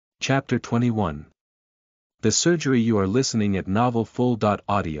Chapter 21. The surgery. You are listening at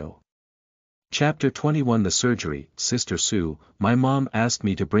novelfull.audio. Chapter 21. The surgery. Sister Sue, my mom asked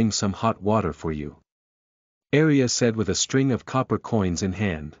me to bring some hot water for you. Arya said with a string of copper coins in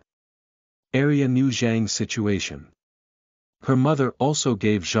hand. Arya knew Zhang's situation. Her mother also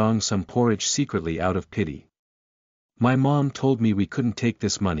gave Zhang some porridge secretly out of pity. My mom told me we couldn't take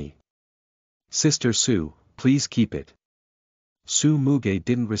this money. Sister Sue, please keep it. Su Muge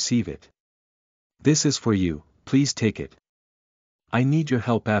didn't receive it. This is for you, please take it. I need your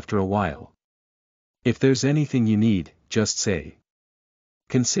help after a while. If there's anything you need, just say.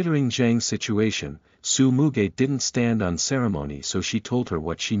 Considering Zhang's situation, Su Muge didn't stand on ceremony, so she told her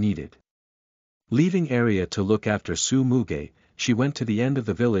what she needed. Leaving Arya to look after Su Muge, she went to the end of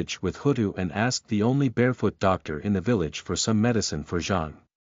the village with Hudu and asked the only barefoot doctor in the village for some medicine for Zhang.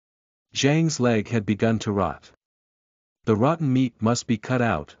 Zhang's leg had begun to rot. The rotten meat must be cut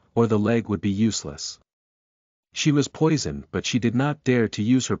out, or the leg would be useless. She was poisoned, but she did not dare to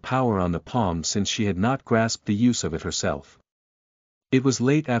use her power on the palm since she had not grasped the use of it herself. It was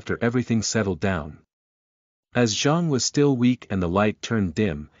late after everything settled down. As Zhang was still weak and the light turned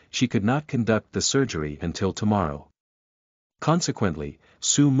dim, she could not conduct the surgery until tomorrow. Consequently,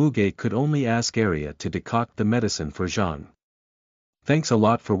 Su Muge could only ask Arya to decoct the medicine for Zhang. Thanks a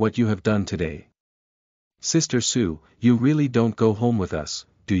lot for what you have done today. Sister Sue, you really don't go home with us,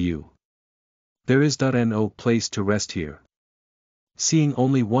 do you? There is no place to rest here. Seeing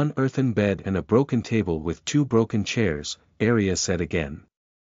only one earthen bed and a broken table with two broken chairs, Arya said again.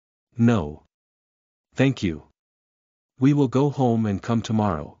 No. Thank you. We will go home and come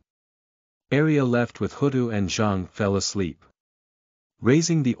tomorrow. Arya left with Hudu and Zhang fell asleep.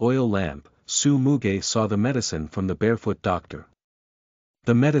 Raising the oil lamp, Su Muge saw the medicine from the barefoot doctor.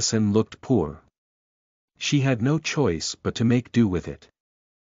 The medicine looked poor. She had no choice but to make do with it.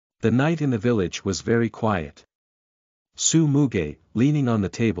 The night in the village was very quiet. Su Muge, leaning on the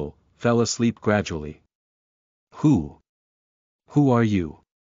table, fell asleep gradually. Who are you?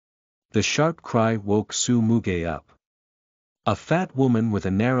 The sharp cry woke Su Muge up. A fat woman with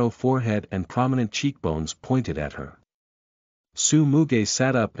a narrow forehead and prominent cheekbones pointed at her. Su Muge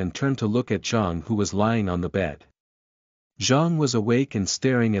sat up and turned to look at Zhang, who was lying on the bed. Zhang was awake and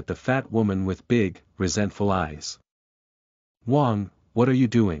staring at the fat woman with big, resentful eyes. Wang, what are you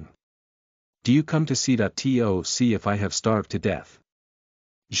doing? Do you come to see if I have starved to death?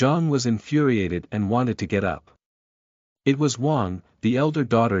 Zhang was infuriated and wanted to get up. It was Wang, the elder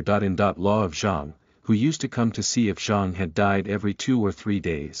daughter-in-law of Zhang, who used to come to see if Zhang had died every 2 or 3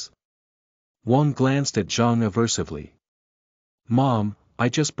 days. Wang glanced at Zhang aversively. Mom, I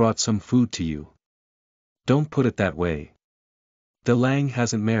just brought some food to you. Don't put it that way. The Lang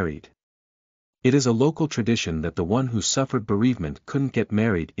hasn't married. It is a local tradition that the one who suffered bereavement couldn't get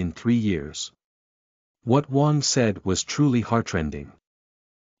married in 3 years. What Wang said was truly heartrending.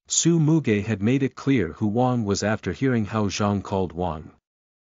 Su Muge had made it clear who Wang was after hearing how Zhang called Wang.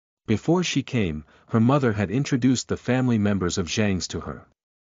 Before she came, her mother had introduced the family members of Zhang's to her.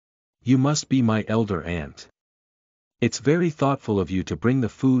 You must be my elder aunt. It's very thoughtful of you to bring the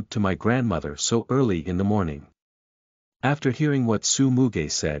food to my grandmother so early in the morning. After hearing what Su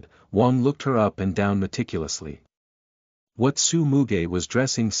Muge said, Wang looked her up and down meticulously. What Su Muge was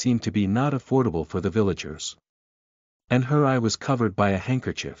dressing seemed to be not affordable for the villagers. And her eye was covered by a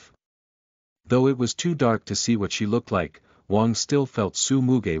handkerchief. Though it was too dark to see what she looked like, Wang still felt Su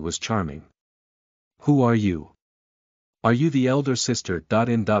Muge was charming. Who are you? Are you the elder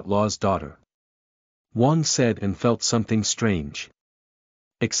sister-in-law's daughter? Wang said and felt something strange.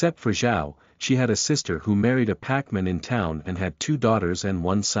 Except for Zhao, she had a sister who married a packman in town and had 2 daughters and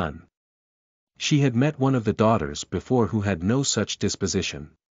 1 son. She had met one of the daughters before who had no such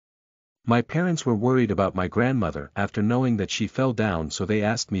disposition. My parents were worried about my grandmother after knowing that she fell down, so they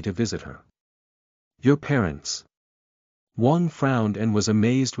asked me to visit her. Your parents? Wang frowned and was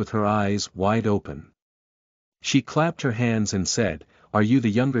amazed with her eyes wide open. She clapped her hands and said, Are you the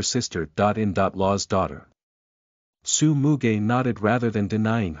younger sister-in-law's daughter? Su Muge nodded rather than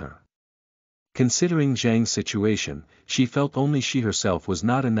denying her. Considering Zhang's situation, she felt only she herself was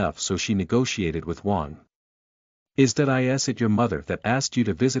not enough, so she negotiated with Wang. Is it your mother that asked you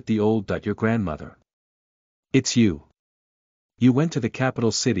to visit your grandmother? It's you. You went to the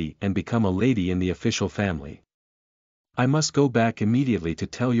capital city and become a lady in the official family. I must go back immediately to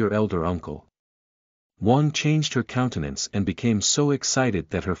tell your elder uncle. Wang changed her countenance and became so excited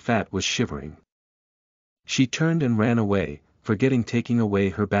that her fat was shivering. She turned and ran away, forgetting taking away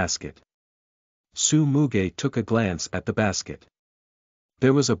her basket. Su Muge took a glance at the basket.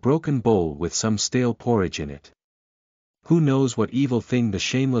 There was a broken bowl with some stale porridge in it. Who knows what evil thing the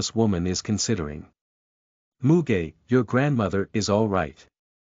shameless woman is considering? Muge, your grandmother is all right.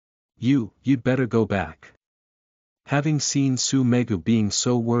 You'd better go back. Having seen Su Megu being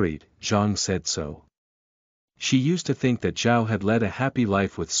so worried, Zhang said so. She used to think that Zhao had led a happy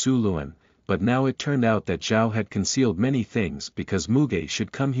life with Su Luan, but now it turned out that Zhao had concealed many things because Muge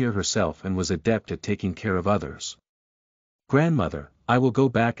should come here herself and was adept at taking care of others. Grandmother, I will go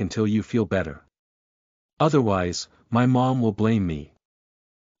back until you feel better. Otherwise, my mom will blame me.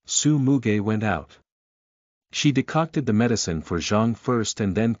 Su Muge went out. She decocted the medicine for Zhang first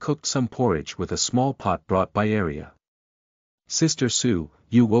and then cooked some porridge with a small pot brought by Arya. Sister Su,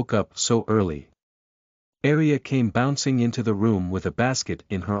 you woke up so early. Arya came bouncing into the room with a basket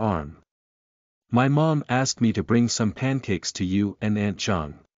in her arm. My mom asked me to bring some pancakes to you and Aunt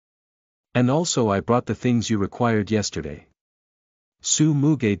Zhang. And also I brought the things you required yesterday. Su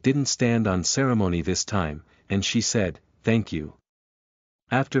Muge didn't stand on ceremony this time, and she said, thank you.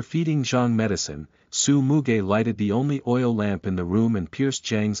 After feeding Zhang medicine, Su Muge lighted the only oil lamp in the room and pierced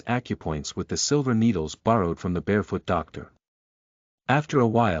Zhang's acupoints with the silver needles borrowed from the barefoot doctor. After a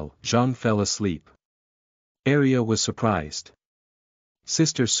while, Zhang fell asleep. Arya was surprised.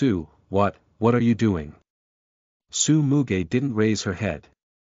 Sister Su, what are you doing? Su Muge didn't raise her head.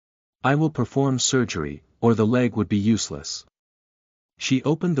 I will perform surgery, or the leg would be useless. She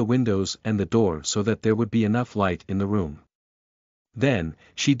opened the windows and the door so that there would be enough light in the room. Then,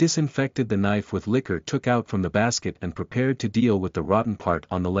 she disinfected the knife with liquor took out from the basket and prepared to deal with the rotten part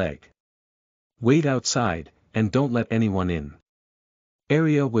on the leg. Wait outside, and don't let anyone in.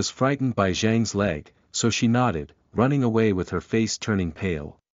 Arya was frightened by Zhang's leg, so she nodded, running away with her face turning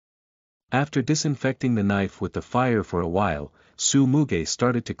pale. After disinfecting the knife with the fire for a while, Su Muge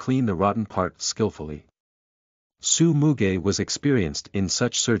started to clean the rotten part skillfully. Su Muge was experienced in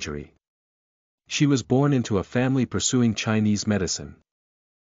such surgery. She was born into a family pursuing Chinese medicine.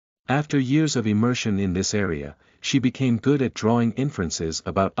 After years of immersion in this area, she became good at drawing inferences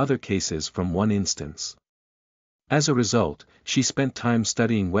about other cases from one instance. As a result, she spent time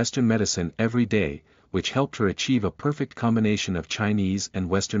studying Western medicine every day, which helped her achieve a perfect combination of Chinese and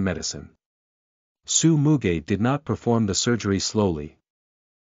Western medicine. Su Muge did not perform the surgery slowly.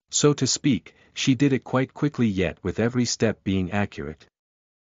 So to speak, she did it quite quickly yet with every step being accurate.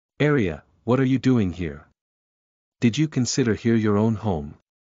 Arya, what are you doing here? Did you consider here your own home?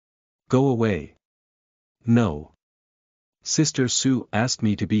 Go away. No. Sister Su asked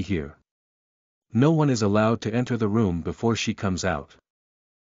me to be here. No one is allowed to enter the room before she comes out.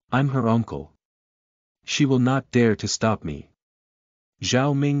 I'm her uncle. She will not dare to stop me.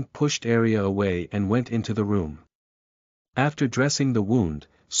 Zhao Ming pushed Arya away and went into the room. After dressing the wound,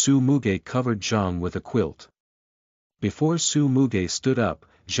 Su Muge covered Zhang with a quilt. Before Su Muge stood up,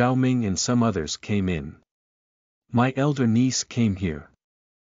 Zhao Ming and some others came in. My elder niece came here.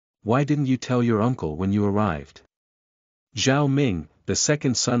 Why didn't you tell your uncle when you arrived? Zhao Ming, the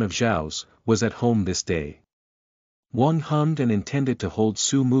second son of Zhao's, was at home this day. Wang hummed and intended to hold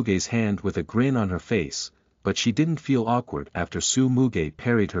Su Muge's hand with a grin on her face, but she didn't feel awkward after Su Muge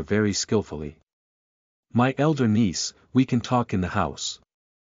parried her very skillfully. My elder niece, we can talk in the house.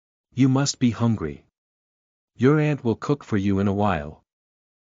 You must be hungry. Your aunt will cook for you in a while.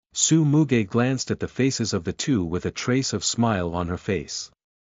 Su Muge glanced at the faces of the two with a trace of smile on her face.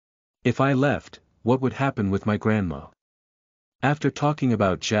 If I left, what would happen with my grandma? After talking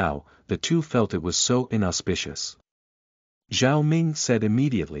about Zhao, the two felt it was so inauspicious. Zhao Ming said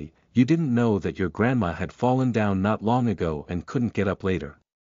immediately, you didn't know that your grandma had fallen down not long ago and couldn't get up later.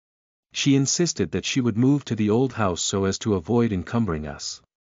 She insisted that she would move to the old house so as to avoid encumbering us.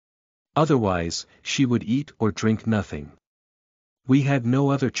 Otherwise, she would eat or drink nothing. We had no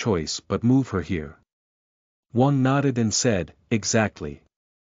other choice but move her here. Wang nodded and said, exactly.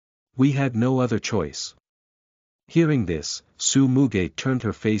 We had no other choice. Hearing this, Su Muge turned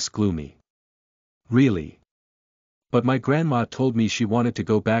her face gloomy. Really? But my grandma told me she wanted to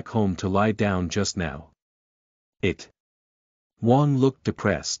go back home to lie down just now. Wang looked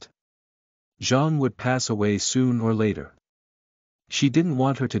depressed. Zhang would pass away soon or later. She didn't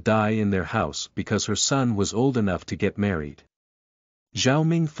want her to die in their house because her son was old enough to get married. Zhao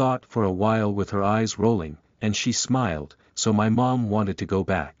Ming thought for a while with her eyes rolling, and she smiled, so my mom wanted to go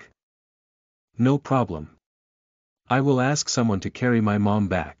back. No problem. I will ask someone to carry my mom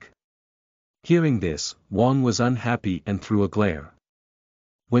back. Hearing this, Wang was unhappy and threw a glare.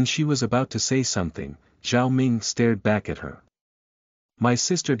 When she was about to say something, Zhao Ming stared back at her. My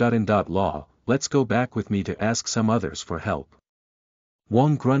sister. Law, let's go back with me to ask some others for help.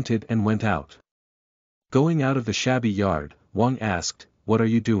 Wang grunted and went out. Going out of the shabby yard, Wang asked, what are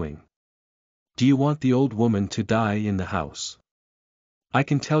you doing? Do you want the old woman to die in the house? I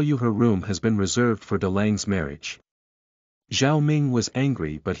can tell you her room has been reserved for Delang's marriage. Zhao Ming was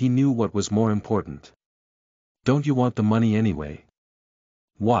angry, but he knew what was more important. Don't you want the money anyway?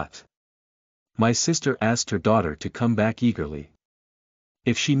 What? My sister asked her daughter to come back eagerly.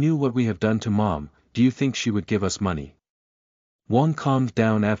 If she knew what we have done to Mom, do you think she would give us money? Wang calmed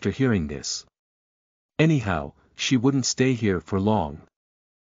down after hearing this. Anyhow, she wouldn't stay here for long.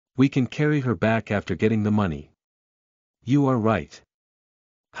 We can carry her back after getting the money. You are right.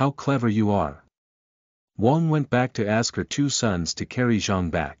 How clever you are. Wang went back to ask her two sons to carry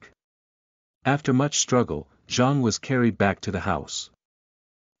Zhang back. After much struggle, Zhang was carried back to the house.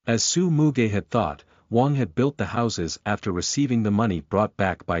 As Su Muge had thought, Wang had built the houses after receiving the money brought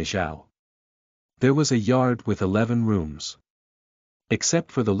back by Zhao. There was a yard with 11 rooms.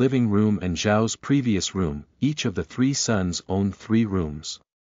 Except for the living room and Zhao's previous room, each of the three sons owned 3 rooms.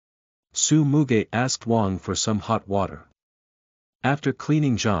 Su Muge asked Wang for some hot water. After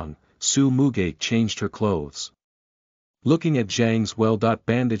cleaning Zhang, Su Muge changed her clothes. Looking at Zhang's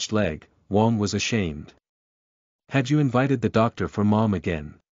well-bandaged leg, Wang was ashamed. Had you invited the doctor for Mom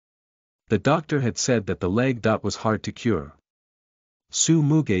again? The doctor had said that the leg was hard to cure. Su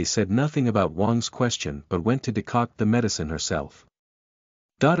Muge said nothing about Wang's question but went to decoct the medicine herself.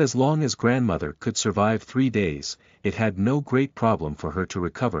 As long as grandmother could survive 3 days, it had no great problem for her to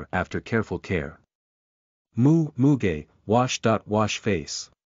recover after careful care. Muge, wash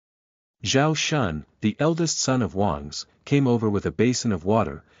face. Zhao Shun, the eldest son of Wang's, came over with a basin of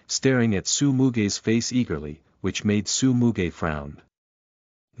water, staring at Su Muge's face eagerly, which made Su Muge frown.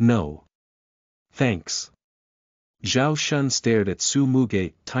 No. Thanks. Zhao Shun stared at Su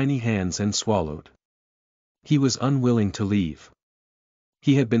Muge's tiny hands and swallowed. He was unwilling to leave.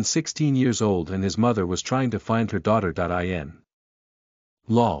 He had been 16 years old and his mother was trying to find her daughter. In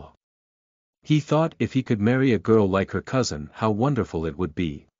law. He thought if he could marry a girl like her cousin, how wonderful it would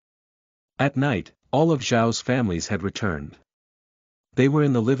be. At night, all of Zhao's families had returned. They were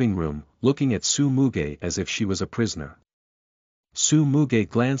in the living room, looking at Su Muge as if she was a prisoner. Su Muge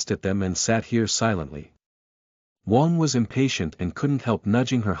glanced at them and sat here silently. Wang was impatient and couldn't help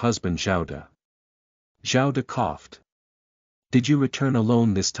nudging her husband Zhao De. Zhao De coughed. Did you return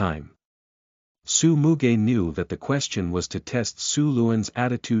alone this time? Su Muge knew that the question was to test Su Luan's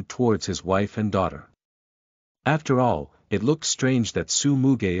attitude towards his wife and daughter. After all, it looked strange that Su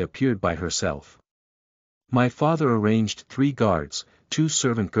Muge appeared by herself. My father arranged 3 guards, 2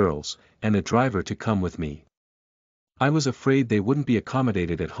 servant girls, and a driver to come with me. I was afraid they wouldn't be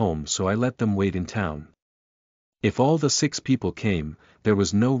accommodated at home, so I let them wait in town. If all the 6 people came, there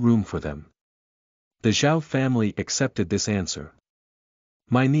was no room for them. The Zhao family accepted this answer.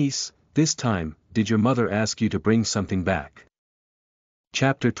 My niece, this time, did your mother ask you to bring something back?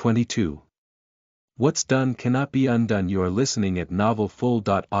 Chapter 22. What's done cannot be undone. You are listening at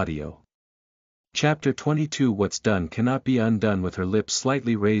novelfull.audio. Chapter 22. What's done cannot be undone. With her lips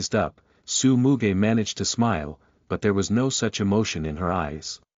slightly raised up, Su Muge managed to smile, but there was no such emotion in her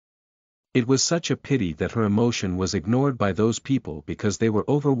eyes. It was such a pity that her emotion was ignored by those people because they were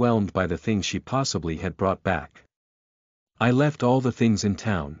overwhelmed by the things she possibly had brought back. I left all the things in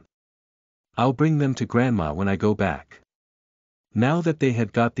town. I'll bring them to Grandma when I go back. Now that they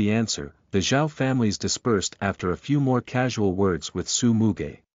had got the answer, the Zhao families dispersed after a few more casual words with Su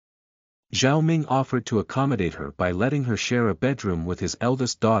Muge. Zhao Ming offered to accommodate her by letting her share a bedroom with his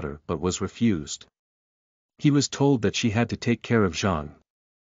eldest daughter but was refused. He was told that she had to take care of Zhang.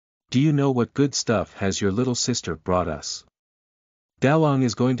 Do you know what good stuff has your little sister brought us? Dalong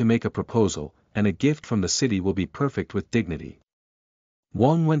is going to make a proposal, and a gift from the city will be perfect with dignity.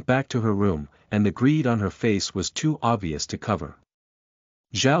 Wang went back to her room, and the greed on her face was too obvious to cover.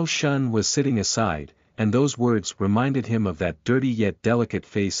 Zhao Shun was sitting aside, and those words reminded him of that dirty yet delicate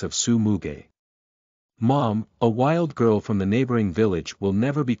face of Su Muge. Mom, a wild girl from the neighboring village will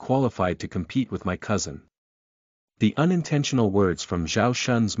never be qualified to compete with my cousin. The unintentional words from Zhao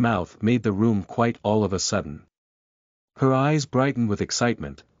Shun's mouth made the room quiet all of a sudden. Her eyes brightened with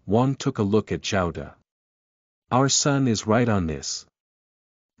excitement. Wang took a look at Zhao De. Our son is right on this.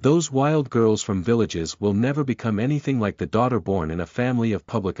 Those wild girls from villages will never become anything like the daughter born in a family of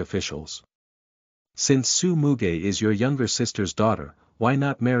public officials. Since Su Muge is your younger sister's daughter, why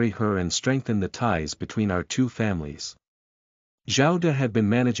not marry her and strengthen the ties between our 2 families? Zhao De had been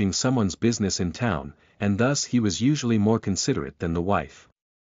managing someone's business in town, and thus he was usually more considerate than the wife.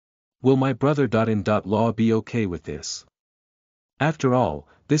 Will my brother-in-law be okay with this? After all,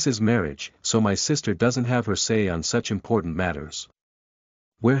 this is marriage, so my sister doesn't have her say on such important matters.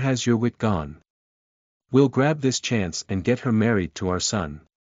 Where has your wit gone? We'll grab this chance and get her married to our son.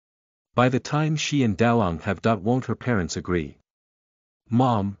 By the time she and Dalang have won't her parents agree?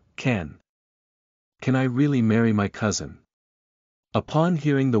 Mom, can I really marry my cousin? Upon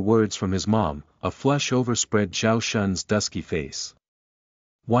hearing the words from his mom, a flush overspread Zhao Shun's dusky face.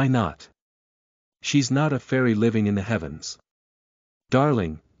 Why not? She's not a fairy living in the heavens.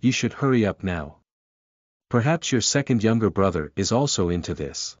 Darling, you should hurry up now. Perhaps your second younger brother is also into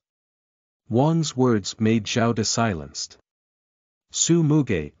this. Wang's words made Zhao De silenced. Su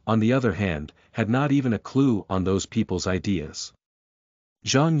Muge, on the other hand, had not even a clue on those people's ideas.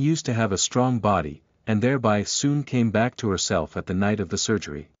 Zhang used to have a strong body, and thereby soon came back to herself at the night of the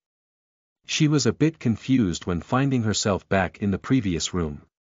surgery. She was a bit confused when finding herself back in the previous room.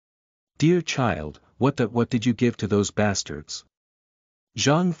 Dear child, what did you give to those bastards?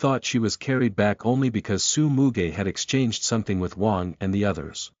 Zhang thought she was carried back only because Su Muge had exchanged something with Wang and the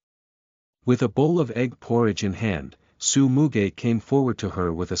others. With a bowl of egg porridge in hand, Su Muge came forward to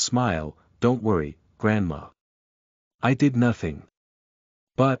her with a smile. Don't worry, Grandma. I did nothing.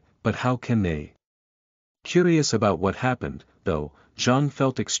 But how can they? Curious about what happened, though, Zhang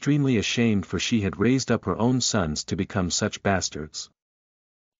felt extremely ashamed, for she had raised up her own sons to become such bastards.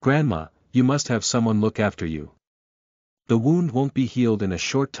 Grandma, you must have someone look after you. The wound won't be healed in a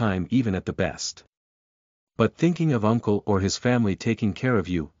short time even at the best. But thinking of uncle or his family taking care of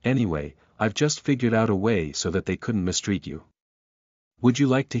you, anyway, I've just figured out a way so that they couldn't mistreat you. Would you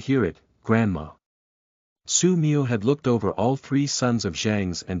like to hear it, Grandma? Su Miu had looked over all three sons of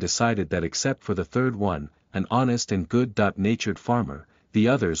Zhang's and decided that except for the third one, an honest and good-natured farmer, the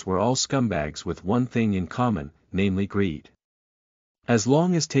others were all scumbags with one thing in common, namely greed. As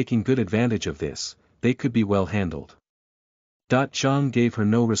long as taking good advantage of this, they could be well handled. Zhang gave her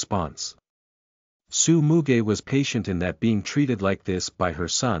no response. Su Muge was patient in that being treated like this by her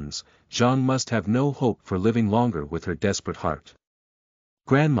sons, Zhang must have no hope for living longer with her desperate heart.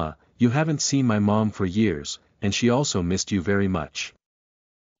 Grandma, you haven't seen my mom for years, and she also missed you very much.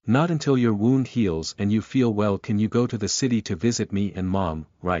 Not until your wound heals and you feel well can you go to the city to visit me and Mom,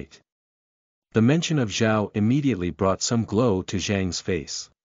 right? The mention of Zhao immediately brought some glow to Zhang's face.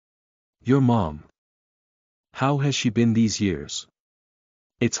 Your mom. How has she been these years?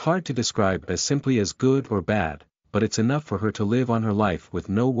 It's hard to describe as simply as good or bad, but it's enough for her to live on her life with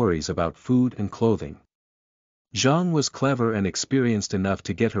no worries about food and clothing. Zhang was clever and experienced enough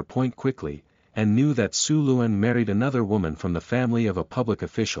to get her point quickly, and knew that Su Luan married another woman from the family of a public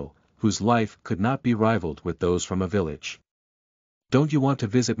official, whose life could not be rivaled with those from a village. Don't you want to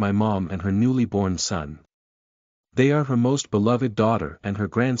visit my mom and her newly born son? They are her most beloved daughter and her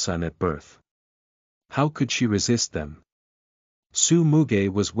grandson at birth. How could she resist them? Su Muge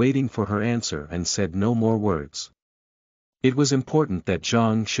was waiting for her answer and said no more words. It was important that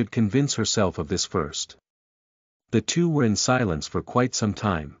Zhang should convince herself of this first. The two were in silence for quite some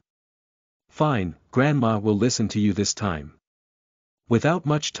time. Fine, Grandma will listen to you this time. Without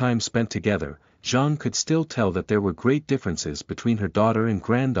much time spent together, Zhang could still tell that there were great differences between her daughter and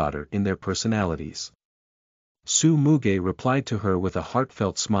granddaughter in their personalities. Su Muge replied to her with a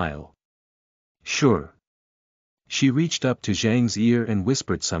heartfelt smile. Sure. She reached up to Zhang's ear and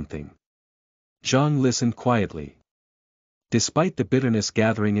whispered something. Zhang listened quietly. Despite the bitterness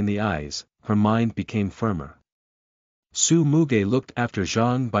gathering in the eyes, her mind became firmer. Su Muge looked after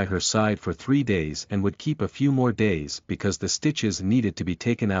Zhang by her side for 3 days and would keep a few more days because the stitches needed to be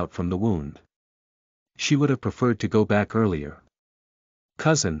taken out from the wound. She would have preferred to go back earlier.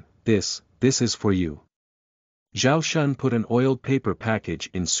 Cousin, this is for you. Zhao Shun put an oiled paper package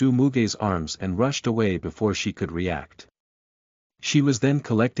in Su Muge's arms and rushed away before she could react. She was then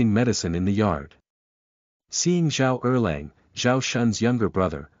collecting medicine in the yard. Seeing Zhao Erlang, Zhao Shun's younger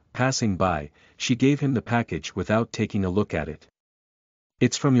brother, passing by, she gave him the package without taking a look at it.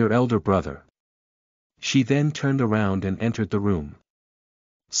 It's from your elder brother. She then turned around and entered the room.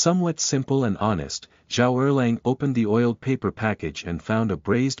 Somewhat simple and honest, Zhao Erlang opened the oiled paper package and found a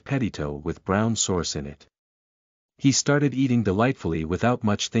braised pettito with brown sauce in it. He started eating delightfully without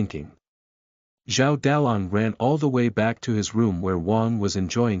much thinking. Zhao Dalang ran all the way back to his room where Wang was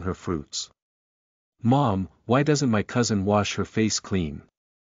enjoying her fruits. Mom, why doesn't my cousin wash her face clean?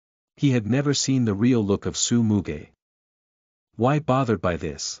 He had never seen the real look of Su Muge. Why bothered by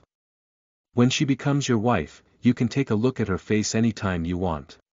this? When she becomes your wife, you can take a look at her face anytime you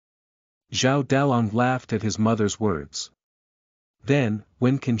want. Zhao Dalang laughed at his mother's words. Then,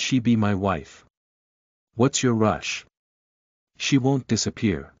 when can she be my wife? What's your rush? She won't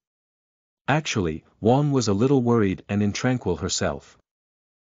disappear. Actually, Wang was a little worried and intranquil herself.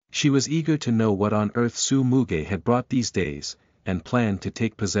 She was eager to know what on earth Su Muge had brought these days, and planned to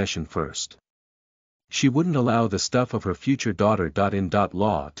take possession first. She wouldn't allow the stuff of her future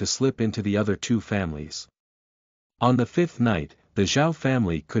daughter-in-law to slip into the other two families. On the fifth night, the Zhao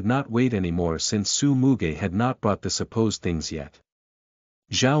family could not wait anymore since Su Muge had not brought the supposed things yet.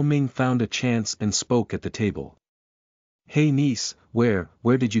 Zhao Ming found a chance and spoke at the table. "Hey niece, where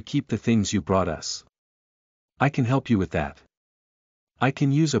did you keep the things you brought us? I can help you with that. I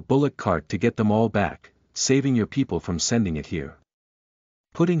can use a bullock cart to get them all back, saving your people from sending it here."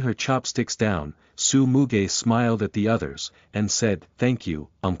 Putting her chopsticks down, Su Muge smiled at the others, and said, "Thank you,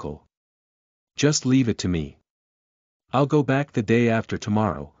 uncle. Just leave it to me. I'll go back the day after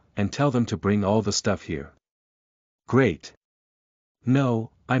tomorrow, and tell them to bring all the stuff here." "Great.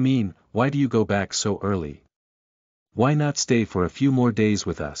 No, I mean, why do you go back so early? Why not stay for a few more days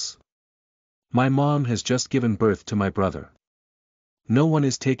with us? My mom has just given birth to my brother. No one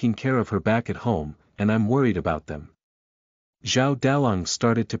is taking care of her back at home, and I'm worried about them." Zhao Dalong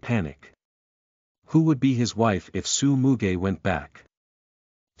started to panic. Who would be his wife if Su Muge went back?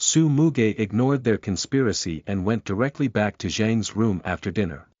 Su Muge ignored their conspiracy and went directly back to Zhang's room after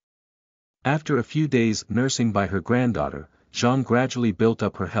dinner. After a few days nursing by her granddaughter, Zhang gradually built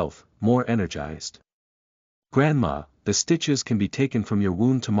up her health, more energized. "Grandma, the stitches can be taken from your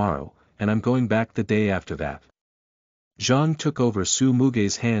wound tomorrow, and I'm going back the day after that." Zhang took over Su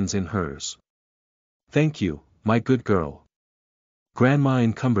Muge's hands in hers. "Thank you, my good girl. Grandma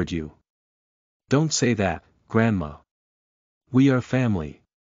encumbered you." "Don't say that, Grandma. We are family."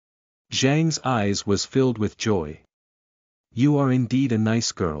 Zhang's eyes was filled with joy. "You are indeed a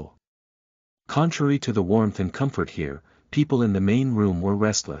nice girl." Contrary to the warmth and comfort here, people in the main room were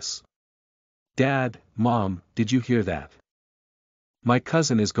restless. "Dad, Mom, did you hear that? My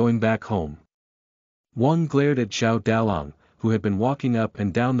cousin is going back home." Wang glared at Zhao Dalong, who had been walking up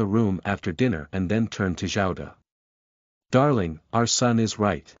and down the room after dinner, and then turned to Zhaoda. "Darling, our son is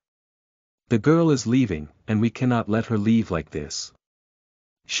right. The girl is leaving, and we cannot let her leave like this."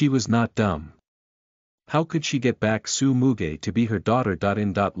 She was not dumb. How could she get back Su Muge to be her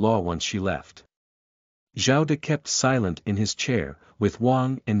daughter-in-law once she left? Zhaoda kept silent in his chair, with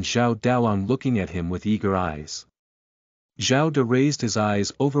Wang and Zhao Dalong looking at him with eager eyes. Zhaoda raised his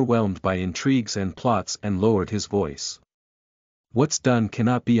eyes, overwhelmed by intrigues and plots, and lowered his voice. "What's done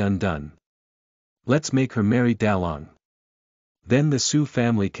cannot be undone. Let's make her marry Dalong. Then the Su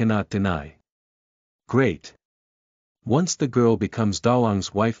family cannot deny." "Great. Once the girl becomes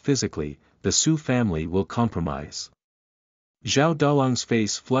Dalong's wife physically, the Su family will compromise." Zhao Dalong's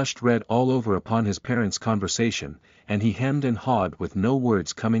face flushed red all over upon his parents' conversation, and he hemmed and hawed with no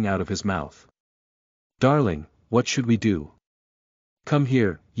words coming out of his mouth. "Darling, what should we do? Come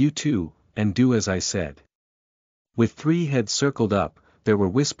here, you two, and do as I said." With three heads circled up, there were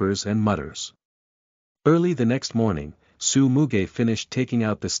whispers and mutters. Early the next morning, Su Muge finished taking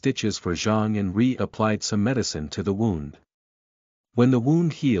out the stitches for Zhang and re-applied some medicine to the wound. When the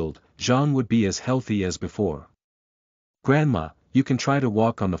wound healed, Zhang would be as healthy as before. "Grandma, you can try to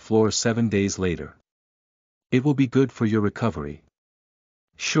walk on the floor 7 days later. It will be good for your recovery."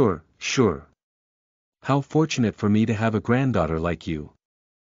 Sure. How fortunate for me to have a granddaughter like you.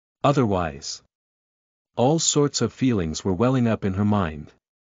 Otherwise. All sorts of feelings were welling up in her mind.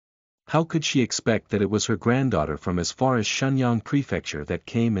 How could she expect that it was her granddaughter from as far as Shenyang Prefecture that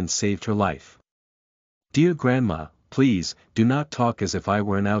came and saved her life? "Dear Grandma, please, do not talk as if I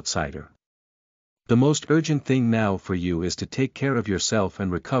were an outsider. The most urgent thing now for you is to take care of yourself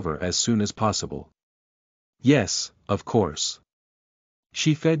and recover as soon as possible." "Yes, of course."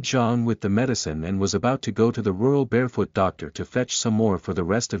 She fed Zhang with the medicine and was about to go to the rural barefoot doctor to fetch some more for the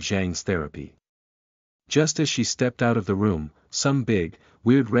rest of Zhang's therapy. Just as she stepped out of the room, some big,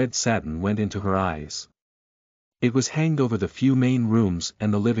 weird red satin went into her eyes. It was hanged over the few main rooms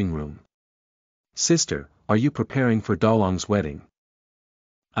and the living room. "Sister, are you preparing for Dalong's wedding?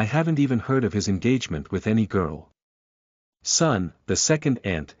 I haven't even heard of his engagement with any girl." Son, the second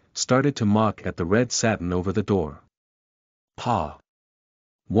aunt, started to mock at the red satin over the door. "Pa."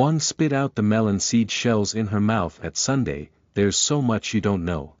 Wang spit out the melon seed shells in her mouth at Sunday, "There's so much you don't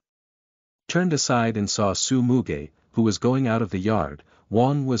know." Turned aside and saw Su Muge, who was going out of the yard.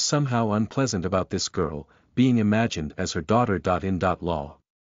 Wang was somehow unpleasant about this girl, being imagined as her daughter-in-law.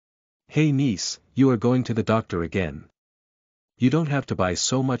 "Hey niece, you are going to the doctor again. You don't have to buy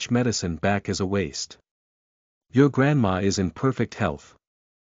so much medicine back as a waste. Your grandma is in perfect health."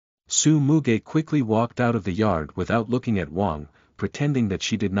 Su Muge quickly walked out of the yard without looking at Wang, pretending that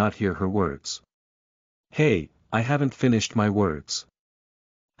she did not hear her words. "Hey, I haven't finished my words.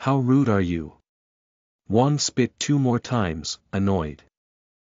 How rude are you?" Wang spit 2 more times, annoyed.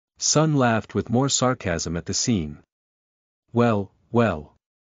 Son laughed with more sarcasm at the scene. Well.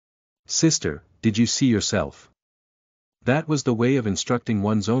 Sister, did you see yourself? That was the way of instructing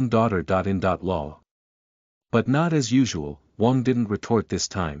one's own daughter. Law. But not as usual, Wang didn't retort this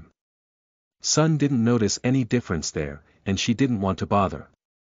time. Sun didn't notice any difference there, and she didn't want to bother.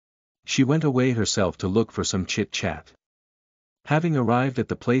 She went away herself to look for some chit-chat. Having arrived at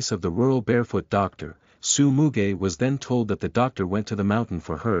the place of the rural barefoot doctor, Su Muge was then told that the doctor went to the mountain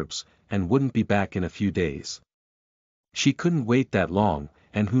for herbs, and wouldn't be back in a few days. She couldn't wait that long,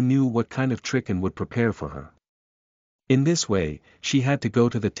 and who knew what kind of trick and would prepare for her. In this way, she had to go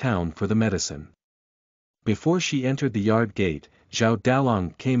to the town for the medicine. Before she entered the yard gate, Zhao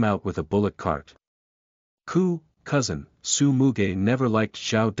Dalong came out with a bullock cart. Cousin, Su Muge never liked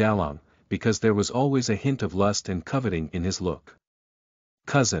Zhao Dalong, because there was always a hint of lust and coveting in his look.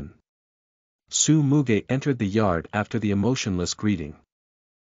 Cousin. Su Muge entered the yard after the emotionless greeting.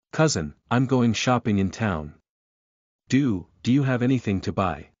 Cousin, I'm going shopping in town. Do you have anything to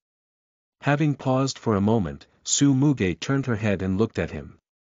buy? Having paused for a moment, Su Muge turned her head and looked at him.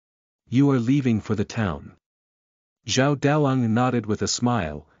 You are leaving for the town. Zhao Dalong nodded with a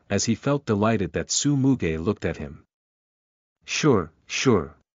smile, as he felt delighted that Su Muge looked at him. Sure.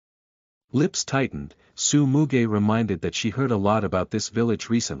 Lips tightened, Su Muge reminded that she heard a lot about this village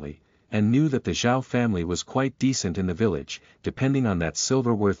recently, and knew that the Zhao family was quite decent in the village, depending on that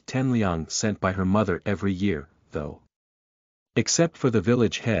silver worth 10 liang sent by her mother every year, though. Except for the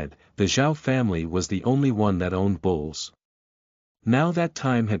village head, the Zhao family was the only one that owned bulls. Now that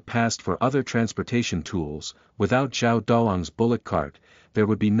time had passed for other transportation tools, without Zhao Dalong's bullock cart, there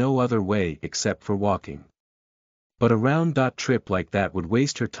would be no other way except for walking. But a round-trip like that would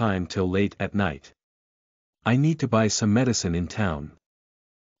waste her time till late at night. I need to buy some medicine in town.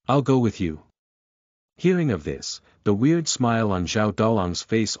 I'll go with you. Hearing of this, the weird smile on Zhao Dalong's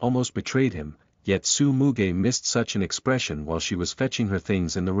face almost betrayed him, yet Su Muge missed such an expression while she was fetching her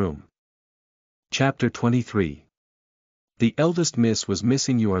things in the room. Chapter 23. The eldest miss was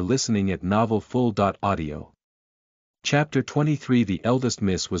missing. You are listening at novelfull.audio. Chapter 23. The eldest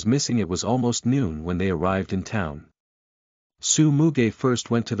miss was missing. It was almost noon when they arrived in town. Su Muge first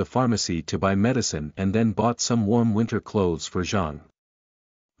went to the pharmacy to buy medicine and then bought some warm winter clothes for Zhang.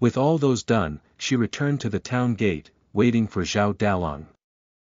 With all those done, she returned to the town gate, waiting for Zhao Dalong.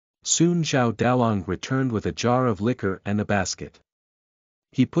 Soon Zhao Dalong returned with a jar of liquor and a basket.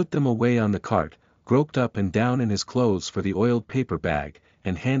 He put them away on the cart, groped up and down in his clothes for the oiled paper bag,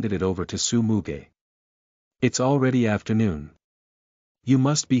 and handed it over to Su Muge. It's already afternoon. You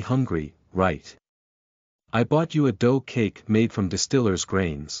must be hungry, right? I bought you a dough cake made from distiller's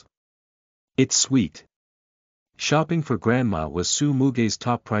grains. It's sweet. Shopping for grandma was Su Muge's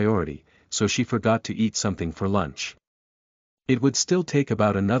top priority, so she forgot to eat something for lunch. It would still take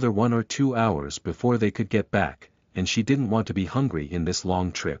about another 1 or 2 hours before they could get back, and she didn't want to be hungry in this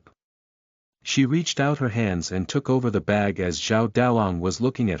long trip. She reached out her hands and took over the bag as Zhao Dalong was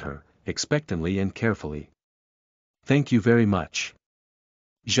looking at her, expectantly and carefully. Thank you very much.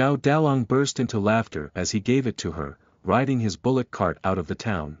 Zhao Dalong burst into laughter as he gave it to her, riding his bullock cart out of the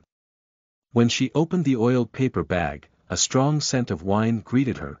town. When she opened the oiled paper bag, a strong scent of wine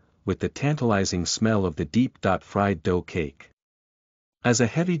greeted her, with the tantalizing smell of the deep-fried dough cake. As a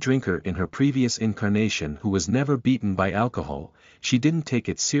heavy drinker in her previous incarnation who was never beaten by alcohol, she didn't take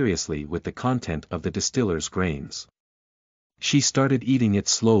it seriously with the content of the distiller's grains. She started eating it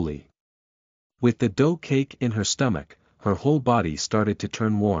slowly. With the dough cake in her stomach, her whole body started to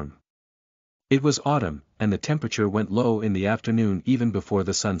turn warm. It was autumn, and the temperature went low in the afternoon even before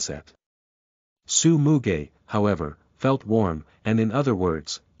the sunset. Su Muge, however, felt warm, and in other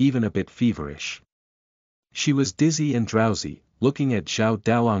words, even a bit feverish. She was dizzy and drowsy, looking at Zhao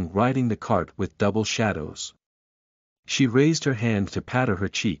Dalong riding the cart with double shadows. She raised her hand to patter her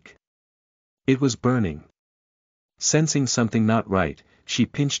cheek. It was burning. Sensing something not right, she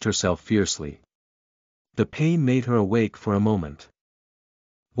pinched herself fiercely. The pain made her awake for a moment.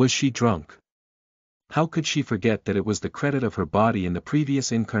 Was she drunk? How could she forget that it was the credit of her body in the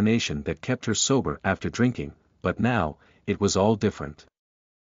previous incarnation that kept her sober after drinking, but now, it was all different.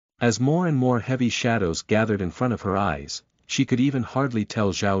 As more and more heavy shadows gathered in front of her eyes, she could even hardly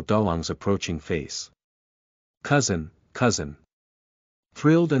tell Zhao Dalong's approaching face. Cousin.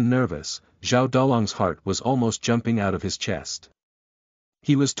 Thrilled and nervous, Zhao Dalong's heart was almost jumping out of his chest.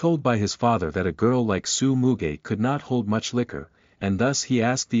 He was told by his father that a girl like Su Muge could not hold much liquor, and thus he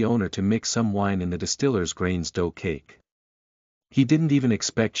asked the owner to mix some wine in the distiller's grains dough cake. He didn't even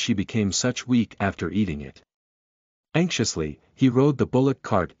expect she became such weak after eating it. Anxiously, he rode the bullock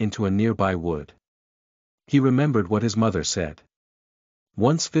cart into a nearby wood. He remembered what his mother said.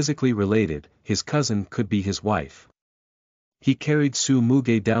 Once physically related, his cousin could be his wife. He carried Su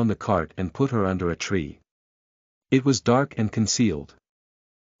Muge down the cart and put her under a tree. It was dark and concealed.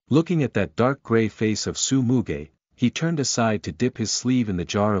 Looking at that dark grey face of Su Muge, he turned aside to dip his sleeve in the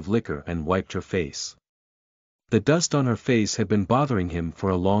jar of liquor and wiped her face. The dust on her face had been bothering him for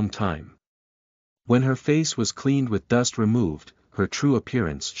a long time. When her face was cleaned with dust removed, her true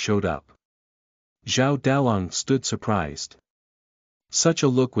appearance showed up. Zhao Dalong stood surprised. Such a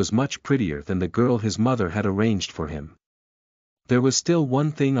look was much prettier than the girl his mother had arranged for him. There was still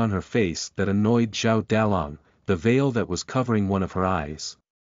one thing on her face that annoyed Zhao Dalong, the veil that was covering one of her eyes.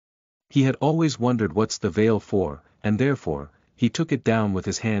 He had always wondered what's the veil for, and therefore, he took it down with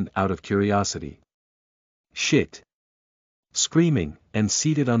his hand out of curiosity. Shit! Screaming, and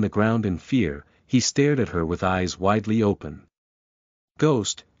seated on the ground in fear, he stared at her with eyes widely open.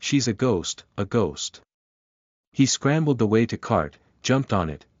 Ghost, she's a ghost, a ghost. He scrambled the way to cart, jumped on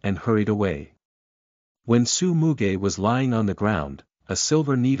it, and hurried away. When Su Muge was lying on the ground, a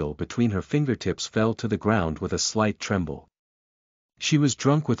silver needle between her fingertips fell to the ground with a slight tremble. She was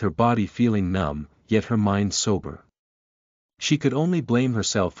drunk with her body feeling numb, yet her mind sober. She could only blame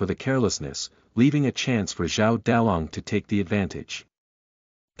herself for the carelessness, leaving a chance for Zhao Dalong to take the advantage.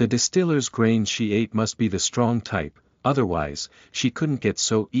 The distiller's grains she ate must be the strong type, otherwise, she couldn't get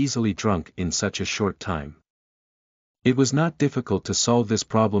so easily drunk in such a short time. It was not difficult to solve this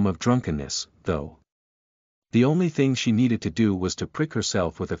problem of drunkenness, though. The only thing she needed to do was to prick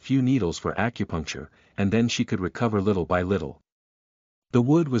herself with a few needles for acupuncture, and then she could recover little by little. The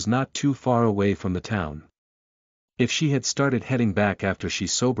wood was not too far away from the town. If she had started heading back after she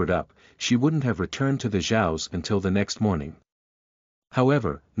sobered up, she wouldn't have returned to the Zhao's until the next morning.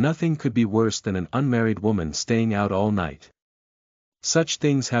 However, nothing could be worse than an unmarried woman staying out all night. Such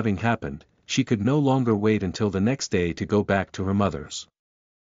things having happened, she could no longer wait until the next day to go back to her mother's.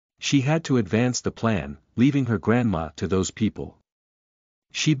 She had to advance the plan, leaving her grandma to those people.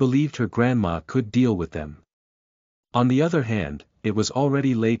 She believed her grandma could deal with them. On the other hand, it was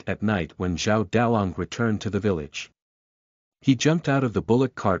already late at night when Zhao Dalong returned to the village. He jumped out of the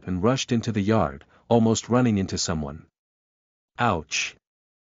bullock cart and rushed into the yard, almost running into someone. Ouch!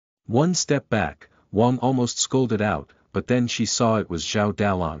 One step back, Wang almost scolded out, but then she saw it was Zhao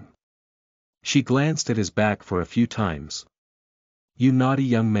Dalong. She glanced at his back for a few times. You naughty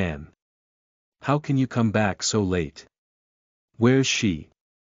young man. How can you come back so late? Where's she?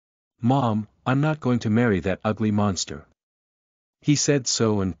 Mom, I'm not going to marry that ugly monster. He said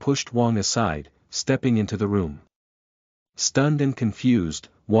so and pushed Wang aside, stepping into the room. Stunned and confused,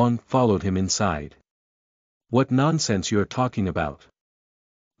 Wang followed him inside. What nonsense you're talking about?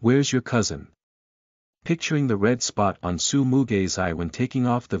 Where's your cousin? Picturing the red spot on Su Muge's eye when taking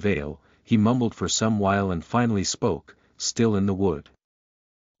off the veil, he mumbled for some while and finally spoke, still in the wood.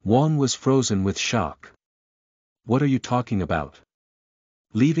 Wang was frozen with shock. What are you talking about?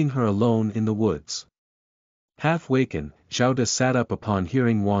 Leaving her alone in the woods. Half waken, Zhao De sat up upon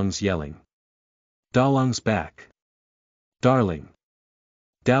hearing Wang's yelling. Dalong's back. Darling.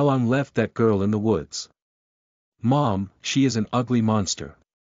 Dalong left that girl in the woods. Mom, she is an ugly monster.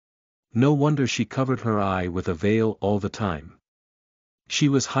 No wonder she covered her eye with a veil all the time. She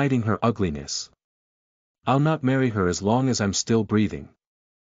was hiding her ugliness. I'll not marry her as long as I'm still breathing.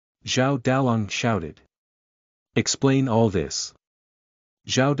 Zhao Dalong shouted. Explain all this.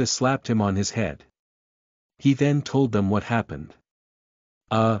 Zhao De slapped him on his head. He then told them what happened.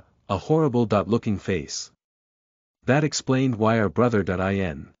 A horrible looking face. That explained why our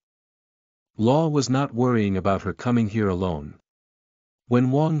brother.in. Law was not worrying about her coming here alone.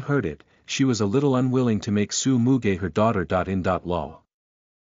 When Wang heard it, she was a little unwilling to make Su Muge her daughter.in. Law.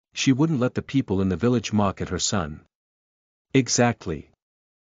 She wouldn't let the people in the village mock at her son. Exactly.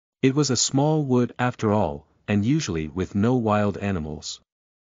 It was a small wood after all, and usually with no wild animals.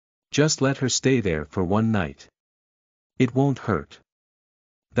 Just let her stay there for one night. It won't hurt.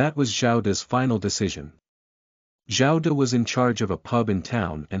 That was Zhao De's final decision. Zhao De was in charge of a pub in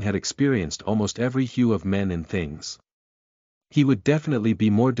town and had experienced almost every hue of men and things. He would definitely be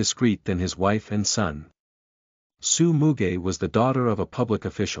more discreet than his wife and son. Su Muge was the daughter of a public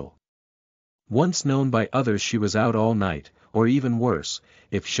official. Once known by others she was out all night, or even worse,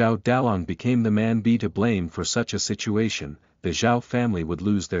 if Zhao Dalong became the man to blame for such a situation, the Zhao family would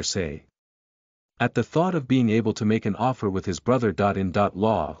lose their say. At the thought of being able to make an offer with his brother.in.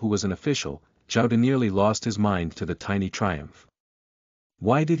 Law who was an official, Zhao De nearly lost his mind to the tiny triumph.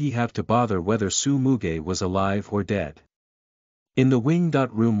 Why did he have to bother whether Su Muge was alive or dead? In the wing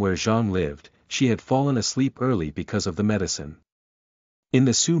room where Zhang lived, she had fallen asleep early because of the medicine. In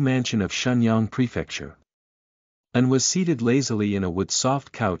the Su mansion of Shenyang Prefecture. And was seated lazily in a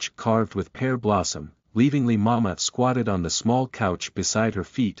wood-soft couch carved with pear blossom, leaving Li Mama squatted on the small couch beside her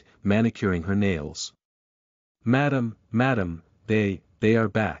feet, manicuring her nails. "Madam, madam, they are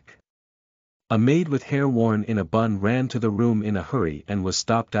back." A maid with hair worn in a bun ran to the room in a hurry and was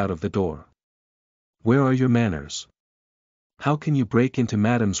stopped out of the door. "Where are your manners? How can you break into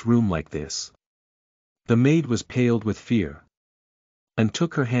Madam's room like this?" The maid was paled with fear, and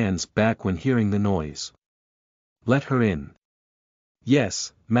took her hands back when hearing the noise. "Let her in."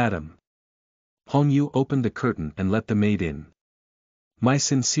 "Yes, Madam." Hong Yu opened the curtain and let the maid in. "My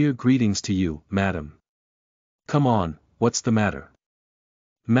sincere greetings to you, Madam." "Come on, what's the matter?"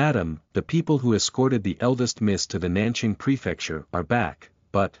 "Madam, the people who escorted the eldest miss to the Nanqing prefecture are back,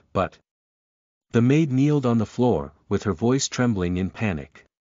 but... The maid kneeled on the floor, with her voice trembling in panic.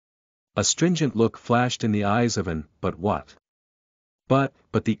 A stringent look flashed in the eyes of an, "But what?"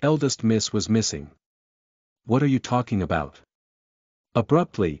 But the eldest miss was missing." "What are you talking about?"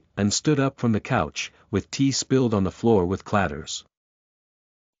 Abruptly, and stood up from the couch, with tea spilled on the floor with clatters.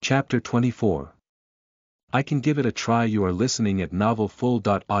 Chapter 24. I Can Give It a Try. You are listening at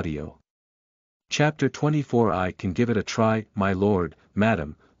novelfull.audio. Chapter 24. I can give it a try, my lord,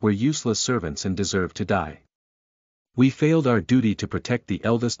 madam, we're useless servants and deserve to die. We failed our duty to protect the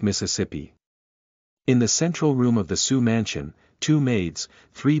eldest Mississippi. In the central room of the Su mansion, 2 maids,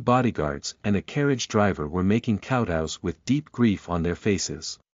 3 bodyguards and a carriage driver were making kowtows with deep grief on their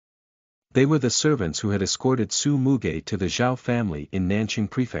faces. They were the servants who had escorted Su Muge to the Zhao family in Nanqing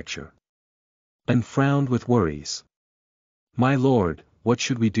prefecture. And frowned with worries. "My lord, what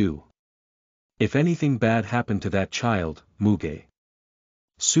should we do? If anything bad happened to that child, Muge."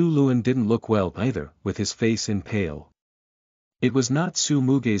 Su Luan didn't look well either, with his face impale. It was not Su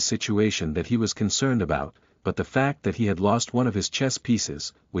Muge's situation that he was concerned about, but the fact that he had lost one of his chess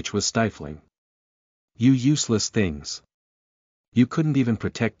pieces, which was stifling. "You useless things. You couldn't even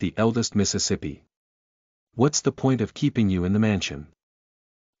protect the eldest Mississippi. What's the point of keeping you in the mansion?"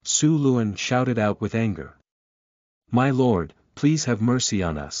 Su Luan shouted out with anger. "My lord, please have mercy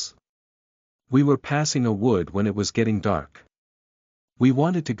on us. We were passing a wood when it was getting dark. We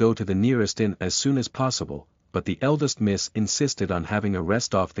wanted to go to the nearest inn as soon as possible, but the eldest miss insisted on having a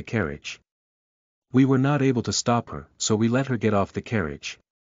rest off the carriage. We were not able to stop her, so we let her get off the carriage."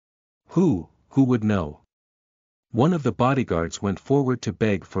 Who would know? One of the bodyguards went forward to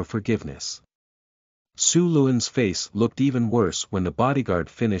beg for forgiveness. Su Luan's face looked even worse when the bodyguard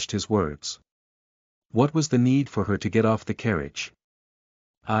finished his words. What was the need for her to get off the carriage?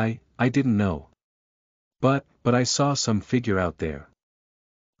 I didn't know. But I saw some figure out there."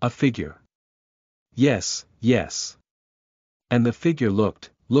 "A figure?" Yes. And the figure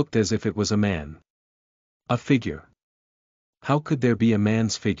looked as if it was a man." "A figure? How could there be a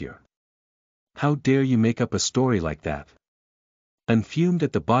man's figure? How dare you make up a story like that?" And fumed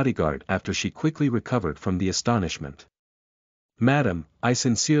at the bodyguard after she quickly recovered from the astonishment. "Madam, I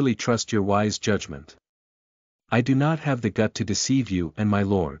sincerely trust your wise judgment. I do not have the gut to deceive you and my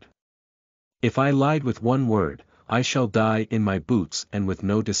lord. If I lied with one word, I shall die in my boots and with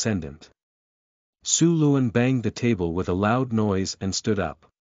no descendant." Su Luan banged the table with a loud noise and stood up.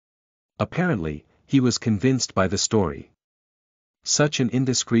 Apparently, he was convinced by the story. Such an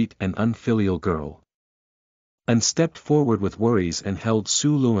indiscreet and unfilial girl. And stepped forward with worries and held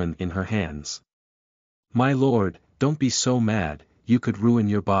Su Luan in her hands. "My lord, don't be so mad, you could ruin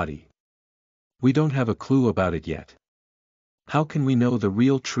your body. We don't have a clue about it yet. How can we know the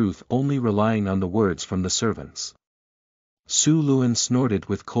real truth only relying on the words from the servants?" Su Luan snorted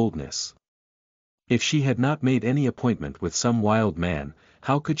with coldness. If she had not made any appointment with some wild man,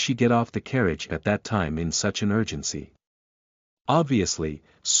 how could she get off the carriage at that time in such an urgency? Obviously,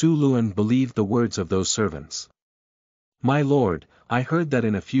 Su Luan believed the words of those servants. "My lord, I heard that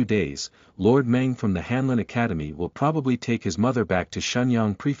in a few days, Lord Meng from the Hanlin Academy will probably take his mother back to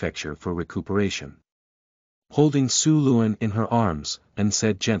Shenyang Prefecture for recuperation." Holding Su Luan in her arms, and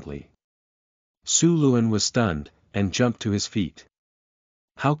said gently. Su Luan was stunned, and jumped to his feet.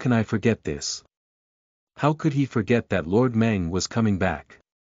 How can I forget this? How could he forget that Lord Meng was coming back?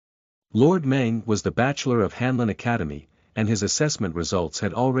 Lord Meng was the Bachelor of Hanlin Academy, and his assessment results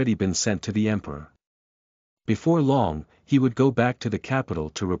had already been sent to the Emperor. Before long, he would go back to the capital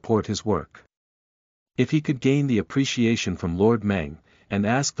to report his work. If he could gain the appreciation from Lord Meng, and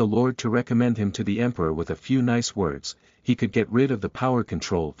ask the Lord to recommend him to the Emperor with a few nice words, he could get rid of the power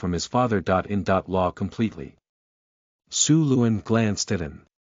control from his father-in-law completely. Su Luan glanced at him.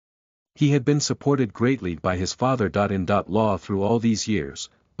 He had been supported greatly by his father-in-law through all these years,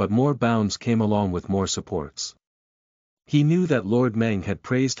 but more bounds came along with more supports. He knew that Lord Meng had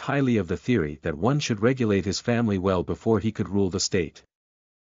praised highly of the theory that one should regulate his family well before he could rule the state.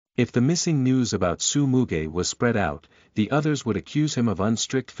 If the missing news about Su Muge was spread out, the others would accuse him of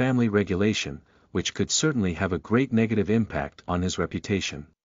unstrict family regulation, which could certainly have a great negative impact on his reputation.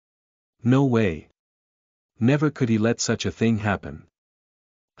 No way. Never could he let such a thing happen.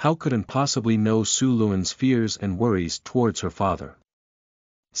 How could he possibly know Su Luan's fears and worries towards her father?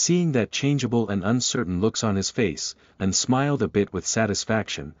 Seeing that changeable and uncertain looks on his face, and smiled a bit with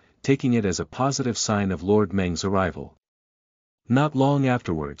satisfaction, taking it as a positive sign of Lord Meng's arrival. Not long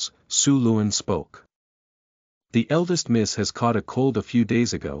afterwards, Su Luan spoke. The eldest miss has caught a cold a few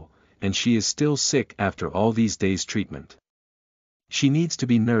days ago, and she is still sick after all these days' treatment. She needs to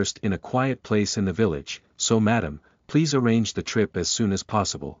be nursed in a quiet place in the village, so madam, please arrange the trip as soon as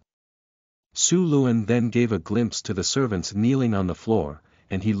possible. Su Luan then gave a glimpse to the servants kneeling on the floor,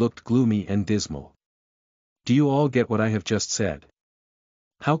 and he looked gloomy and dismal. Do you all get what I have just said?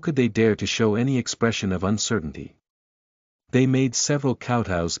 How could they dare to show any expression of uncertainty? They made several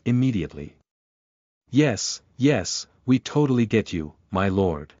kowtows immediately. Yes, yes, we totally get you, my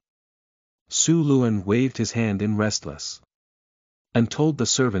lord. Su Luan waved his hand in restless. And told the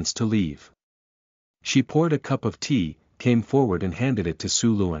servants to leave. She poured a cup of tea, came forward and handed it to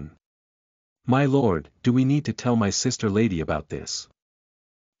Su Luan. My lord, do we need to tell my sister lady about this?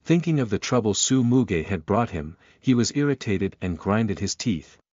 Thinking of the trouble Su Muge had brought him, he was irritated and grinded his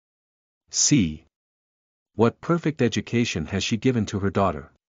teeth. See. What perfect education has she given to her daughter?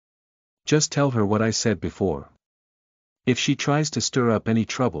 Just tell her what I said before. If she tries to stir up any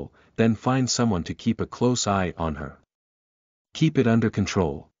trouble, then find someone to keep a close eye on her. Keep it under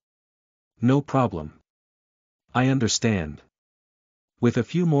control. No problem. I understand. With a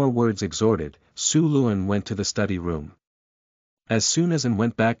few more words exhorted, Su Luan went to the study room. As soon as An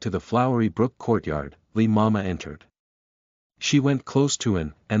went back to the flowery brook courtyard, Li Mama entered. She went close to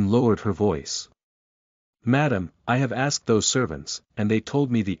An, and lowered her voice. Madam, I have asked those servants, and they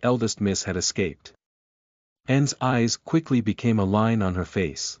told me the eldest miss had escaped. An's eyes quickly became a line on her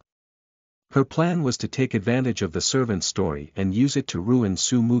face. Her plan was to take advantage of the servant's story and use it to ruin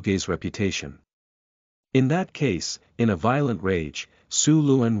Su Muge's reputation. In that case, in a violent rage, Su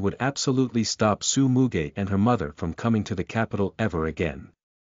Luan would absolutely stop Su Muge and her mother from coming to the capital ever again.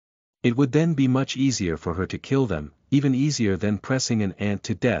 It would then be much easier for her to kill them, even easier than pressing an ant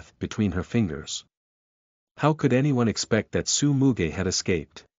to death between her fingers. How could anyone expect that Su Muge had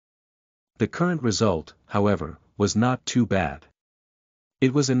escaped? The current result, however, was not too bad.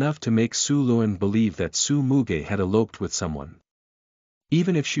 It was enough to make Su Luan believe that Su Muge had eloped with someone.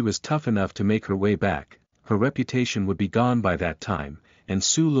 Even if she was tough enough to make her way back, her reputation would be gone by that time, and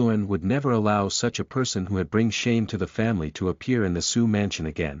Su Luan would never allow such a person who had bring shame to the family to appear in the Su mansion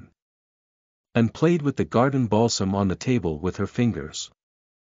again. And played with the garden balsam on the table with her fingers.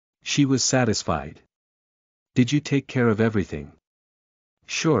 She was satisfied. Did you take care of everything?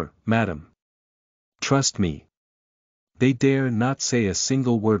 Sure, madam. Trust me. They dare not say a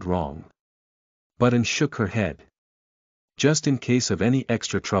single word wrong. But An shook her head. Just in case of any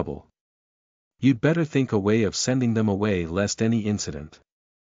extra trouble. You'd better think a way of sending them away lest any incident.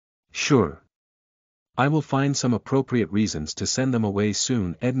 Sure. I will find some appropriate reasons to send them away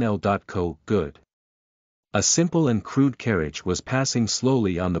soon. Ednel.co. Good. A simple and crude carriage was passing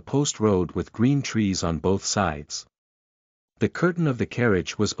slowly on the post road with green trees on both sides. The curtain of the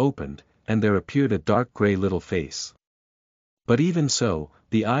carriage was opened, and there appeared a dark grey little face. But even so,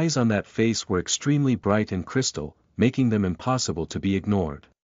 the eyes on that face were extremely bright and crystal, making them impossible to be ignored.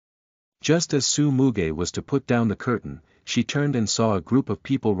 Just as Su Muge was to put down the curtain, she turned and saw a group of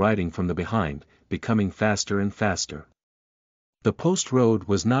people riding from the behind, becoming faster and faster. The post road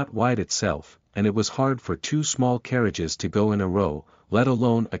was not wide itself, and it was hard for two small carriages to go in a row, let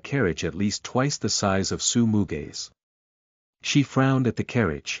alone a carriage at least twice the size of Su Muge's. She frowned at the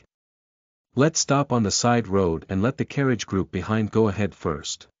carriage. Let's stop on the side road and let the carriage group behind go ahead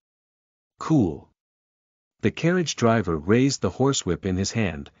first. Cool. The carriage driver raised the horsewhip in his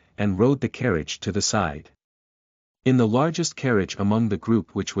hand, and rode the carriage to the side. In the largest carriage among the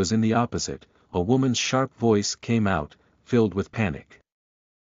group which was in the opposite, a woman's sharp voice came out, filled with panic.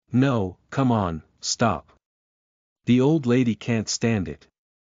 No, come on, stop. The old lady can't stand it.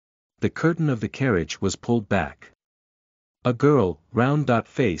 The curtain of the carriage was pulled back. A girl,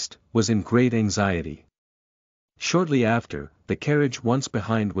 round-faced, was in great anxiety. Shortly after, the carriage once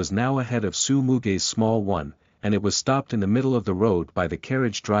behind was now ahead of Su Muge's small one, and it was stopped in the middle of the road by the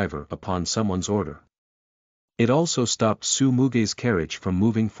carriage driver upon someone's order. It also stopped Su Muge's carriage from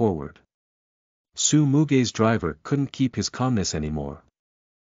moving forward. Su Muge's driver couldn't keep his calmness anymore.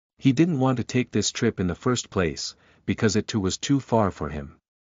 He didn't want to take this trip in the first place, because it too was too far for him.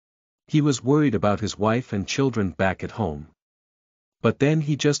 He was worried about his wife and children back at home. But then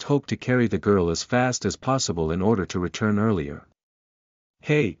he just hoped to carry the girl as fast as possible in order to return earlier.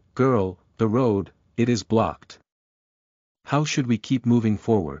 Hey, girl, the road, it is blocked. How should we keep moving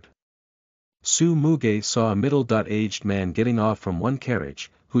forward? Su Muge saw a middle-aged man getting off from one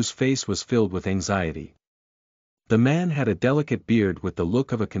carriage, whose face was filled with anxiety. The man had a delicate beard with the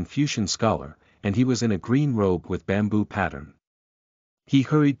look of a Confucian scholar, and he was in a green robe with bamboo pattern. He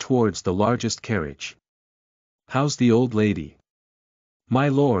hurried towards the largest carriage. How's the old lady? My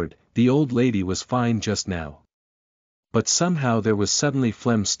lord, the old lady was fine just now. But somehow there was suddenly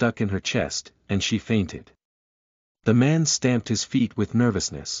phlegm stuck in her chest, and she fainted. The man stamped his feet with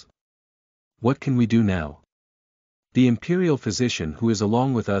nervousness. What can we do now? The imperial physician who is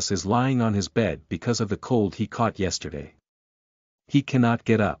along with us is lying on his bed because of the cold he caught yesterday. He cannot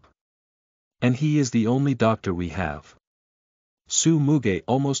get up. And he is the only doctor we have. Su Muge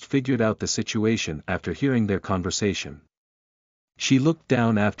almost figured out the situation after hearing their conversation. She looked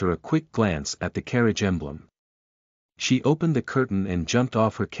down after a quick glance at the carriage emblem. She opened the curtain and jumped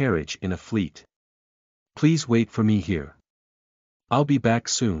off her carriage in a fleet. Please wait for me here. I'll be back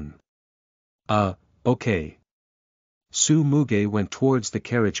soon. Okay. Su Muge went towards the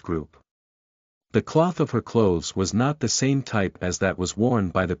carriage group. The cloth of her clothes was not the same type as that was worn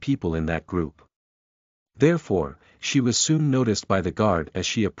by the people in that group. Therefore, she was soon noticed by the guard as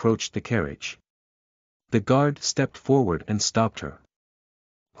she approached the carriage. The guard stepped forward and stopped her.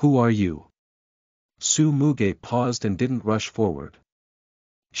 Who are you? Su Muge paused and didn't rush forward.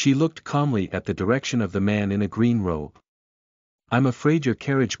 She looked calmly at the direction of the man in a green robe. I'm afraid your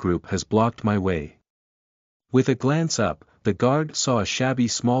carriage group has blocked my way. With a glance up, the guard saw a shabby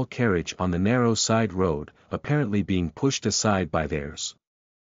small carriage on the narrow side road, apparently being pushed aside by theirs.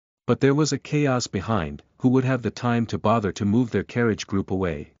 But there was a chaos behind, who would have the time to bother to move their carriage group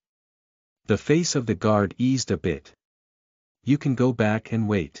away? The face of the guard eased a bit. You can go back and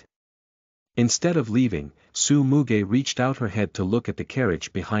wait. Instead of leaving, Su Muge reached out her head to look at the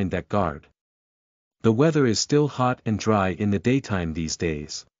carriage behind that guard. The weather is still hot and dry in the daytime these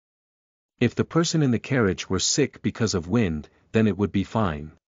days. If the person in the carriage were sick because of wind, then it would be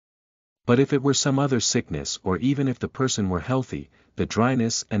fine. But if it were some other sickness or even if the person were healthy, the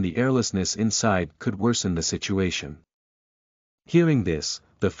dryness and the airlessness inside could worsen the situation. Hearing this,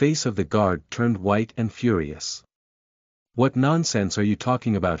 the face of the guard turned white and furious. What nonsense are you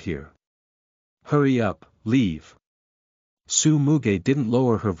talking about here? Hurry up, leave. Su Muge didn't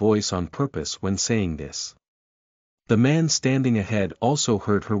lower her voice on purpose when saying this. The man standing ahead also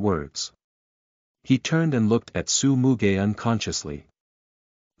heard her words. He turned and looked at Su Muge unconsciously.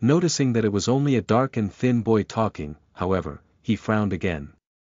 Noticing that it was only a dark and thin boy talking, however, he frowned again.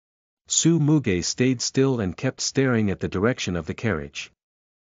 Su Muge stayed still and kept staring at the direction of the carriage.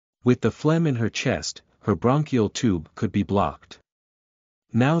 With the phlegm in her chest, her bronchial tube could be blocked.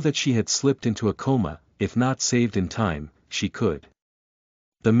 Now that she had slipped into a coma, if not saved in time, she could.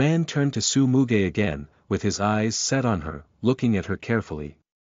 The man turned to Su Muge again, with his eyes set on her, looking at her carefully.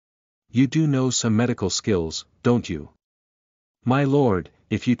 You do know some medical skills, don't you? My lord,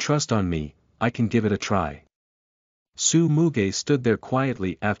 if you trust on me, I can give it a try. Su Muge stood there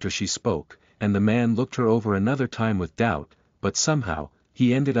quietly after she spoke, and the man looked her over another time with doubt, but somehow,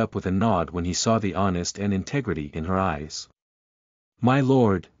 he ended up with a nod when he saw the honest and integrity in her eyes. My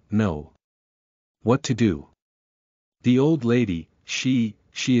lord, no. What to do? The old lady, she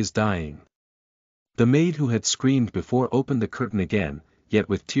is dying. The maid who had screamed before opened the curtain again, yet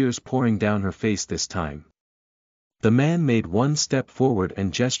with tears pouring down her face this time. The man made one step forward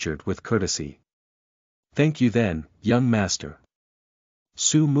and gestured with courtesy. Thank you then, young master.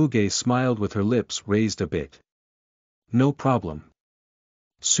 Su Muge smiled with her lips raised a bit. No problem.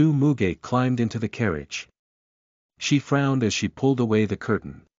 Su Muge climbed into the carriage. She frowned as she pulled away the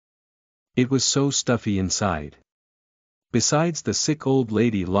curtain. It was so stuffy inside. Besides the sick old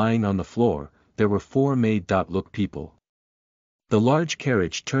lady lying on the floor, there were 4 made-look people. The large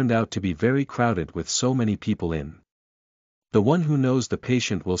carriage turned out to be very crowded with so many people in. The one who knows the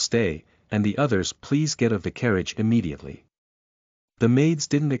patient will stay, and the others please get of the carriage immediately. The maids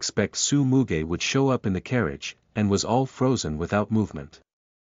didn't expect Su Muge would show up in the carriage, and was all frozen without movement.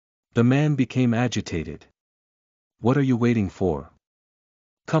 The man became agitated. What are you waiting for?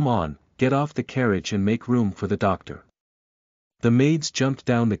 Come on, get off the carriage and make room for the doctor. The maids jumped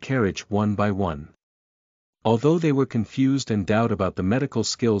down the carriage one by one. Although they were confused and doubt about the medical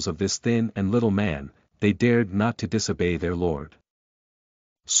skills of this thin and little man, they dared not to disobey their lord.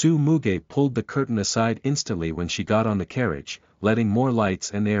 Su Muge pulled the curtain aside instantly when she got on the carriage, letting more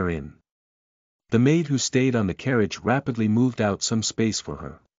lights and air in. The maid who stayed on the carriage rapidly moved out some space for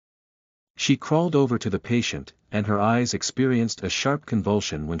her. She crawled over to the patient, and her eyes experienced a sharp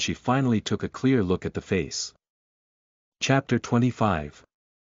convulsion when she finally took a clear look at the face. Chapter 25.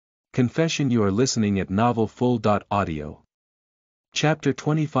 Confession. You are listening at NovelFull.audio. Chapter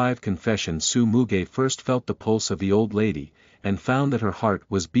 25. Confession. Su Muge first felt the pulse of the old lady, and found that her heart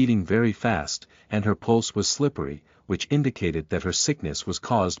was beating very fast, and her pulse was slippery, which indicated that her sickness was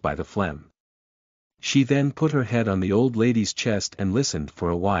caused by the phlegm. She then put her head on the old lady's chest and listened for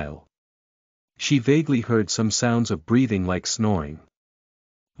a while. She vaguely heard some sounds of breathing like snoring.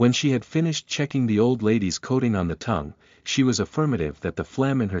 When she had finished checking the old lady's coating on the tongue, she was affirmative that the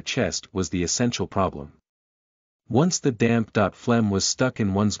phlegm in her chest was the essential problem. Once the damp phlegm was stuck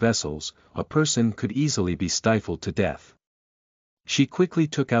in one's vessels, a person could easily be stifled to death. She quickly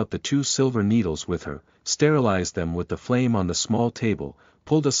took out the 2 silver needles with her, sterilized them with the flame on the small table,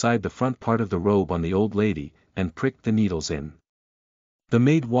 pulled aside the front part of the robe on the old lady, and pricked the needles in. The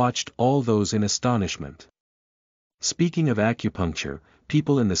maid watched all those in astonishment. Speaking of acupuncture,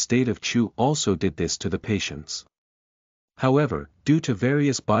 people in the state of Chu also did this to the patients. However, due to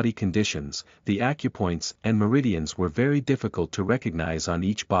various body conditions, the acupoints and meridians were very difficult to recognize on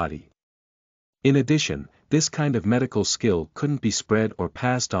each body. In addition, this kind of medical skill couldn't be spread or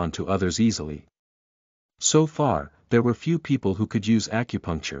passed on to others easily. So far, there were few people who could use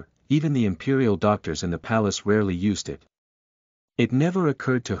acupuncture, even the imperial doctors in the palace rarely used it. It never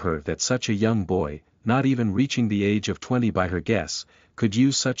occurred to her that such a young boy, not even reaching the age of 20 by her guess, could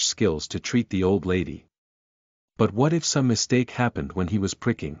use such skills to treat the old lady. But what if some mistake happened when he was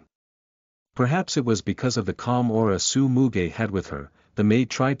pricking? Perhaps it was because of the calm aura Su Muge had with her. The maid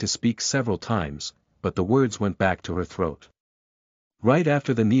tried to speak several times, but the words went back to her throat. Right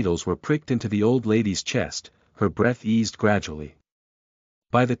after the needles were pricked into the old lady's chest, her breath eased gradually.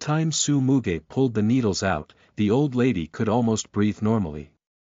 By the time Su Muge pulled the needles out, the old lady could almost breathe normally.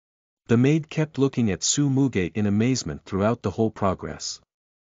 The maid kept looking at Su Muge in amazement throughout the whole progress.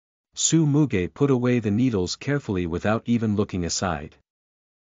 Su Muge put away the needles carefully without even looking aside.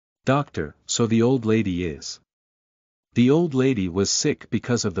 Doctor, so the old lady is. The old lady was sick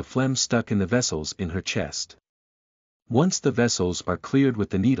because of the phlegm stuck in the vessels in her chest. Once the vessels are cleared with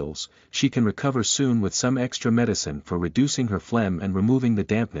the needles, she can recover soon with some extra medicine for reducing her phlegm and removing the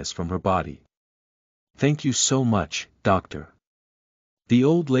dampness from her body. Thank you so much, doctor. The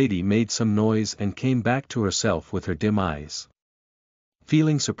old lady made some noise and came back to herself with her dim eyes.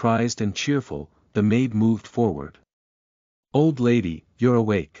 Feeling surprised and cheerful, the maid moved forward. Old lady, you're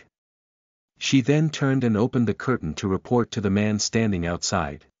awake. She then turned and opened the curtain to report to the man standing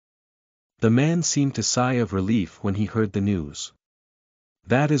outside. The man seemed to sigh of relief when he heard the news.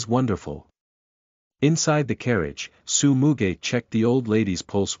 That is wonderful. Inside the carriage, Su Muge checked the old lady's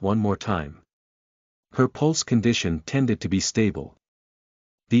pulse one more time. Her pulse condition tended to be stable.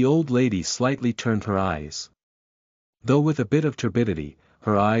 The old lady slightly turned her eyes. Though with a bit of turbidity,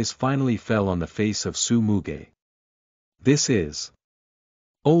 her eyes finally fell on the face of Su Muge. This is.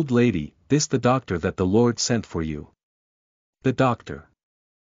 Old lady, this the doctor that the Lord sent for you. The doctor.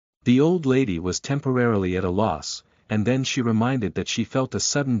 The old lady was temporarily at a loss, and then she reminded that she felt a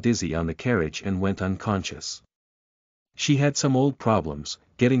sudden dizzy on the carriage and went unconscious. She had some old problems,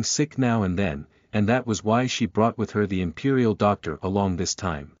 getting sick now and then, and that was why she brought with her the imperial doctor along this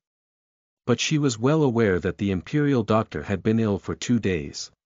time. But she was well aware that the imperial doctor had been ill for 2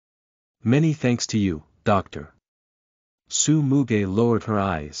 days. Many thanks to you, doctor. Su Muge lowered her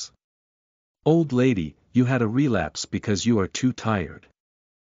eyes. Old lady, you had a relapse because you are too tired.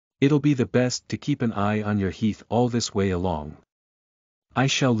 It'll be the best to keep an eye on your heath all this way along. I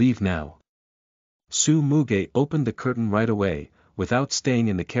shall leave now. Su Muge opened the curtain right away, without staying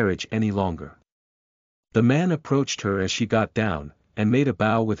in the carriage any longer. The man approached her as she got down, and made a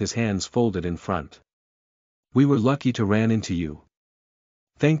bow with his hands folded in front. We were lucky to ran into you.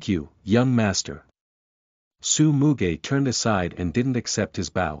 Thank you, young master. Su Muge turned aside and didn't accept his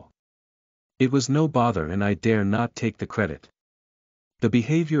bow. It was no bother and I dare not take the credit. The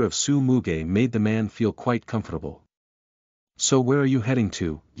behavior of Su Muge made the man feel quite comfortable. So where are you heading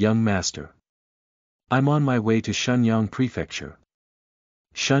to, young master? I'm on my way to Shenyang Prefecture.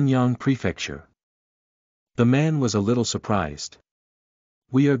 Shenyang Prefecture. The man was a little surprised.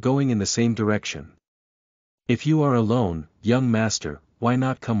 We are going in the same direction. If you are alone, young master, why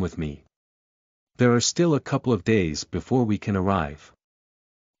not come with me? There are still a couple of days before we can arrive.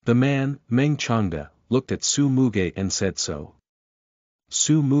 The man, Meng Changda, looked at Su Muge and said so.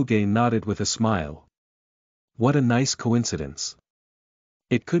 Su Muge nodded with a smile. What a nice coincidence.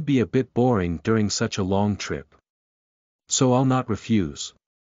 It could be a bit boring during such a long trip. So I'll not refuse.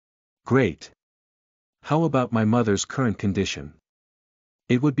 Great. How about my mother's current condition?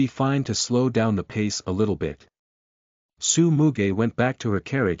 It would be fine to slow down the pace a little bit. Su Muge went back to her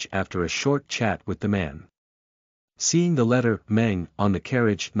carriage after a short chat with the man. Seeing the letter Meng on the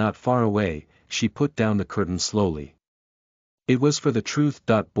carriage not far away, she put down the curtain slowly. It was for the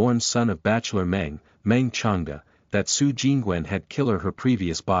truth-born son of bachelor Meng Changda, that Su Jingwen had killed her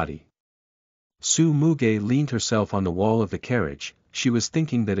previous body. Su Muge leaned herself on the wall of the carriage. She was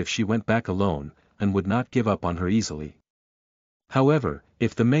thinking that if she went back alone, and would not give up on her easily. However,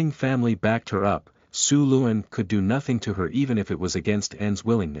 if the Meng family backed her up, Su Luan could do nothing to her even if it was against N's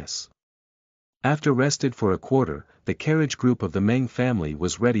willingness. After rested for a quarter, the carriage group of the Meng family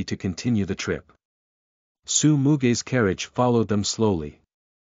was ready to continue the trip. Su Muge's carriage followed them slowly.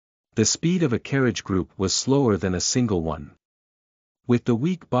 The speed of a carriage group was slower than a single one. With the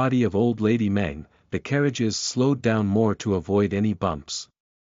weak body of old lady Meng, the carriages slowed down more to avoid any bumps.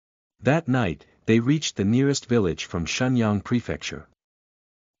 That night, they reached the nearest village from Shenyang Prefecture.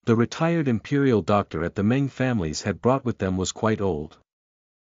 The retired imperial doctor at the Meng families had brought with them was quite old.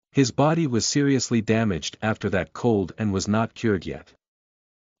 His body was seriously damaged after that cold and was not cured yet.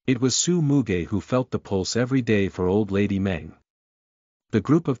 It was Su Muge who felt the pulse every day for old lady Meng. The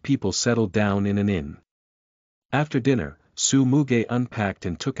group of people settled down in an inn. After dinner, Su Muge unpacked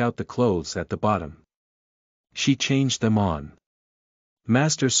and took out the clothes at the bottom. She changed them on.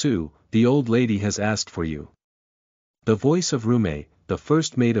 Master Su, the old lady has asked for you. The voice of Rume, the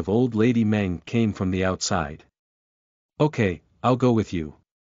first maid of old lady Meng, came from the outside. Okay, I'll go with you.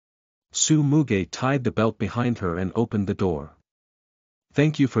 Su Muge tied the belt behind her and opened the door.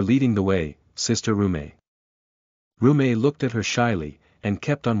 Thank you for leading the way, Sister Rume. Rume looked at her shyly, and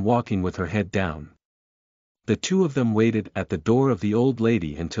kept on walking with her head down. The two of them waited at the door of the old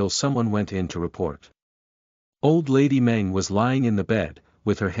lady until someone went in to report. Old lady Meng was lying in the bed,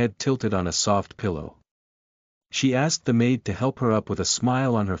 with her head tilted on a soft pillow. She asked the maid to help her up with a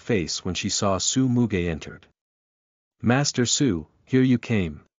smile on her face when she saw Su Muge entered. Master Su, here you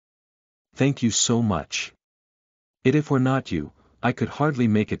came. Thank you so much. If were not you, I could hardly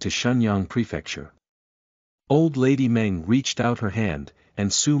make it to Shenyang Prefecture. Old lady Meng reached out her hand,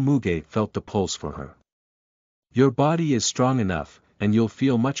 and Su Muge felt the pulse for her. Your body is strong enough, and you'll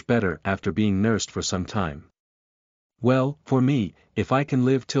feel much better after being nursed for some time. Well, for me, if I can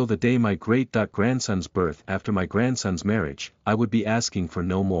live till the day my great-grandson's birth after my grandson's marriage, I would be asking for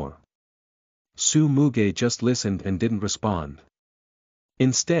no more. Su Muge just listened and didn't respond.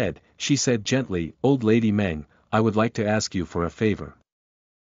 Instead, she said gently, Old lady Meng, I would like to ask you for a favor.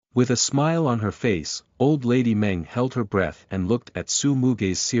 With a smile on her face, old lady Meng held her breath and looked at Su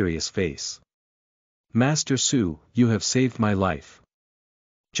Muge's serious face. Master Su, you have saved my life.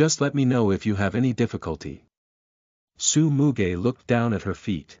 Just let me know if you have any difficulty. Su Muge looked down at her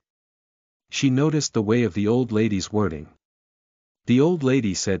feet. She noticed the way of the old lady's wording. The old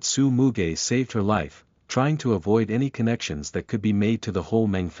lady said Su Muge saved her life, trying to avoid any connections that could be made to the whole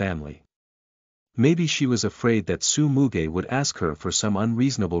Meng family. Maybe she was afraid that Su Muge would ask her for some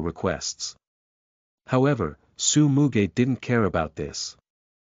unreasonable requests. However, Su Muge didn't care about this.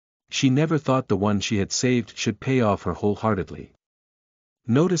 She never thought the one she had saved should pay off her wholeheartedly.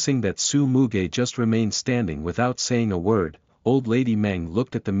 Noticing that Su Muge just remained standing without saying a word, old lady Meng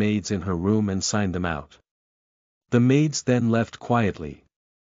looked at the maids in her room and signed them out. The maids then left quietly.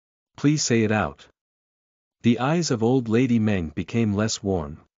 Please say it out. The eyes of old lady Meng became less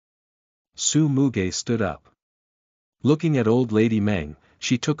warm. Su Muge stood up. Looking at old lady Meng,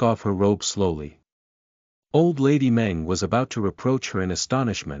 she took off her robe slowly. Old lady Meng was about to reproach her in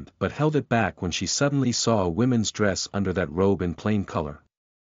astonishment but held it back when she suddenly saw a women's dress under that robe in plain color.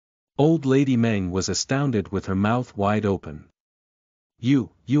 Old lady Meng was astounded with her mouth wide open.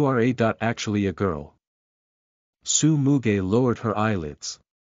 You are actually a girl. Su Muge lowered her eyelids.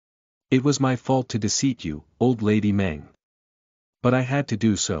 It was my fault to deceive you, old lady Meng. But I had to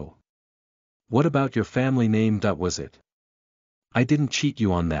do so. What about your family name? Was it? I didn't cheat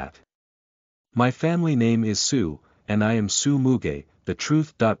you on that. My family name is Su, and I am Su Muge, the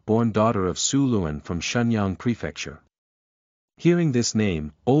truth-born daughter of Su Luan from Shenyang Prefecture. Hearing this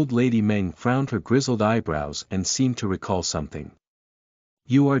name, old lady Meng frowned her grizzled eyebrows and seemed to recall something.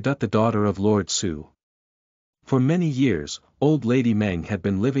 You are the daughter of Lord Su. For many years, old lady Meng had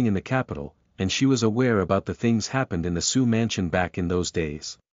been living in the capital, and she was aware about the things happened in the Su mansion back in those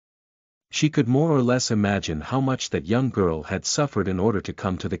days. She could more or less imagine how much that young girl had suffered in order to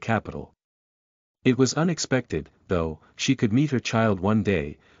come to the capital. It was unexpected, though, she could meet her child one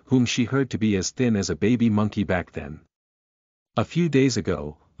day, whom she heard to be as thin as a baby monkey back then. A few days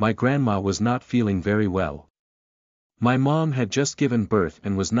ago, my grandma was not feeling very well. My mom had just given birth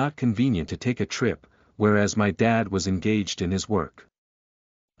and was not convenient to take a trip, whereas my dad was engaged in his work.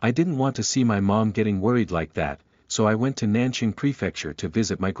 I didn't want to see my mom getting worried like that, so I went to Nanqing Prefecture to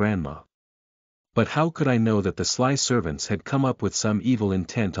visit my grandma. But how could I know that the sly servants had come up with some evil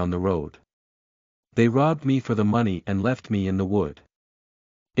intent on the road? They robbed me for the money and left me in the wood.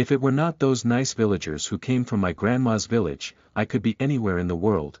 If it were not those nice villagers who came from my grandma's village, I could be anywhere in the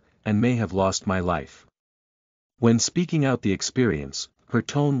world, and may have lost my life. When speaking out the experience, her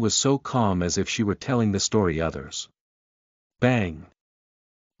tone was so calm as if she were telling the story others. Bang!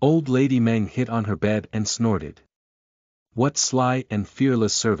 Old Lady Meng hit on her bed and snorted. What sly and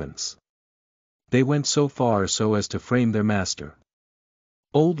fearless servants! They went so far so as to frame their master.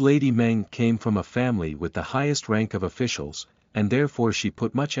 Old Lady Meng came from a family with the highest rank of officials, and therefore she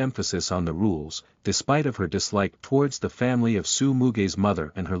put much emphasis on the rules, despite of her dislike towards the family of Su Mugei's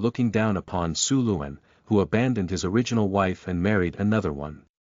mother and her looking down upon Su Luan, who abandoned his original wife and married another one.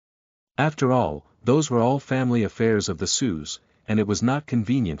 After all, those were all family affairs of the Sus, and it was not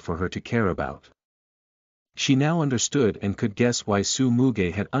convenient for her to care about. She now understood and could guess why Su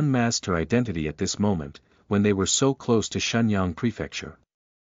Mugei had unmasked her identity at this moment, when they were so close to Shenyang Prefecture.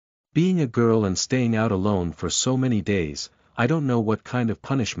 Being a girl and staying out alone for so many days, I don't know what kind of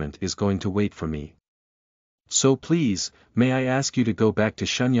punishment is going to wait for me. So please, may I ask you to go back to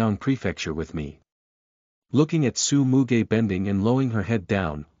Shenyang Prefecture with me? Looking at Su Mugei bending and lowering her head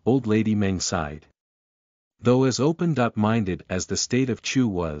down, Old Lady Meng sighed. Though as open-minded as the state of Chu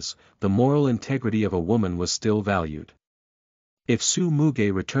was, the moral integrity of a woman was still valued. If Su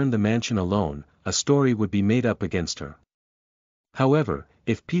Mugei returned the mansion alone, a story would be made up against her. However,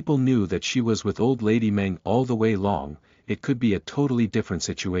 if people knew that she was with Old Lady Meng all the way long, it could be a totally different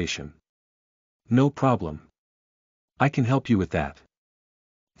situation. No problem. I can help you with that.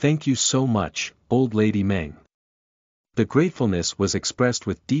 Thank you so much, Old Lady Meng. The gratefulness was expressed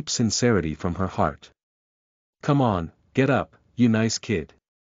with deep sincerity from her heart. Come on, get up, you nice kid.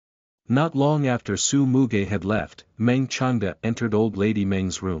 Not long after Su Mugei had left, Meng Changda entered Old Lady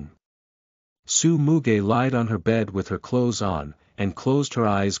Meng's room. Su Mugei lied on her bed with her clothes on, and closed her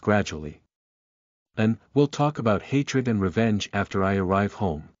eyes gradually. And, we'll talk about hatred and revenge after I arrive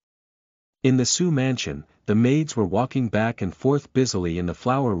home. In the Su mansion, the maids were walking back and forth busily in the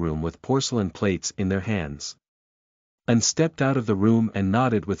flower room with porcelain plates in their hands. An stepped out of the room and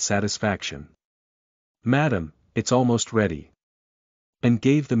nodded with satisfaction. Madam, it's almost ready. And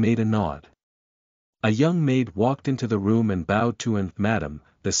gave the maid a nod. A young maid walked into the room and bowed to An, Madam,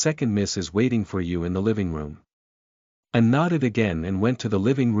 the second miss is waiting for you in the living room. And nodded again and went to the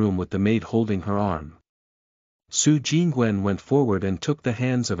living room with the maid holding her arm. Su Jingwen went forward and took the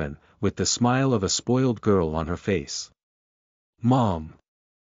hands of An, with the smile of a spoiled girl on her face. Mom.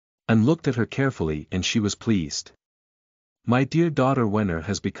 An looked at her carefully and she was pleased. My dear daughter Wenner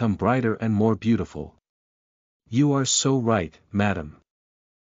has become brighter and more beautiful. You are so right, madam.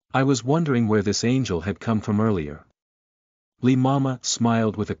 I was wondering where this angel had come from earlier. Li Mama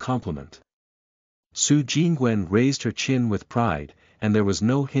smiled with a compliment. Su Jingwen raised her chin with pride, and there was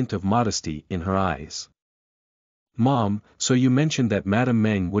no hint of modesty in her eyes. Mom, so you mentioned that Madame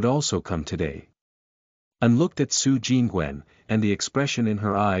Meng would also come today. An looked at Su Jingwen, and the expression in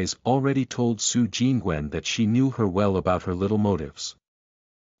her eyes already told Su Jingwen that she knew her well about her little motives.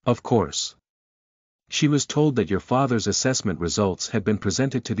 Of course. She was told that your father's assessment results had been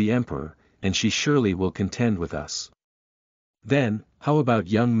presented to the emperor, and she surely will contend with us. Then, how about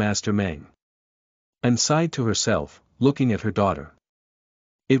young Master Meng? An sighed to herself, looking at her daughter.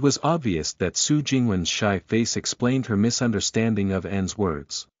 It was obvious that Su Jingwen's shy face explained her misunderstanding of An's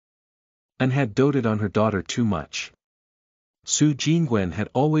words. An had doted on her daughter too much. Su Jingwen had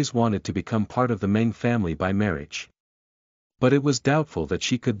always wanted to become part of the Meng family by marriage. But it was doubtful that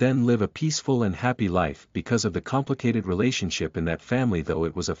she could then live a peaceful and happy life because of the complicated relationship in that family, though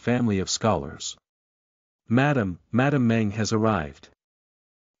it was a family of scholars. Madam Meng has arrived.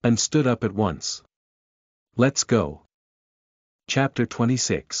 And stood up at once. Let's go. Chapter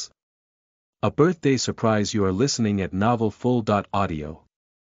 26. A birthday surprise. You are listening at novelfull.audio.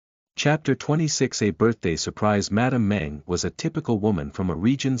 Chapter 26. A birthday surprise. Madame Meng was a typical woman from a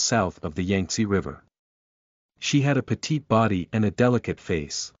region south of the Yangtze River. She had a petite body and a delicate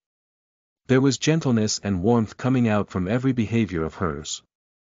face. There was gentleness and warmth coming out from every behavior of hers.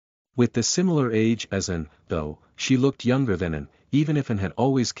 With the similar age as An, though, she looked younger than An, even if An had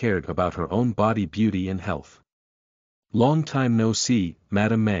always cared about her own body beauty and health. Long time no see,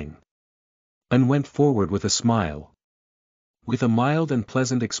 Madame Meng. An went forward with a smile. With a mild and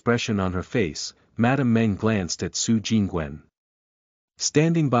pleasant expression on her face, Madame Meng glanced at Su Jingwen.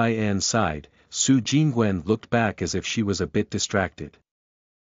 Standing by An's side, Su Jingwen looked back as if she was a bit distracted.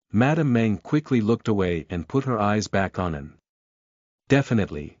 Madame Meng quickly looked away and put her eyes back on An.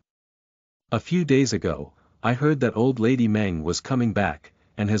 Definitely. A few days ago, I heard that old lady Meng was coming back,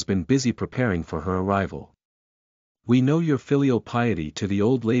 and has been busy preparing for her arrival. We know your filial piety to the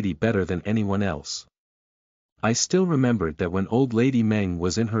old lady better than anyone else. I still remembered that when old lady Meng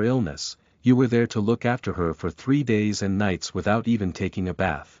was in her illness, you were there to look after her for 3 days and nights without even taking a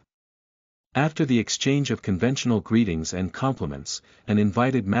bath. After the exchange of conventional greetings and compliments, and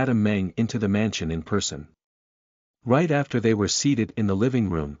invited Madame Meng into the mansion in person. Right after they were seated in the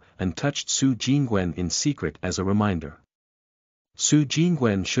living room, and touched Su Jingwen in secret as a reminder. Su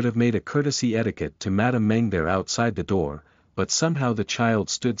Jingwen should have made a courtesy etiquette to Madame Meng there outside the door, but somehow the child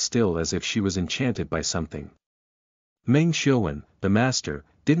stood still as if she was enchanted by something. Meng Xiuwen, the master,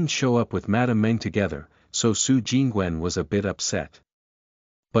 didn't show up with Madame Meng together, so Su Jingwen was a bit upset.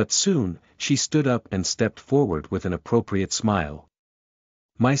 But soon, she stood up and stepped forward with an appropriate smile.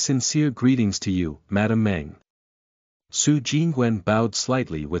 My sincere greetings to you, Madame Meng. Su Jingwen bowed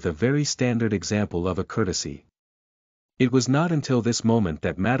slightly with a very standard example of a courtesy. It was not until this moment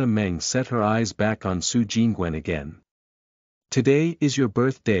that Madame Meng set her eyes back on Su Jingwen again. Today is your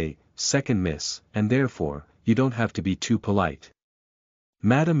birthday, second miss, and therefore, you don't have to be too polite.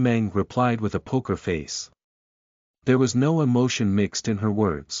 Madame Meng replied with a poker face. There was no emotion mixed in her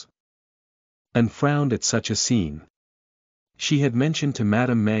words. And frowned at such a scene. She had mentioned to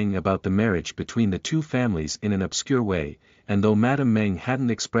Madame Meng about the marriage between the two families in an obscure way, and though Madame Meng hadn't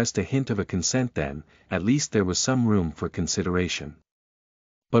expressed a hint of a consent then, at least there was some room for consideration.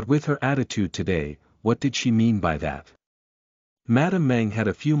 But with her attitude today, what did she mean by that? Madame Meng had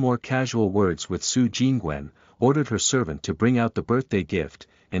a few more casual words with Su Jingwen, ordered her servant to bring out the birthday gift,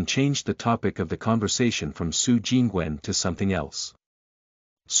 and changed the topic of the conversation from Su Jingwen to something else.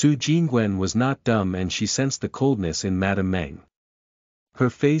 Su Jingwen was not dumb and she sensed the coldness in Madame Meng. Her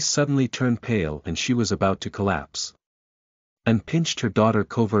face suddenly turned pale and she was about to collapse. And pinched her daughter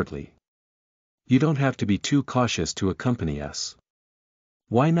covertly. You don't have to be too cautious to accompany us.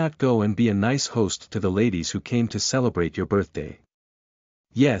 Why not go and be a nice host to the ladies who came to celebrate your birthday?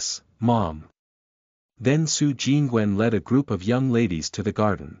 Yes, Mom. Then Su Jingwen led a group of young ladies to the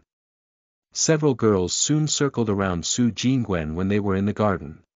garden. Several girls soon circled around Su Jingwen when they were in the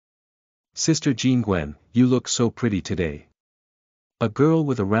garden. Sister Jingwen, you look so pretty today. A girl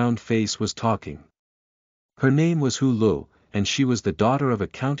with a round face was talking. Her name was Hu Lu, and she was the daughter of a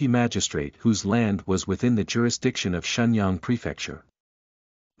county magistrate whose land was within the jurisdiction of Shenyang Prefecture.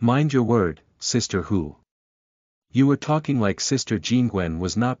 Mind your word, Sister Hu. You were talking like Sister Jingwen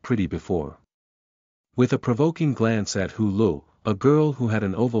was not pretty before. With a provoking glance at Hu Lu, a girl who had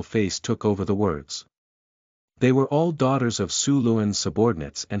an oval face took over the words. They were all daughters of Su Luan's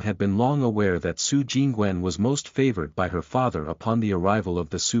subordinates and had been long aware that Su Jingwen was most favored by her father upon the arrival of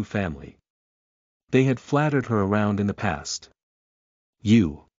the Su family. They had flattered her around in the past.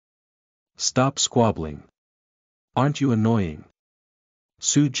 You. Stop squabbling. Aren't you annoying?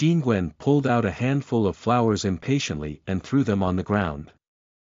 Su Jingwen pulled out a handful of flowers impatiently and threw them on the ground.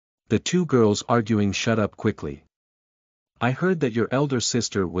 The two girls arguing shut up quickly. I heard that your elder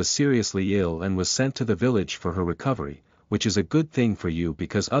sister was seriously ill and was sent to the village for her recovery, which is a good thing for you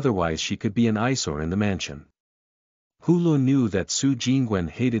because otherwise she could be an eyesore in the mansion. Hu Lu knew that Su Jingwen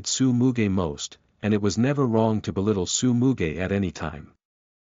hated Su Muge most, and it was never wrong to belittle Su Muge at any time.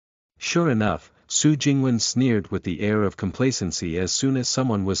 Sure enough, Su Jingwen sneered with the air of complacency as soon as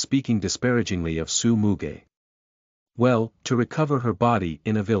someone was speaking disparagingly of Su Muge. Well, to recover her body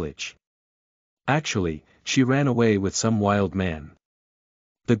in a village. Actually, she ran away with some wild man.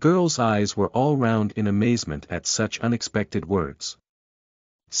 The girl's eyes were all round in amazement at such unexpected words.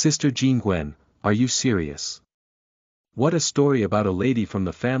 Sister Jingwen, are you serious? What a story about a lady from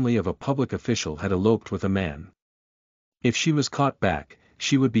the family of a public official had eloped with a man. If she was caught back,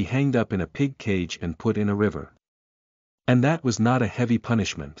 she would be hanged up in a pig cage and put in a river. And that was not a heavy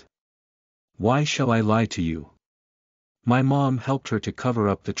punishment. Why shall I lie to you? My mom helped her to cover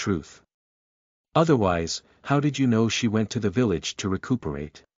up the truth. Otherwise, how did you know she went to the village to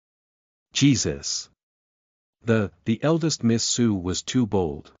recuperate? Jesus! The eldest Miss Su was too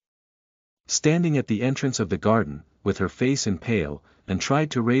bold. Standing at the entrance of the garden, with her face pale, and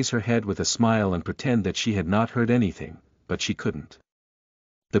tried to raise her head with a smile and pretend that she had not heard anything, but she couldn't.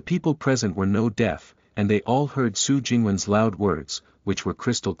 The people present were no deaf, and they all heard Su Jingwen's loud words, which were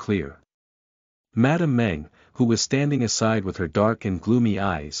crystal clear. Madame Meng, who was standing aside with her dark and gloomy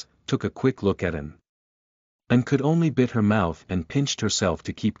eyes, took a quick look at him. And could only bit her mouth and pinched herself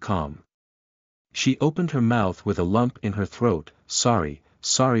to keep calm. She opened her mouth with a lump in her throat, sorry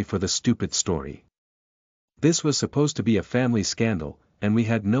for the stupid story. This was supposed to be a family scandal, and we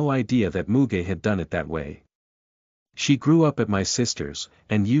had no idea that Muge had done it that way. She grew up at my sister's,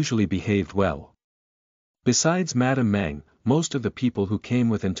 and usually behaved well. Besides Madame Meng, most of the people who came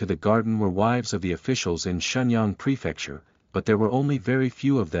with into the garden were wives of the officials in Shenyang Prefecture, but there were only very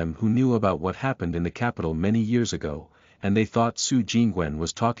few of them who knew about what happened in the capital many years ago, and they thought Su Jingwen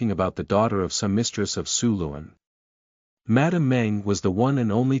was talking about the daughter of some mistress of Su Luan. Madame Meng was the one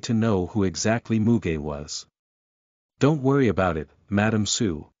and only to know who exactly Muge was. Don't worry about it, Madame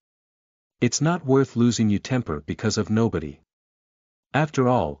Su. It's not worth losing your temper because of nobody. After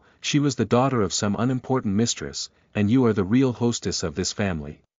all, she was the daughter of some unimportant mistress, and you are the real hostess of this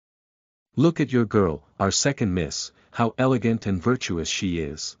family. Look at your girl, our second miss, how elegant and virtuous she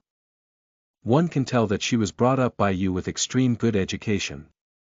is. One can tell that she was brought up by you with extreme good education.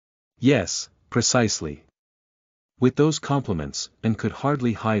 Yes, precisely. With those compliments, and could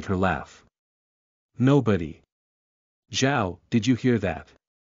hardly hide her laugh. Nobody. Zhao, did you hear that?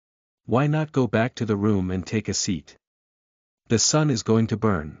 Why not go back to the room and take a seat? The sun is going to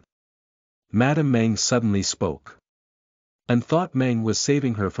burn. Madame Meng suddenly spoke. And thought Meng was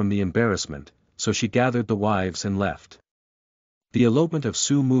saving her from the embarrassment, so she gathered the wives and left. The elopement of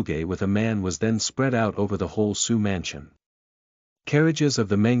Su Muge with a man was then spread out over the whole Su mansion. Carriages of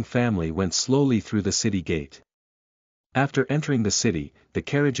the Meng family went slowly through the city gate. After entering the city, the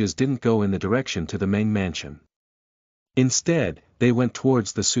carriages didn't go in the direction to the Meng mansion. Instead, they went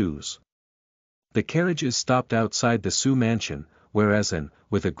towards the Su's. The carriages stopped outside the Su mansion, whereas An,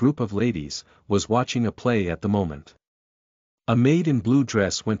 with a group of ladies, was watching a play at the moment. A maid in blue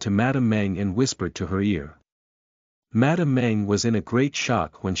dress went to Madame Meng and whispered to her ear. Madame Meng was in a great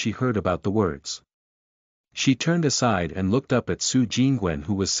shock when she heard about the words. She turned aside and looked up at Su Jingwen,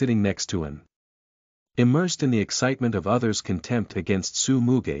 who was sitting next to An. Immersed in the excitement of others' contempt against Su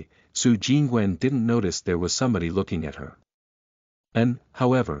Muge, Su Jingwen didn't notice there was somebody looking at her. An,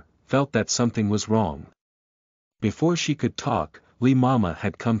 however, felt that something was wrong. Before she could talk, Li Mama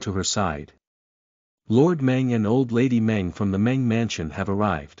had come to her side. Lord Meng and Old Lady Meng from the Meng mansion have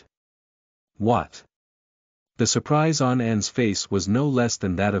arrived. What? The surprise on An's face was no less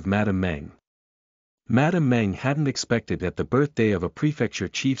than that of Madame Meng. Madame Meng hadn't expected that the birthday of a prefecture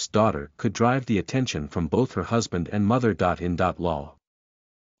chief's daughter could drive the attention from both her husband and mother. In law.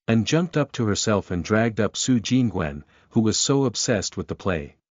 And jumped up to herself and dragged up Su Jingwen, who was so obsessed with the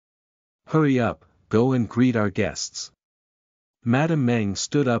play. Hurry up, go and greet our guests. Madame Meng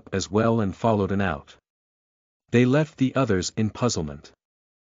stood up as well and followed An out. They left the others in puzzlement.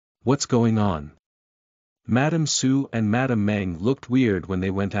 What's going on? Madame Su and Madame Meng looked weird when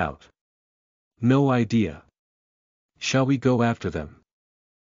they went out. No idea. Shall we go after them?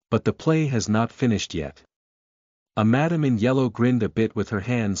 But the play has not finished yet. A madam in yellow grinned a bit with her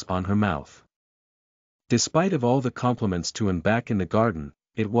hands on her mouth. Despite of all the compliments to An back in the garden,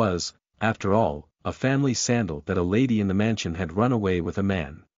 it was, after all, a family scandal that a lady in the mansion had run away with a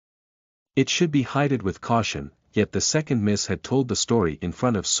man. It should be hided with caution, yet the second miss had told the story in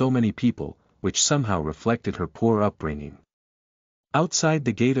front of so many people, which somehow reflected her poor upbringing. Outside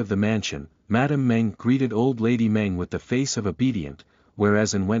the gate of the mansion, Madame Meng greeted Old Lady Meng with the face of obedient,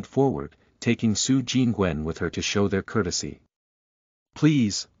 whereas An went forward, taking Su Jingwen with her to show their courtesy.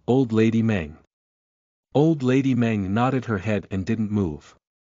 Please, Old Lady Meng. Old Lady Meng nodded her head and didn't move.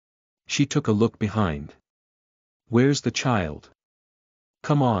 She took a look behind. Where's the child?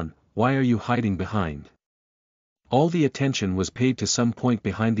 Come on, why are you hiding behind? All the attention was paid to some point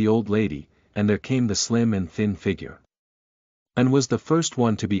behind the old lady, and there came the slim and thin figure. And was the first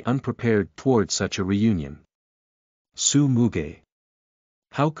one to be unprepared toward such a reunion. Su Muge.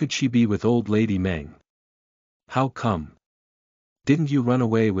 How could she be with Old Lady Meng? How come? Didn't you run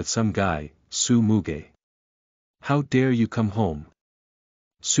away with some guy, Su Muge? How dare you come home?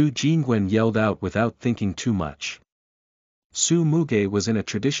 Su Jingwen yelled out without thinking too much. Su Muge was in a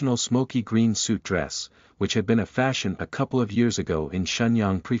traditional smoky green suit dress, which had been a fashion a couple of years ago in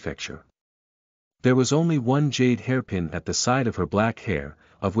Shenyang Prefecture. There was only one jade hairpin at the side of her black hair,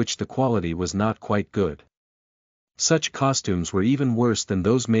 of which the quality was not quite good. Such costumes were even worse than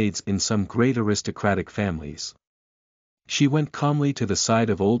those made in some great aristocratic families. She went calmly to the side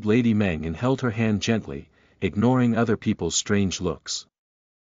of Old Lady Meng and held her hand gently, ignoring other people's strange looks.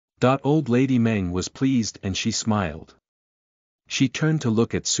 Old Lady Meng was pleased and she smiled. She turned to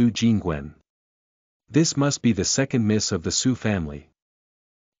look at Su Jingwen. This must be the second miss of the Su family.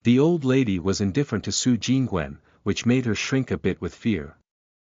 The old lady was indifferent to Su Jingwen, which made her shrink a bit with fear.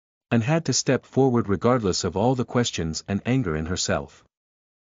 And had to step forward regardless of all the questions and anger in herself.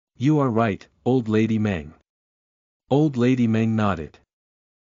 You are right, Old Lady Meng. Old Lady Meng nodded.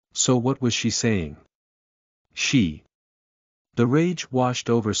 So what was she saying? She The rage washed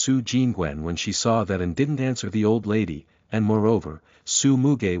over Su Jingwen when she saw that and didn't answer the old lady, and moreover, Su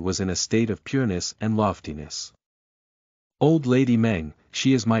Muge was in a state of pureness and loftiness. Old Lady Meng,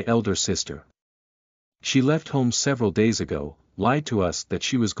 she is my elder sister. She left home several days ago, lied to us that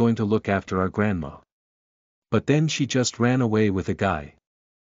she was going to look after our grandma. But then she just ran away with a guy.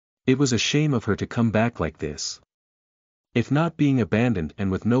 It was a shame of her to come back like this. If not being abandoned and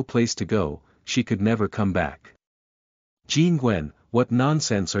with no place to go, she could never come back. Jingwen, what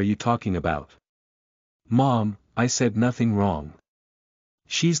nonsense are you talking about? Mom, I said nothing wrong.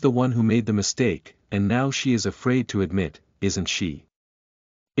 She's the one who made the mistake, and now she is afraid to admit, isn't she?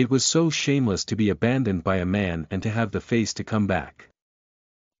 It was so shameless to be abandoned by a man and to have the face to come back.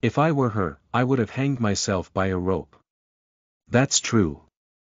 If I were her, I would have hanged myself by a rope. That's true.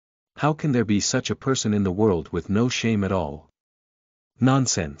 How can there be such a person in the world with no shame at all?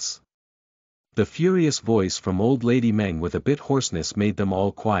 Nonsense. The furious voice from Old Lady Meng with a bit hoarseness made them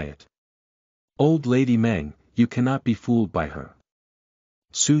all quiet. Old Lady Meng, you cannot be fooled by her.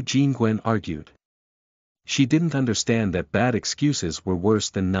 Su Jingwen argued. She didn't understand that bad excuses were worse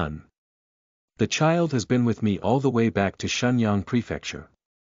than none. The child has been with me all the way back to Shenyang Prefecture.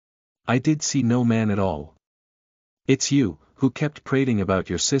 I did see no man at all. It's you, who kept prating about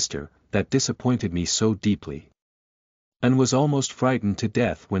your sister, that disappointed me so deeply. And was almost frightened to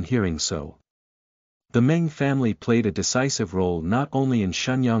death when hearing so. The Meng family played a decisive role not only in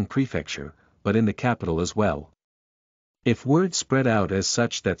Shenyang Prefecture, but in the capital as well. If word spread out as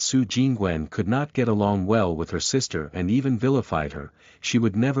such that Su Jingwen could not get along well with her sister and even vilified her, she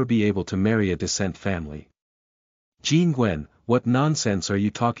would never be able to marry a decent family. Jingwen, what nonsense are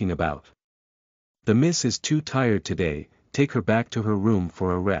you talking about? The miss is too tired today, take her back to her room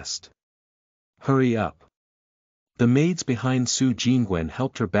for a rest. Hurry up. The maids behind Su Jingwen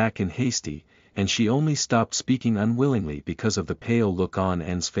helped her back in hasty, and she only stopped speaking unwillingly because of the pale look on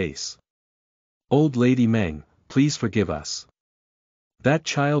An's face. Old Lady Meng, please forgive us. That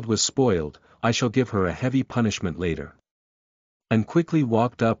child was spoiled, I shall give her a heavy punishment later. And quickly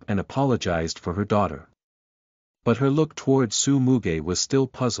walked up and apologized for her daughter. But her look toward Su Muge was still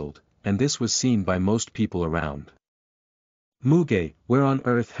puzzled, and this was seen by most people around. Muge, where on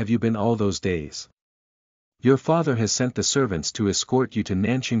earth have you been all those days? Your father has sent the servants to escort you to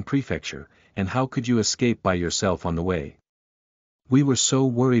Nanjing Prefecture, and how could you escape by yourself on the way? We were so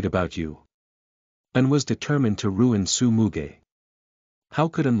worried about you. An was determined to ruin Su Muge. How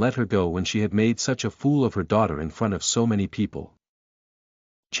could An let her go when she had made such a fool of her daughter in front of so many people?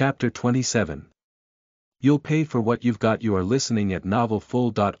 Chapter 27. You'll pay for what you've got. You are listening at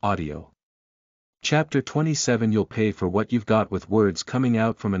novelfull.audio. Chapter 27. You'll pay for what you've got. With words coming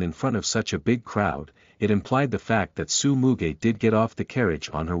out from An in front of such a big crowd, it implied the fact that Su Muge did get off the carriage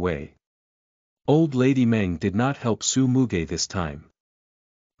on her way. Old Lady Meng did not help Su Muge this time.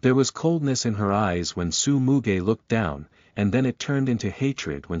 There was coldness in her eyes when Su Muge looked down, and then it turned into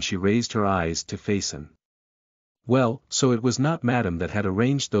hatred when she raised her eyes to face An. Well, so it was not Madam that had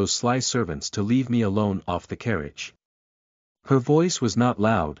arranged those sly servants to leave me alone off the carriage. Her voice was not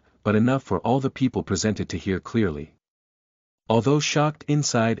loud, but enough for all the people presented to hear clearly. Although shocked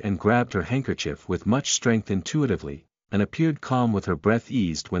inside and grabbed her handkerchief with much strength intuitively, and appeared calm with her breath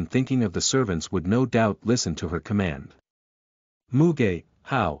eased when thinking of the servants would no doubt listen to her command. Muge,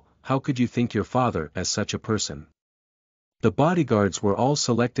 how could you think your father as such a person? The bodyguards were all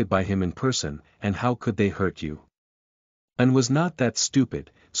selected by him in person, and how could they hurt you? An was not that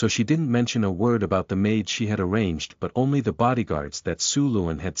stupid, so she didn't mention a word about the maid she had arranged but only the bodyguards that Su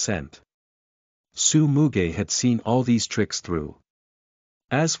Luan had sent. Su Muge had seen all these tricks through.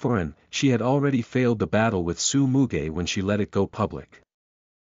 As for An, she had already failed the battle with Su Muge when she let it go public.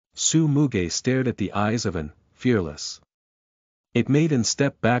 Su Muge stared at the eyes of An, fearless. It made An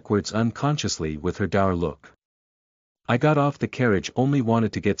step backwards unconsciously with her dour look. I got off the carriage, only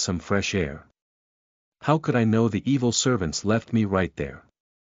wanted to get some fresh air. How could I know the evil servants left me right there?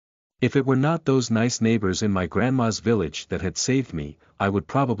 If it were not those nice neighbors in my grandma's village that had saved me, I would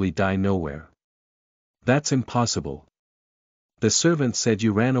probably die nowhere. That's impossible. The servant said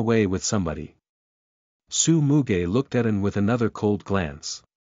you ran away with somebody. Su Muge looked at An with another cold glance.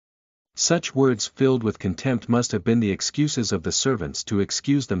 Such words filled with contempt must have been the excuses of the servants to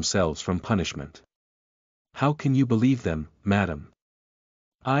excuse themselves from punishment. How can you believe them, madam?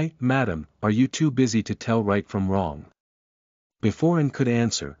 Madam, are you too busy to tell right from wrong? Before An could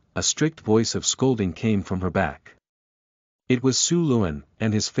answer, a strict voice of scolding came from her back. It was Su Luan,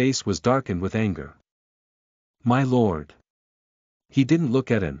 and his face was darkened with anger. My lord. He didn't look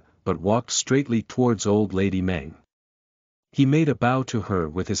at An, but walked straightly towards Old Lady Meng. He made a bow to her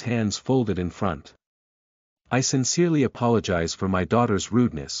with his hands folded in front. I sincerely apologize for my daughter's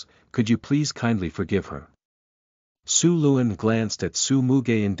rudeness, could you please kindly forgive her? Su Luan glanced at Su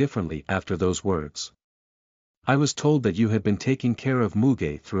Muge indifferently after those words. I was told that you had been taking care of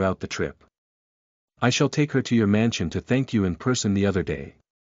Muge throughout the trip. I shall take her to your mansion to thank you in person the other day.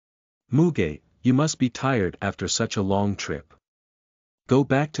 Muge, you must be tired after such a long trip. Go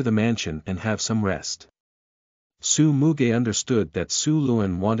back to the mansion and have some rest. Su Muge understood that Su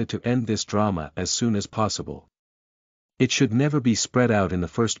Luan wanted to end this drama as soon as possible. It should never be spread out in the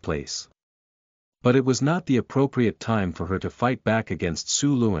first place. But it was not the appropriate time for her to fight back against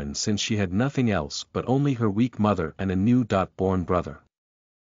Su Luan since she had nothing else but only her weak mother and a new-born brother.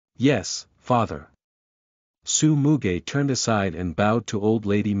 Yes, father. Su Muge turned aside and bowed to old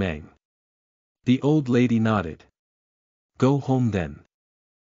lady Meng. The old lady nodded. Go home then.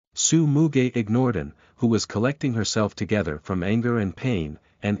 Su Muge ignored An, who was collecting herself together from anger and pain,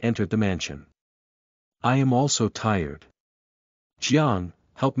 and entered the mansion. I am also tired. Jiang,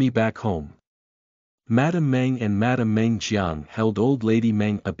 help me back home. Madame Meng and Madame Meng Jiang held old lady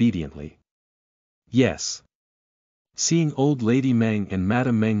Meng obediently. Yes. Seeing old lady Meng and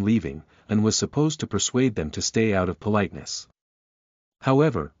Madame Meng leaving, An was supposed to persuade them to stay out of politeness.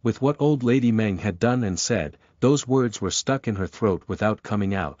 However, with what old lady Meng had done and said, those words were stuck in her throat without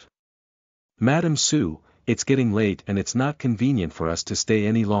coming out. Madame Su, it's getting late and it's not convenient for us to stay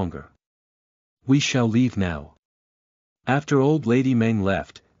any longer. We shall leave now. After old lady Meng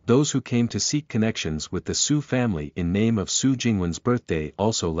left, those who came to seek connections with the Su family in name of Su Jingwen's birthday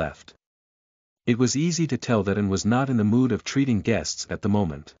also left. It was easy to tell that An was not in the mood of treating guests at the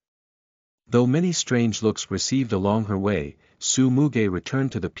moment. Though many strange looks received along her way, Su Muge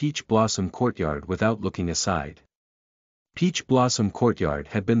returned to the Peach Blossom Courtyard without looking aside. Peach Blossom Courtyard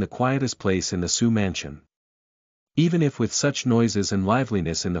had been the quietest place in the Su mansion. Even if with such noises and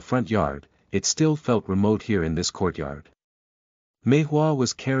liveliness in the front yard, it still felt remote here in this courtyard. Meihua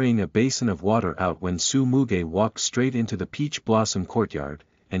was carrying a basin of water out when Su Muge walked straight into the Peach Blossom Courtyard,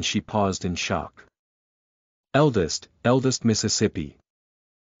 and she paused in shock. Eldest Mississippi.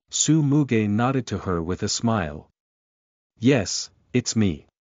 Su Muge nodded to her with a smile. Yes, it's me.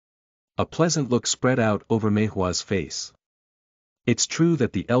 A pleasant look spread out over Meihua's face. It's true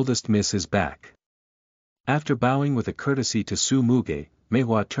that the eldest miss is back. After bowing with a courtesy to Su Muge,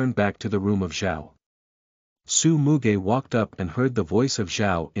 Meihua turned back to the room of Zhao. Su Muge walked up and heard the voice of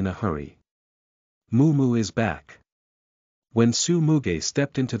Zhao in a hurry. Mumu is back. When Su Muge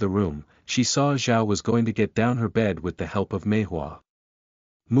stepped into the room, she saw Zhao was going to get down her bed with the help of Meihua.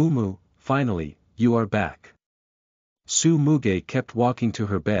 Mumu, finally, you are back. Su Muge kept walking to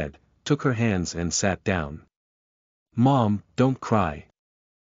her bed, took her hands and sat down. Mom, don't cry.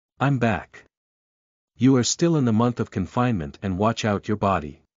 I'm back. You are still in the month of confinement and watch out your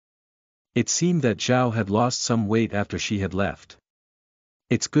body. It seemed that Zhao had lost some weight after she had left.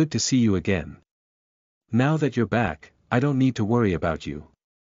 It's good to see you again. Now that you're back, I don't need to worry about you.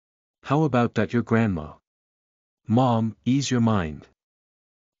 How about that your grandma? Mom, ease your mind.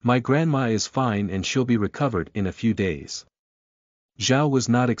 My grandma is fine and she'll be recovered in a few days. Zhao was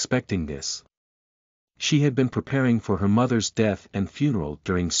not expecting this. She had been preparing for her mother's death and funeral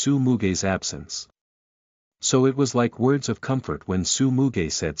during Su Muge's absence. So it was like words of comfort when Su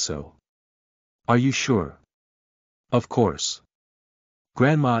Muge said so. Are you sure? Of course.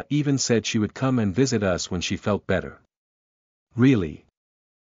 Grandma even said she would come and visit us when she felt better. Really?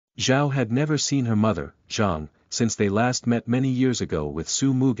 Zhao had never seen her mother, Zhang, since they last met many years ago with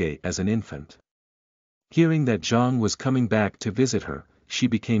Su Muge as an infant. Hearing that Zhang was coming back to visit her, she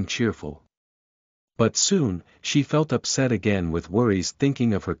became cheerful. But soon, she felt upset again with worries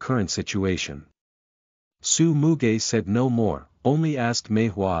thinking of her current situation. Su Muge said no more, only asked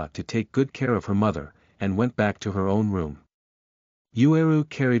Meihua to take good care of her mother, and went back to her own room. Yueru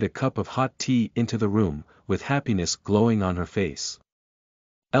carried a cup of hot tea into the room, with happiness glowing on her face.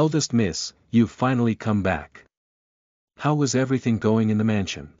 Eldest miss, you've finally come back. How was everything going in the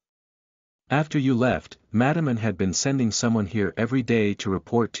mansion? After you left, Madame An had been sending someone here every day to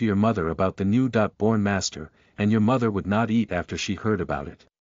report to your mother about the new-born master, and your mother would not eat after she heard about it.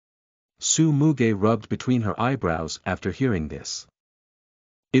 Su Muge rubbed between her eyebrows after hearing this.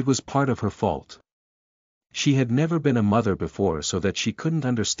 It was part of her fault. She had never been a mother before, so that she couldn't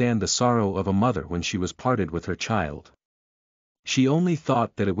understand the sorrow of a mother when she was parted with her child. She only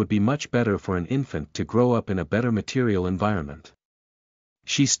thought that it would be much better for an infant to grow up in a better material environment.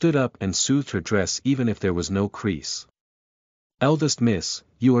 She stood up and soothed her dress even if there was no crease. Eldest miss,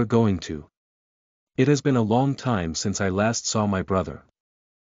 you are going to. It has been a long time since I last saw my brother.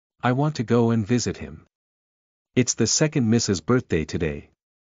 I want to go and visit him. It's the second miss's birthday today.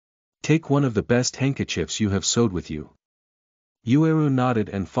 Take one of the best handkerchiefs you have sewed with you. Yueru nodded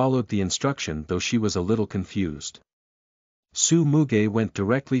and followed the instruction, though she was a little confused. Su Muge went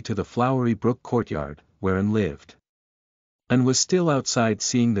directly to the flowery brook courtyard, wherein lived. And was still outside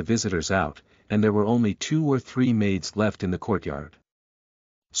seeing the visitors out, and there were only 2 or 3 maids left in the courtyard.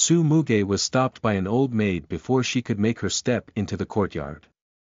 Su Muge was stopped by an old maid before she could make her step into the courtyard.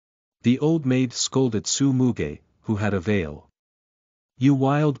 The old maid scolded Su Muge, who had a veil. "You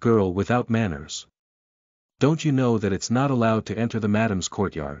wild girl without manners. Don't you know that it's not allowed to enter the madam's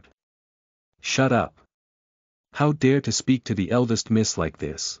courtyard? Shut up. How dare to speak to the eldest miss like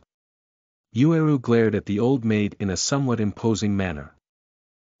this?" Yueru glared at the old maid in a somewhat imposing manner.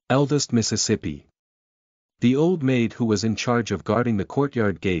 Eldest Mississippi. The old maid who was in charge of guarding the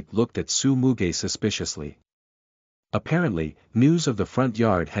courtyard gate looked at Su Muge suspiciously. Apparently, news of the front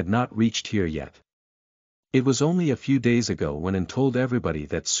yard had not reached here yet. It was only a few days ago when An told everybody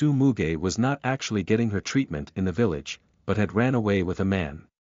that Su Muge was not actually getting her treatment in the village, but had ran away with a man.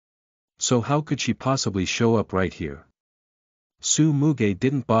 So how could she possibly show up right here? Su Muge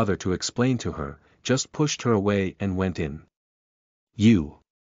didn't bother to explain to her, just pushed her away and went in. "You!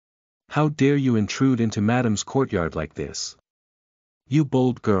 How dare you intrude into Madam's courtyard like this? You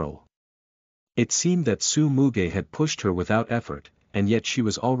bold girl!" It seemed that Su Muge had pushed her without effort, and yet she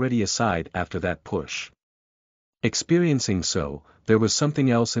was already aside after that push. Experiencing so, there was something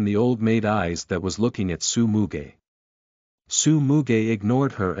else in the old maid's eyes that was looking at Su Muge. Su Muge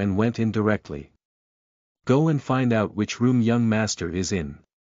ignored her and went in directly. "Go and find out which room young master is in."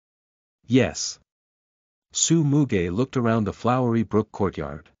 "Yes." Su Muge looked around the flowery brook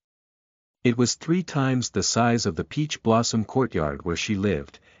courtyard. It was 3 times the size of the peach blossom courtyard where she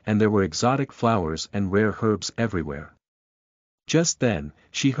lived, and there were exotic flowers and rare herbs everywhere. Just then,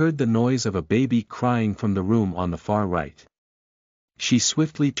 she heard the noise of a baby crying from the room on the far right. She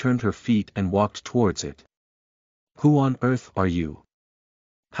swiftly turned her feet and walked towards it. "Who on earth are you?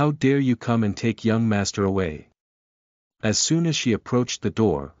 How dare you come and take young master away?" As soon as she approached the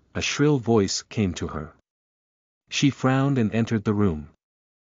door, a shrill voice came to her. She frowned and entered the room.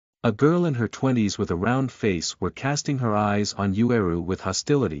 A girl in her 20s with a round face were casting her eyes on Yueru with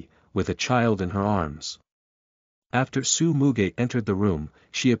hostility, with a child in her arms. After Su Muge entered the room,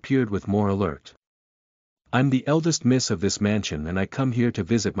 she appeared with more alert. "I'm the eldest miss of this mansion and I come here to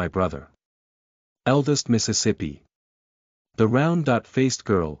visit my brother. Eldest Mississippi." The round-faced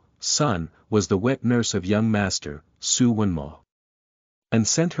girl, Sun, was the wet nurse of young master, Su Wenmo. And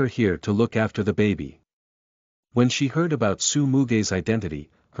sent her here to look after the baby. When she heard about Su Muge's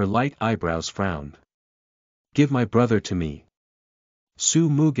identity, her light eyebrows frowned. "Give my brother to me." Su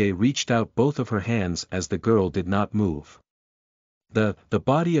Muge reached out both of her hands as the girl did not move. The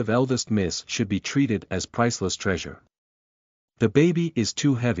body of eldest miss should be treated as priceless treasure. "The baby is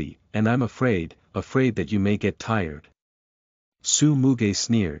too heavy, and I'm afraid that you may get tired." Su Muge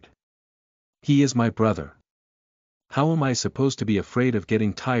sneered. "He is my brother. How am I supposed to be afraid of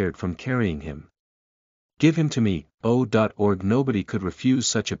getting tired from carrying him? Give him to me." Nobody could refuse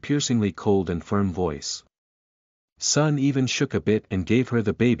such a piercingly cold and firm voice. Sun even shook a bit and gave her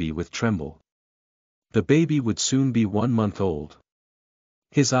the baby with tremble. The baby would soon be 1 month old.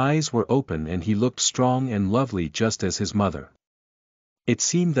 His eyes were open and he looked strong and lovely just as his mother. It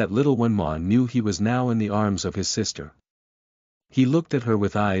seemed that little Wenmo knew he was now in the arms of his sister. He looked at her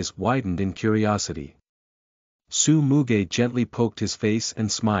with eyes widened in curiosity. Su Muge gently poked his face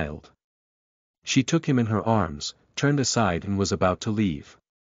and smiled. She took him in her arms, turned aside and was about to leave.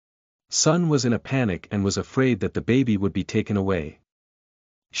 Sun was in a panic and was afraid that the baby would be taken away.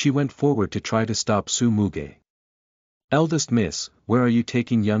 She went forward to try to stop Su Muge. "Eldest miss, where are you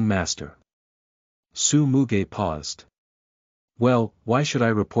taking young master?" Su Muge paused. "Well, why should I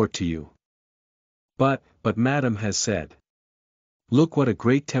report to you? But madam has said. Look what a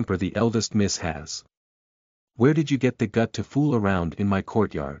great temper the eldest miss has. Where did you get the gut to fool around in my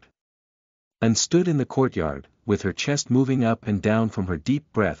courtyard?" And stood in the courtyard, with her chest moving up and down from her deep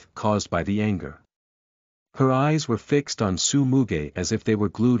breath caused by the anger. Her eyes were fixed on Su Muge as if they were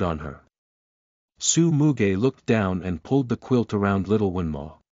glued on her. Su Muge looked down and pulled the quilt around little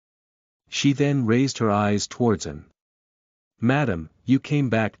Wenmo. She then raised her eyes towards An. "Madam, you came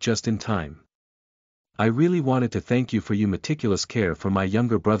back just in time. I really wanted to thank you for your meticulous care for my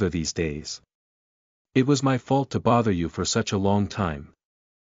younger brother these days. It was my fault to bother you for such a long time.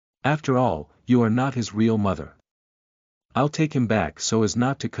 After all, you are not his real mother. I'll take him back so as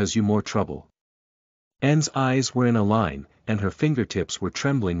not to cause you more trouble." Anne's eyes were in a line, and her fingertips were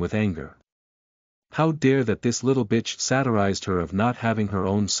trembling with anger. How dare that this little bitch satirized her of not having her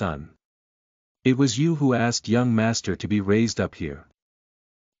own son. "It was you who asked young master to be raised up here.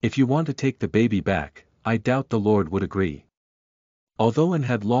 If you want to take the baby back, I doubt the Lord would agree. Although Anne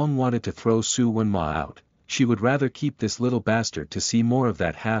had long wanted to throw Su Wenma out, she would rather keep this little bastard to see more of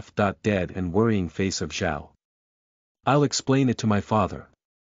that half-dead and worrying face of Zhao. I'll explain it to my father.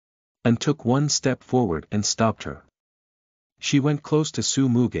 Anne took one step forward and stopped her. She went close to Su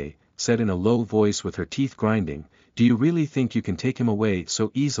Muge, said in a low voice with her teeth grinding, "Do you really think you can take him away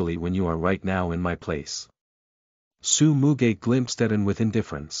so easily when you are right now in my place?" Su Muge glimpsed at Anne with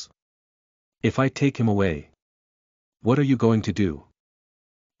indifference. "If I take him away, what are you going to do?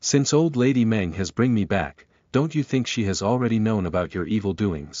 Since old Lady Meng has bring me back, don't you think she has already known about your evil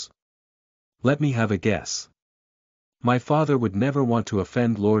doings? Let me have a guess. My father would never want to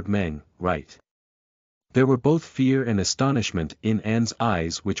offend Lord Meng, right?" There were both fear and astonishment in Anne's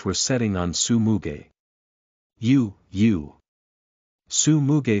eyes which were setting on Su Muge. You. Su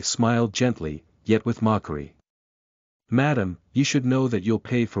Muge smiled gently, yet with mockery. "Madam, you should know that you'll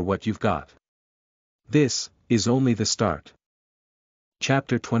pay for what you've got. This is only the start."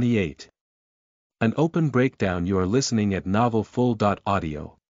 Chapter 28. An open breakdown. You are listening at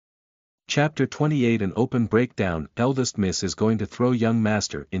novelfull.audio. Chapter 28. An open breakdown. Eldest Miss is going to throw young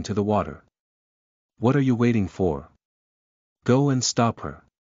master into the water. What are you waiting for? Go and stop her.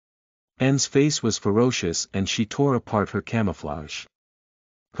 Anne's face was ferocious and she tore apart her camouflage.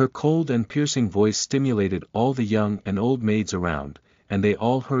 Her cold and piercing voice stimulated all the young and old maids around, and they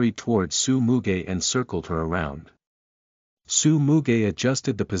all hurried towards Su Muge and circled her around. Su Muge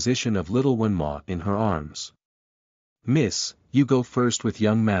adjusted the position of little Wenma in her arms. "Miss, you go first with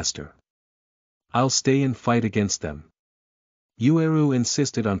young master. I'll stay and fight against them." Yueru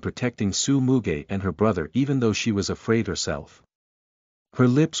insisted on protecting Su Muge and her brother even though she was afraid herself. Her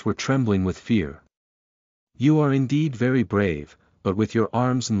lips were trembling with fear. "You are indeed very brave, but with your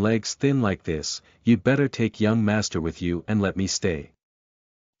arms and legs thin like this, you'd better take young master with you and let me stay."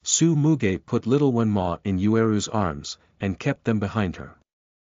 Su Muge put little Wenma in Yueru's arms, and kept them behind her.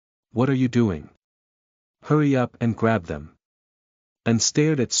 "What are you doing? Hurry up and grab them." And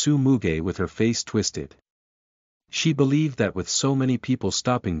stared at Su Muge with her face twisted. She believed that with so many people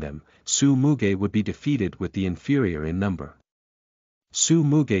stopping them, Su Muge would be defeated with the inferior in number. Su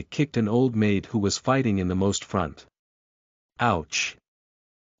Muge kicked an old maid who was fighting in the most front. Ouch!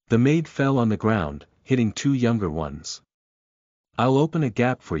 The maid fell on the ground, hitting two younger ones. "I'll open a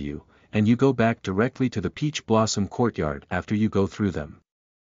gap for you, and you go back directly to the Peach Blossom Courtyard after you go through them.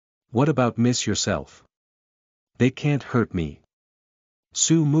 What about Miss yourself? They can't hurt me."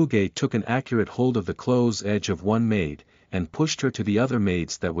 Su Muge took an accurate hold of the clothes edge of one maid, and pushed her to the other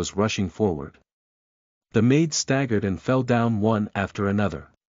maids that was rushing forward. The maids staggered and fell down one after another.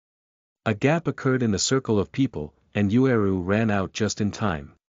 A gap occurred in the circle of people, and Yueru ran out just in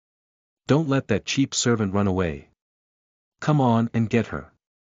time. "Don't let that cheap servant run away. Come on and get her."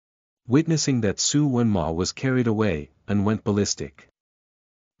 Witnessing that Su Wenma was carried away, and went ballistic.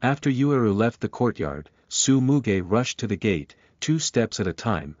 After Yueru left the courtyard, Su Muge rushed to the gate, 2 steps at a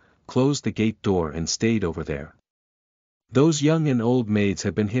time, closed the gate door and stayed over there. Those young and old maids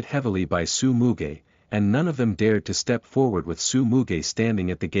had been hit heavily by Su Muge, and none of them dared to step forward with Su Muge standing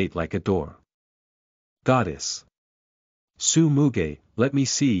at the gate like a door. "Goddess! Su Muge, let me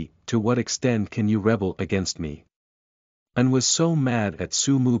see, to what extent can you rebel against me?" Anne was so mad at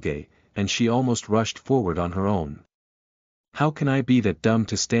Su Muge, and she almost rushed forward on her own. "How can I be that dumb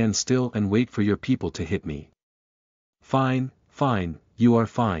to stand still and wait for your people to hit me? Fine, you are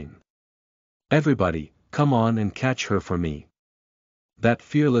fine. Everybody, come on and catch her for me. That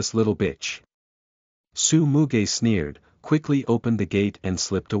fearless little bitch." Su Muge sneered, quickly opened the gate and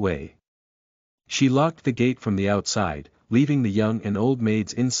slipped away. She locked the gate from the outside, leaving the young and old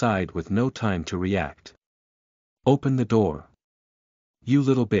maids inside with no time to react. "Open the door. You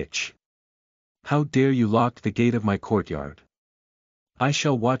little bitch. How dare you lock the gate of my courtyard? I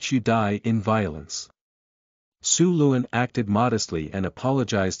shall watch you die in violence." Su Luan acted modestly and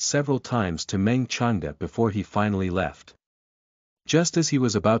apologized several times to Meng Changde before he finally left. Just as he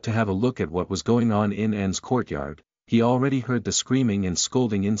was about to have a look at what was going on in Anne's courtyard, he already heard the screaming and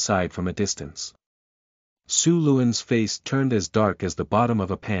scolding inside from a distance. Su Luan's face turned as dark as the bottom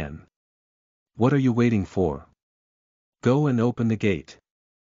of a pan. "What are you waiting for? Go and open the gate."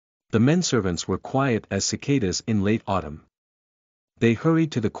 The menservants were quiet as cicadas in late autumn. They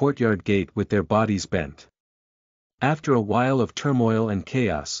hurried to the courtyard gate with their bodies bent. After a while of turmoil and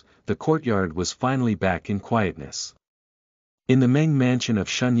chaos, the courtyard was finally back in quietness. In the Meng mansion of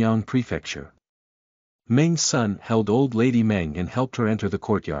Shenyang Prefecture, Meng's son held old Lady Meng and helped her enter the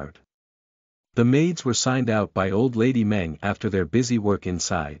courtyard. The maids were signed out by old Lady Meng after their busy work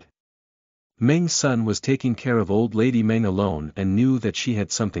inside. Meng's son was taking care of old lady Meng alone and knew that she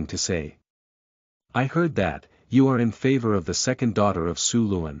had something to say. I heard that, you are in favor of the second daughter of Su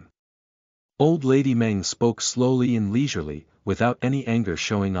Luan. Old lady Meng spoke slowly and leisurely, without any anger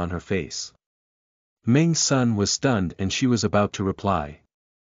showing on her face. Meng's son was stunned and she was about to reply.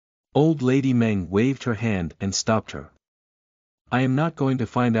 Old lady Meng waved her hand and stopped her. I am not going to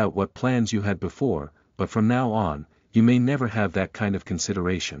find out what plans you had before, but from now on, you may never have that kind of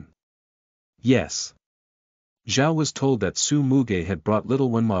consideration. Yes. Zhao was told that Su Muge had brought little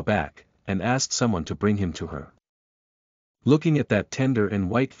Wenma back, and asked someone to bring him to her. Looking at that tender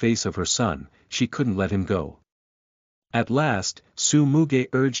and white face of her son, she couldn't let him go. At last, Su Muge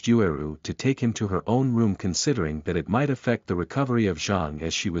urged Yueru to take him to her own room considering that it might affect the recovery of Zhang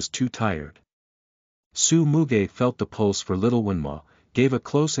as she was too tired. Su Muge felt the pulse for little Wenma, gave a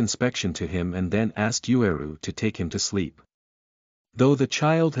close inspection to him and then asked Yueru to take him to sleep. Though the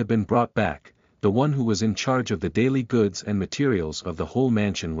child had been brought back, the one who was in charge of the daily goods and materials of the whole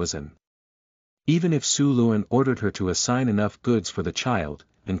mansion was in. Even if Su Luan ordered her to assign enough goods for the child,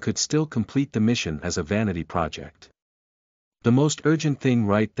 and could still complete the mission as a vanity project. The most urgent thing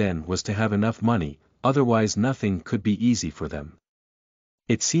right then was to have enough money, otherwise nothing could be easy for them.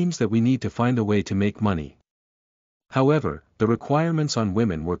 It seems that we need to find a way to make money. However, the requirements on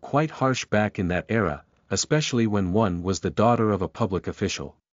women were quite harsh back in that era, especially when one was the daughter of a public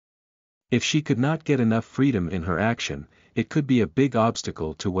official. If she could not get enough freedom in her action, it could be a big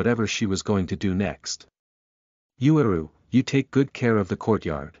obstacle to whatever she was going to do next. Yueru, you take good care of the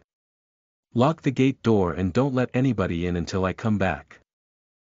courtyard. Lock the gate door and don't let anybody in until I come back.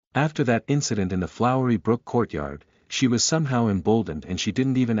 After that incident in the Flowery Brook courtyard, she was somehow emboldened and she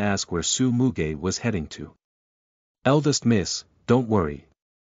didn't even ask where Su Muge was heading to. Eldest miss, don't worry.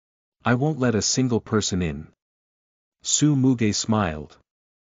 I won't let a single person in. Su Muge smiled.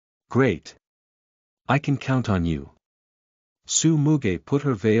 Great. I can count on you. Su Muge put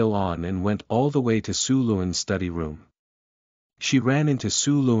her veil on and went all the way to Su Luan's study room. She ran into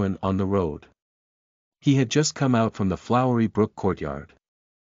Su Luan on the road. He had just come out from the Flowery Brook courtyard.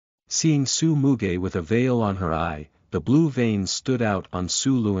 Seeing Su Muge with a veil on her eye, the blue veins stood out on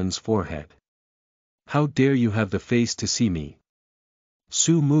Su Luan's forehead. How dare you have the face to see me?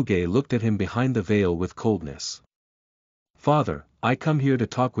 Su Muge looked at him behind the veil with coldness. Father, I come here to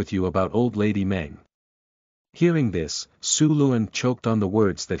talk with you about old lady Meng. Hearing this, Su Luan choked on the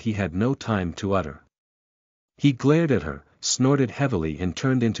words that he had no time to utter. He glared at her, snorted heavily and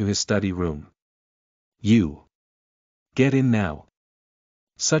turned into his study room. You. Get in now.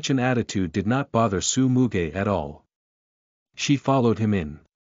 Such an attitude did not bother Su Muge at all. She followed him in.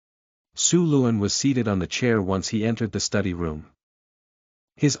 Su Luan was seated on the chair once he entered the study room.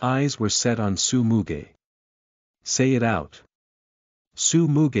 His eyes were set on Su Muge. Say it out. Su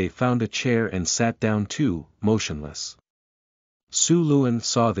Muge found a chair and sat down too, motionless. Su Luan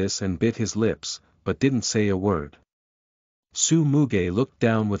saw this and bit his lips, but didn't say a word. Su Muge looked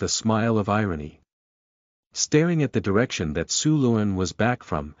down with a smile of irony. Staring at the direction that Su Luan was back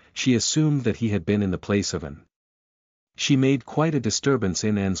from, she assumed that he had been in the place of An. She made quite a disturbance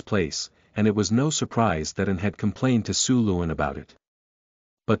in An's place, and it was no surprise that An had complained to Su Luan about it.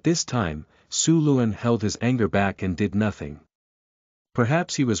 But this time, Su Luan held his anger back and did nothing.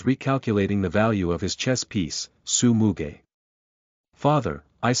 Perhaps he was recalculating the value of his chess piece, Su Muge. Father,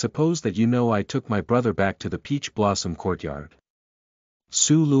 I suppose that you know I took my brother back to the Peach Blossom courtyard.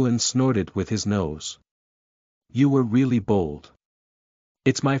 Su Luan snorted with his nose. You were really bold.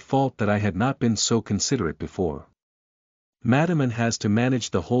 It's my fault that I had not been so considerate before. Madame An has to manage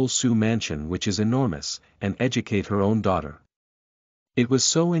the whole Su mansion, which is enormous, and educate her own daughter. It was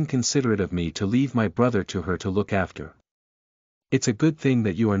so inconsiderate of me to leave my brother to her to look after. It's a good thing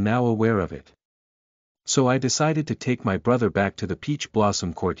that you are now aware of it. So I decided to take my brother back to the Peach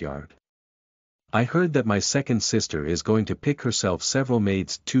Blossom courtyard. I heard that my second sister is going to pick herself several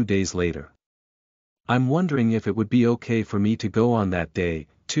maids 2 days later. I'm wondering if it would be okay for me to go on that day,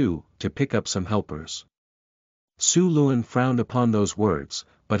 too, to pick up some helpers. Su Luan frowned upon those words,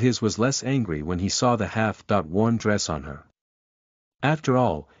 but his was less angry when he saw the half-worn dress on her. After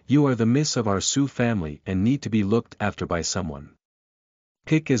all, you are the miss of our Su family and need to be looked after by someone.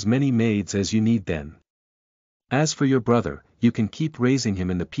 Pick as many maids as you need then. As for your brother, you can keep raising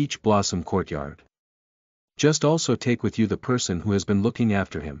him in the Peach Blossom courtyard. Just also take with you the person who has been looking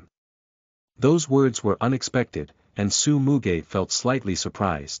after him. Those words were unexpected, and Su Muge felt slightly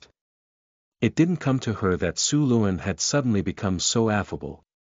surprised. It didn't come to her that Su Luan had suddenly become so affable.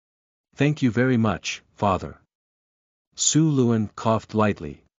 Thank you very much, father. Su Luan coughed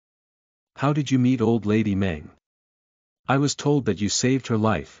lightly. How did you meet old lady Meng? I was told that you saved her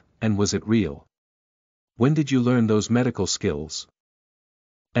life, and was it real? When did you learn those medical skills?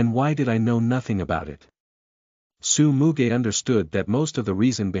 And why did I know nothing about it? Su Muge understood that most of the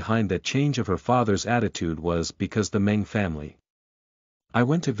reason behind that change of her father's attitude was because the Meng family. I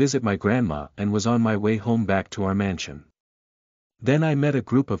went to visit my grandma and was on my way home back to our mansion. Then I met a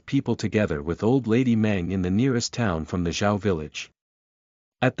group of people together with old Lady Meng in the nearest town from the Zhao village.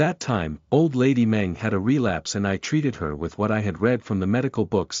 At that time, old Lady Meng had a relapse and I treated her with what I had read from the medical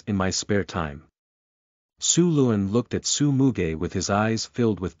books in my spare time. Su Luan looked at Su Muge with his eyes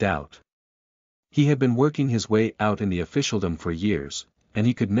filled with doubt. He had been working his way out in the officialdom for years, and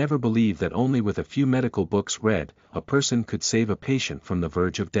he could never believe that only with a few medical books read, a person could save a patient from the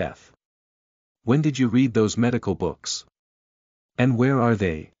verge of death. When did you read those medical books? And where are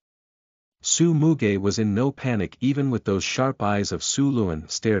they? Su Muge was in no panic even with those sharp eyes of Su Luan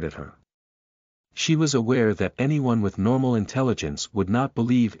stared at her. She was aware that anyone with normal intelligence would not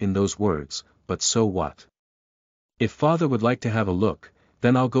believe in those words, but so what? If father would like to have a look,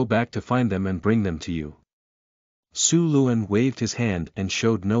 then I'll go back to find them and bring them to you. Su Luan waved his hand and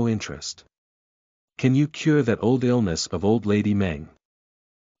showed no interest. Can you cure that old illness of old Lady Meng?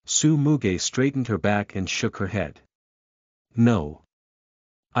 Su Muge straightened her back and shook her head. No.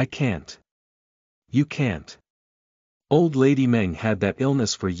 I can't. You can't. Old Lady Meng had that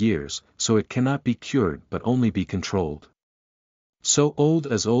illness for years, so it cannot be cured but only be controlled. So old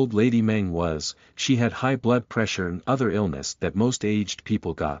as old Lady Meng was, she had high blood pressure and other illness that most aged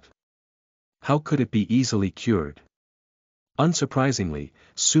people got. How could it be easily cured? Unsurprisingly,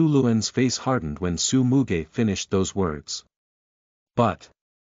 Su Luan's face hardened when Su Muge finished those words. But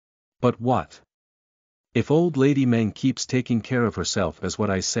what? If old Lady Meng keeps taking care of herself as what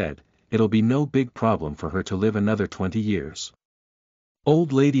I said, it'll be no big problem for her to live another 20 years.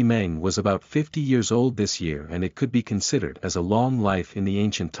 Old Lady Meng was about 50 years old this year and it could be considered as a long life in the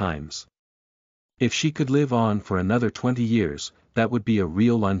ancient times. If she could live on for another 20 years, that would be a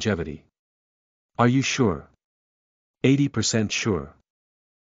real longevity. Are you sure? 80% sure.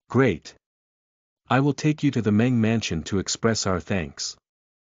 Great. I will take you to the Meng mansion to express our thanks.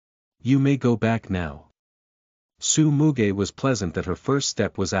 You may go back now. Su Muge was pleasant that her first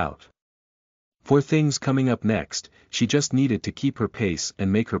step was out. For things coming up next, she just needed to keep her pace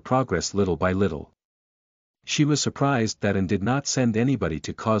and make her progress little by little. She was surprised that An did not send anybody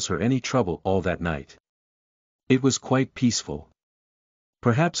to cause her any trouble all that night. It was quite peaceful.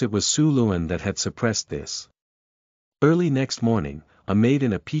 Perhaps it was Su Luan that had suppressed this. Early next morning, a maid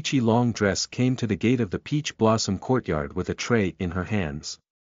in a peachy long dress came to the gate of the peach blossom courtyard with a tray in her hands.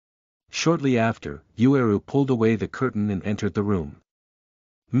 Shortly after, Yueru pulled away the curtain and entered the room.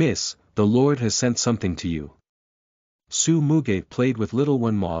 Miss, the Lord has sent something to you. Su Muge played with little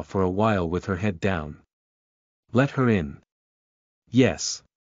Wenma for a while with her head down. Let her in. Yes.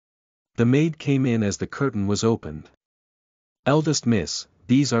 The maid came in as the curtain was opened. Eldest miss,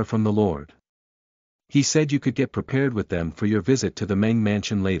 these are from the Lord. He said you could get prepared with them for your visit to the Meng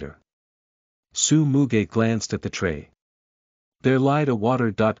mansion later. Su Muge glanced at the tray. There lied a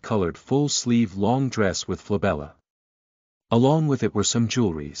water-colored full-sleeve long dress with flabella. Along with it were some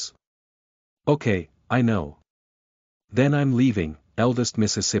jewelries. Okay, I know. Then I'm leaving, eldest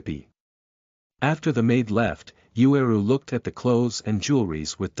Mississippi. After the maid left, Yueru looked at the clothes and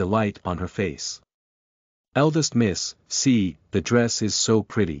jewelries with delight on her face. Eldest miss, see, the dress is so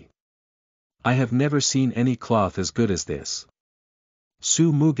pretty. I have never seen any cloth as good as this.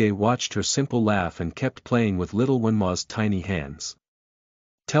 Su Muge watched her simple laugh and kept playing with little Wenma's tiny hands.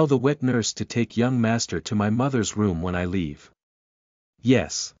 Tell the wet nurse to take young master to my mother's room when I leave.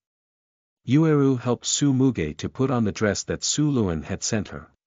 Yes. Yueru helped Su Muge to put on the dress that Su Luan had sent her.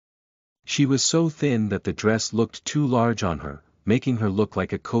 She was so thin that the dress looked too large on her, making her look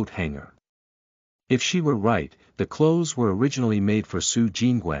like a coat hanger. If she were right, the clothes were originally made for Su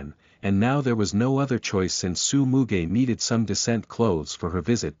Jingwen, and now there was no other choice since Su Muge needed some decent clothes for her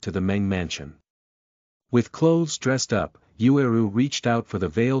visit to the Meng mansion. With clothes dressed up, Yueru reached out for the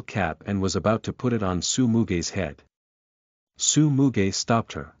veil cap and was about to put it on Su Muge's head. Su Muge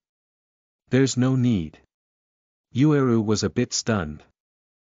stopped her. There's no need. Yueru was a bit stunned.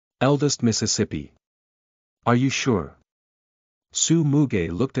 Eldest Mississippi. Are you sure? Su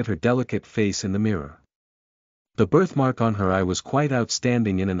Muge looked at her delicate face in the mirror. The birthmark on her eye was quite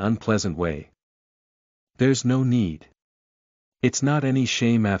outstanding in an unpleasant way. There's no need. It's not any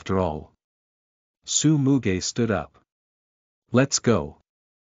shame after all. Su Muge stood up. Let's go.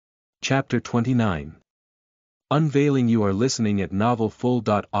 Chapter 29. Unveiling. You are listening at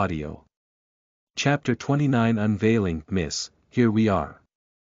novelfull.audio. Chapter 29. Unveiling. Miss, here we are.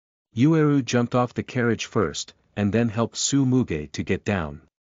 Yueru jumped off the carriage first, and then helped Su Muge to get down.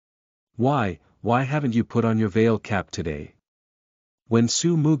 Why haven't you put on your veil cap today? When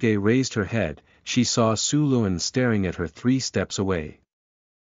Su Muge raised her head, she saw Su Luan staring at her 3 steps away.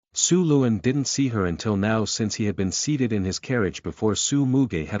 Su Luan didn't see her until now, since he had been seated in his carriage before Su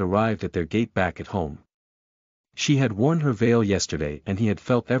Muge had arrived at their gate back at home. She had worn her veil yesterday and he had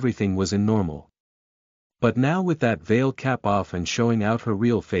felt everything was in normal. But now, with that veil cap off and showing out her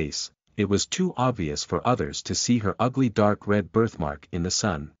real face, it was too obvious for others to see her ugly dark red birthmark in the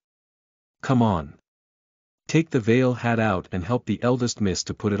sun. Come on. Take the veil hat out and help the eldest miss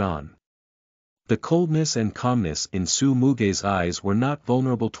to put it on. The coldness and calmness in Su Muge's eyes were not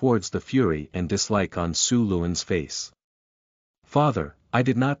vulnerable towards the fury and dislike on Su Luan's face. Father, I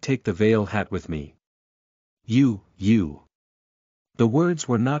did not take the veil hat with me. You. The words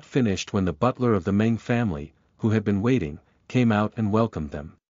were not finished when the butler of the Meng family, who had been waiting, came out and welcomed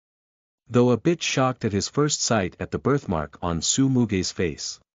them. Though a bit shocked at his first sight at the birthmark on Su Muge's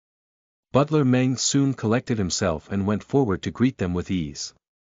face, Butler Meng soon collected himself and went forward to greet them with ease.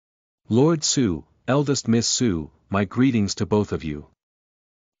 Lord Su, eldest Miss Su, my greetings to both of you.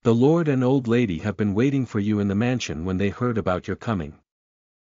 The lord and old lady have been waiting for you in the mansion when they heard about your coming.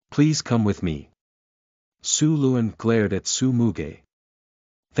 Please come with me. Su Luan glared at Su Muge.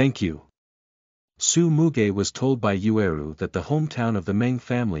 Thank you. Su Muge was told by Yueru that the hometown of the Meng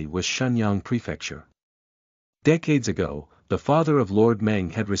family was Shenyang Prefecture. Decades ago, the father of Lord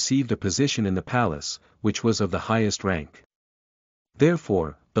Meng had received a position in the palace, which was of the highest rank.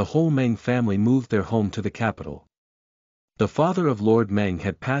 Therefore, the whole Meng family moved their home to the capital. The father of Lord Meng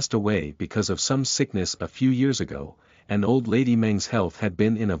had passed away because of some sickness a few years ago, and old Lady Meng's health had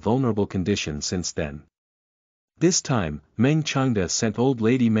been in a vulnerable condition since then. This time, Meng Changde sent old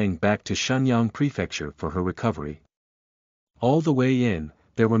Lady Meng back to Shenyang Prefecture for her recovery. All the way in,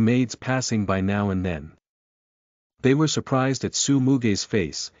 there were maids passing by now and then. They were surprised at Su Muge's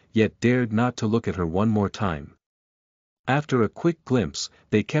face, yet dared not to look at her one more time. After a quick glimpse,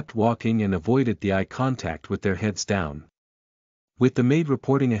 they kept walking and avoided the eye contact with their heads down. With the maid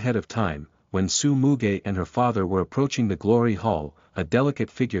reporting ahead of time, when Su Muge and her father were approaching the glory hall, a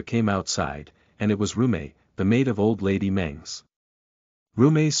delicate figure came outside, and it was Rume, the maid of old Lady Meng's.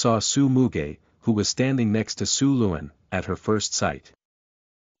 Rume saw Su Muge, who was standing next to Su Luan, at her first sight.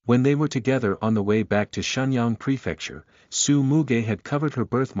 When they were together on the way back to Shenyang Prefecture, Su Muge had covered her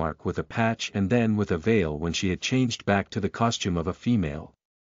birthmark with a patch and then with a veil when she had changed back to the costume of a female.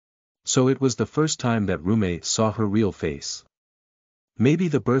 So it was the first time that Rume saw her real face. Maybe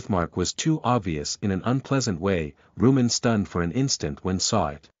the birthmark was too obvious in an unpleasant way. Rume stunned for an instant when saw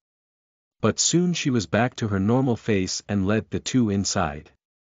it. But soon she was back to her normal face and led the two inside.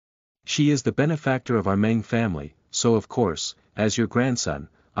 She is the benefactor of our Meng family, so of course, as your grandson,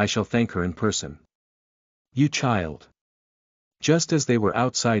 I shall thank her in person. You child. Just as they were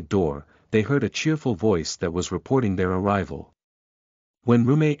outside door, they heard a cheerful voice that was reporting their arrival. When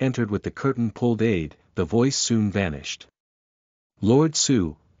Rume entered with the curtain pulled aid, the voice soon vanished. Lord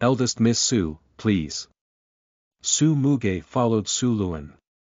Su, eldest Miss Su, please. Su Muge followed Su Luan.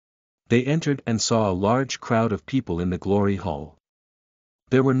 They entered and saw a large crowd of people in the glory hall.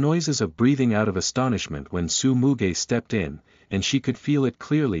 There were noises of breathing out of astonishment when Su Muge stepped in, and she could feel it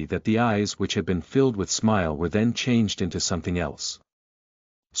clearly that the eyes which had been filled with smile were then changed into something else.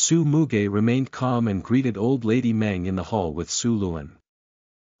 Su Muge remained calm and greeted old Lady Meng in the hall with Su Luan.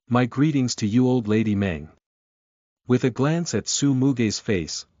 My greetings to you, old Lady Meng. With a glance at Su Muge's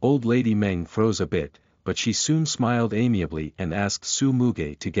face, old Lady Meng froze a bit, but she soon smiled amiably and asked Su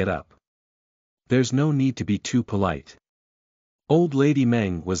Muge to get up. There's no need to be too polite. Old Lady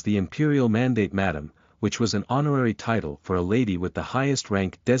Meng was the imperial mandate madam, which was an honorary title for a lady with the highest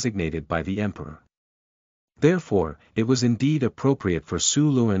rank designated by the emperor. Therefore, it was indeed appropriate for Su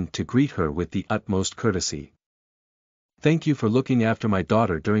Luan to greet her with the utmost courtesy. Thank you for looking after my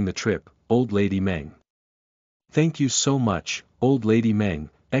daughter during the trip, old Lady Meng. Thank you so much, old Lady Meng,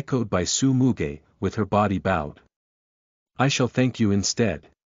 echoed by Su Muge, with her body bowed. I shall thank you instead.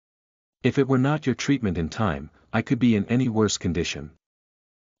 If it were not your treatment in time, I could be in any worse condition.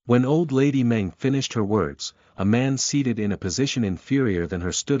 When old Lady Meng finished her words, a man seated in a position inferior than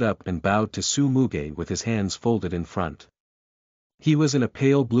her stood up and bowed to Su Muge with his hands folded in front. He was in a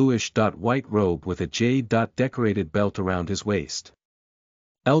pale bluish-white robe with a jade-decorated belt around his waist.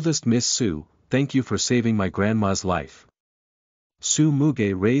 Eldest Miss Su, thank you for saving my grandma's life. Su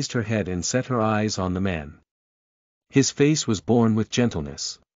Muge raised her head and set her eyes on the man. His face was born with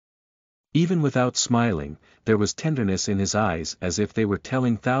gentleness. Even without smiling, there was tenderness in his eyes as if they were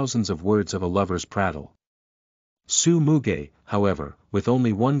telling thousands of words of a lover's prattle. Su Muge, however, with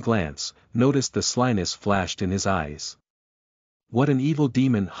only one glance, noticed the slyness flashed in his eyes. What an evil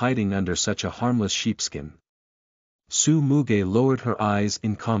demon hiding under such a harmless sheepskin. Su Muge lowered her eyes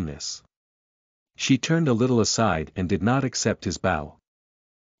in calmness. She turned a little aside and did not accept his bow.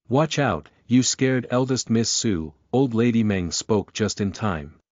 Watch out, you scared eldest Miss Su, old lady Meng spoke just in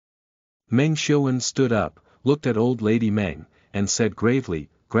time. Meng Xiuwen stood up, looked at old lady Meng, and said gravely,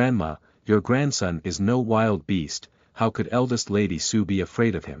 Grandma, your grandson is no wild beast, how could eldest lady Su be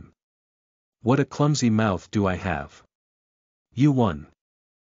afraid of him? What a clumsy mouth do I have. You won.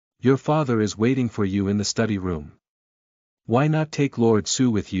 Your father is waiting for you in the study room. Why not take Lord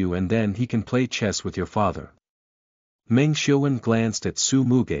Su with you and then he can play chess with your father? Meng Xiuwen glanced at Su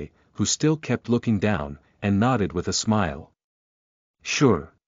Muge, who still kept looking down, and nodded with a smile.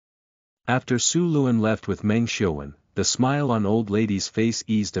 Sure. After Su Luan left with Meng Xiuwen, the smile on old lady's face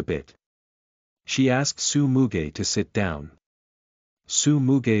eased a bit. She asked Su Muge to sit down. Su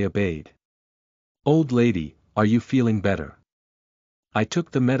Muge obeyed. Old lady, are you feeling better? I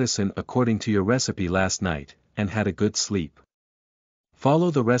took the medicine according to your recipe last night, and had a good sleep.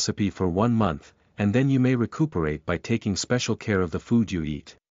 Follow the recipe for 1 month, and then you may recuperate by taking special care of the food you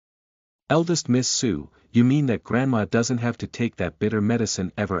eat. Eldest Miss Su, you mean that Grandma doesn't have to take that bitter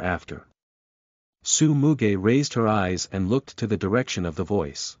medicine ever after? Su Muge raised her eyes and looked to the direction of the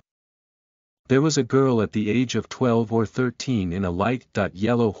voice. There was a girl at the age of 12 or 13 in a light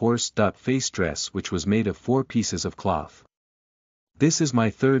yellow horse face dress which was made of 4 pieces of cloth. This is my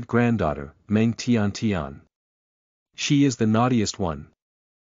third granddaughter, Meng Tian. She is the naughtiest one.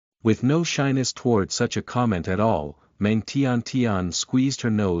 With no shyness toward such a comment at all, Meng Tian squeezed her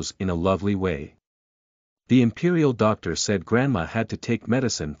nose in a lovely way. The imperial doctor said Grandma had to take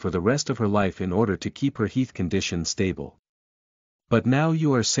medicine for the rest of her life in order to keep her health condition stable. But now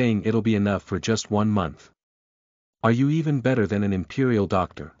you are saying it'll be enough for just 1 month. Are you even better than an imperial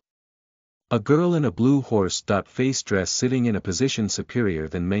doctor? A girl in a blue horse face dress sitting in a position superior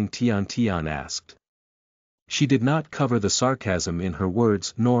than Meng Tian asked. She did not cover the sarcasm in her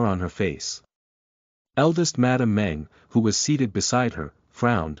words nor on her face. Eldest Madame Meng, who was seated beside her,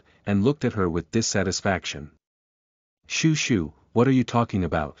 frowned, and looked at her with dissatisfaction. Shu, what are you talking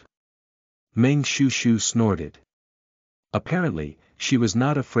about? Meng Shu snorted. Apparently, she was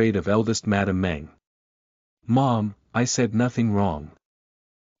not afraid of eldest Madame Meng. Mom, I said nothing wrong.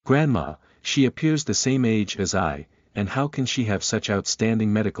 Grandma, she appears the same age as I, and how can she have such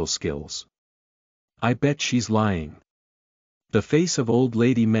outstanding medical skills? I bet she's lying. The face of old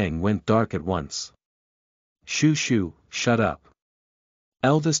lady Meng went dark at once. Shu, shut up.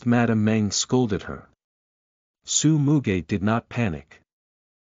 Eldest Madame Meng scolded her. Su Muge did not panic.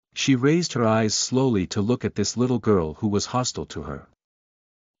 She raised her eyes slowly to look at this little girl who was hostile to her.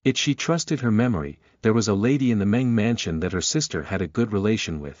 If she trusted her memory, there was a lady in the Meng mansion that her sister had a good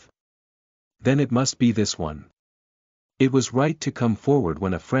relation with. Then it must be this one. It was right to come forward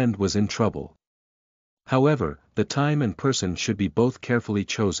when a friend was in trouble. However, the time and person should be both carefully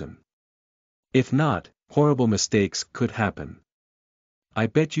chosen. If not, horrible mistakes could happen. I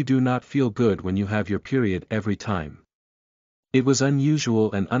bet you do not feel good when you have your period every time. It was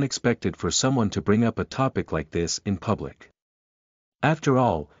unusual and unexpected for someone to bring up a topic like this in public. After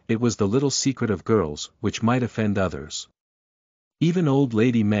all, it was the little secret of girls which might offend others. Even old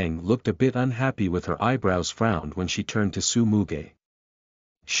lady Meng looked a bit unhappy with her eyebrows frowned when she turned to Su Muge.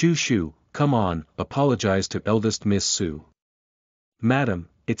 Shu, come on, apologize to eldest Miss Su. Madam,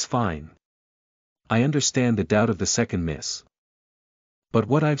 it's fine. I understand the doubt of the second miss. But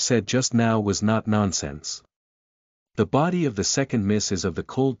what I've said just now was not nonsense. The body of the second miss is of the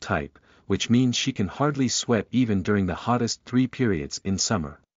cold type, which means she can hardly sweat even during the hottest 3 periods in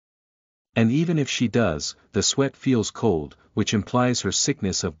summer. And even if she does, the sweat feels cold, which implies her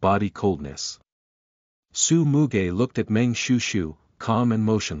sickness of body coldness. Su Muge looked at Meng Shu, calm and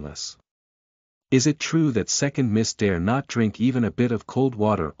motionless. Is it true that second miss dare not drink even a bit of cold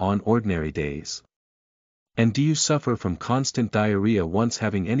water on ordinary days? And do you suffer from constant diarrhea once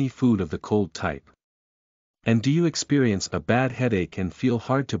having any food of the cold type? And do you experience a bad headache and feel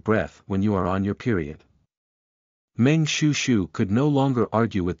hard to breathe when you are on your period? Meng Shu could no longer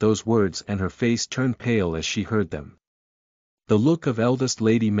argue with those words and her face turned pale as she heard them. The look of eldest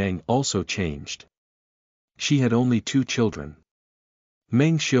lady Meng also changed. She had only 2 children.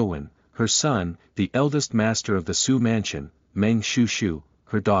 Meng Xiuwen, her son, the eldest master of the Su mansion, Meng Shu,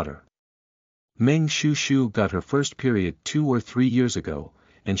 her daughter. Meng Shu got her first period 2 or 3 years ago,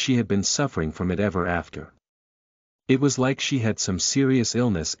 and she had been suffering from it ever after. It was like she had some serious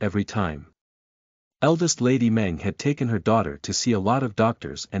illness every time. Eldest Lady Meng had taken her daughter to see a lot of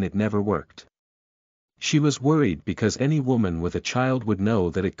doctors and it never worked. She was worried because any woman with a child would know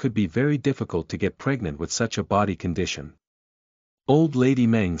that it could be very difficult to get pregnant with such a body condition. Old Lady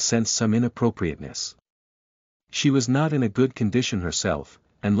Meng sensed some inappropriateness. She was not in a good condition herself,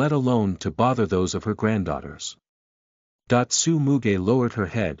 and let alone to bother those of her granddaughters. Su Muge lowered her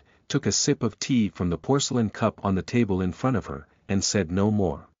head, took a sip of tea from the porcelain cup on the table in front of her, and said no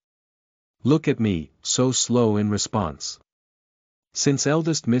more. Look at me, so slow in response. Since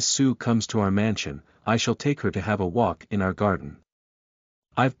eldest Miss Su comes to our mansion, I shall take her to have a walk in our garden.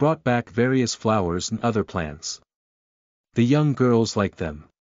 I've brought back various flowers and other plants. The young girls like them.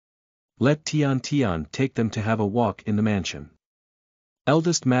 Let Tian Tian take them to have a walk in the mansion.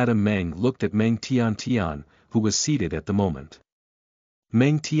 Eldest Madame Meng looked at Meng Tian Tian, who was seated at the moment.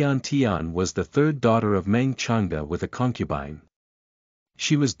 Meng Tian Tian was the third daughter of Meng Changda with a concubine.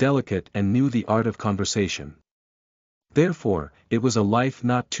 She was delicate and knew the art of conversation. Therefore, it was a life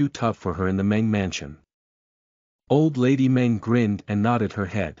not too tough for her in the Meng mansion. Old Lady Meng grinned and nodded her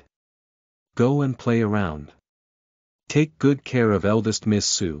head. Go and play around. Take good care of eldest Miss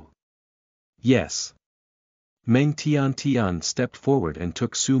Su. Yes. Meng Tian Tian stepped forward and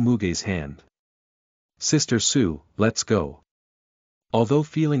took Su Muge's hand. Sister Su, let's go. Although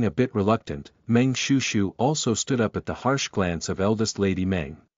feeling a bit reluctant, Meng Shushu also stood up at the harsh glance of eldest Lady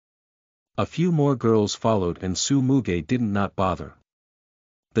Meng. A few more girls followed and Su Muge didn't not bother.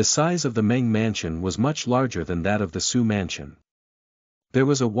 The size of the Meng mansion was much larger than that of the Su mansion. There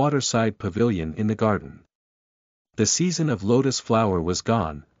was a waterside pavilion in the garden. The season of lotus flower was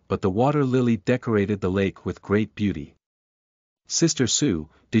gone, but the water lily decorated the lake with great beauty. Sister Su,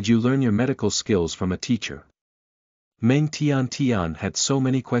 did you learn your medical skills from a teacher? Meng Tian Tian had so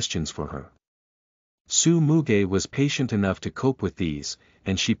many questions for her. Su Muge was patient enough to cope with these,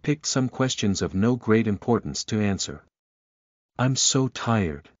 and she picked some questions of no great importance to answer. I'm so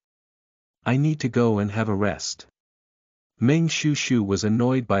tired. I need to go and have a rest. Meng Shushu was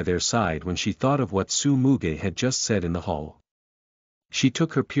annoyed by their side when she thought of what Su Muge had just said in the hall. She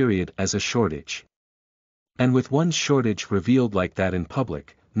took her period as a shortage. And with one's shortage revealed like that in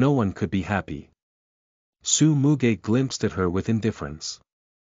public, no one could be happy. Su Muge glimpsed at her with indifference.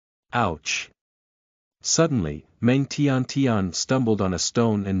 Ouch! Suddenly, Meng Tian Tian stumbled on a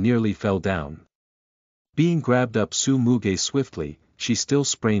stone and nearly fell down. Being grabbed up Su Muge swiftly, she still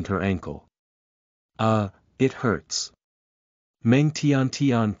sprained her ankle. It hurts. Meng Tian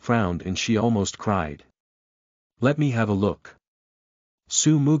Tian frowned and she almost cried. Let me have a look.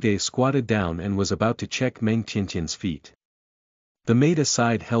 Su Muge squatted down and was about to check Meng Tiantian's feet. The maid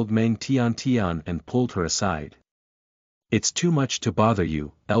aside held Meng Tian Tian and pulled her aside. It's too much to bother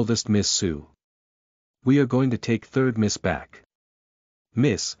you, eldest Miss Su. We are going to take third Miss back.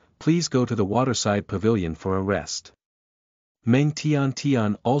 Miss, please go to the waterside pavilion for a rest. Meng Tian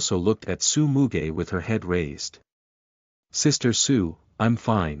Tian also looked at Su Muge with her head raised. Sister Su, I'm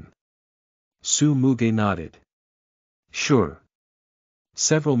fine. Su Muge nodded. Sure.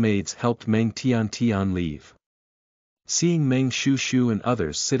 Several maids helped Meng Tian Tian leave. Seeing Meng Shushu and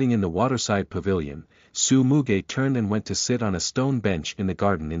others sitting in the waterside pavilion, Su Muge turned and went to sit on a stone bench in the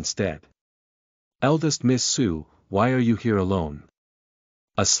garden instead. Eldest Miss Su, why are you here alone?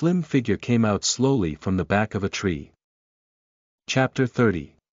 A slim figure came out slowly from the back of a tree. Chapter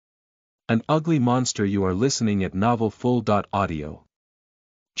 30. An Ugly Monster. You are listening at NovelFull.audio.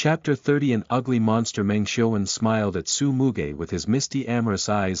 Chapter 30. An ugly monster. Meng Xiuan smiled at Su Muge with his misty amorous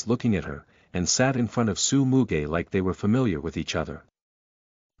eyes looking at her, and sat in front of Su Muge like they were familiar with each other.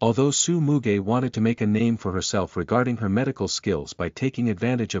 Although Su Muge wanted to make a name for herself regarding her medical skills by taking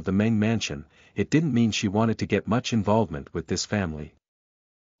advantage of the Meng mansion, it didn't mean she wanted to get much involvement with this family.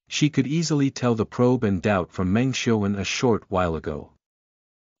 She could easily tell the probe and doubt from Meng Xiuan a short while ago.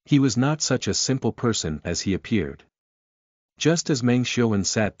 He was not such a simple person as he appeared. Just as Meng Xiuan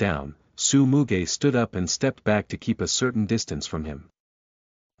sat down, Su Muge stood up and stepped back to keep a certain distance from him.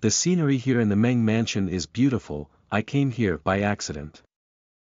 The scenery here in the Meng mansion is beautiful. I came here by accident.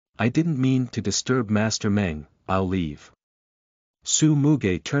 I didn't mean to disturb Master Meng. I'll leave. Su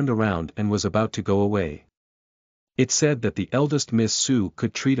Muge turned around and was about to go away. It said that the eldest Miss Su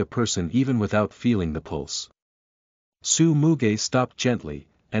could treat a person even without feeling the pulse. Su Muge stopped gently,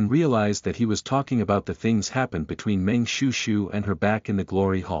 and realized that he was talking about the things happened between Meng Shushu and her back in the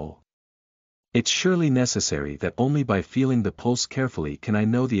glory hall. It's surely necessary that only by feeling the pulse carefully can I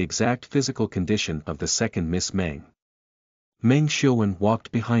know the exact physical condition of the second Miss Meng. Meng Xiuan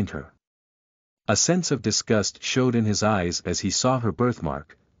walked behind her. A sense of disgust showed in his eyes as he saw her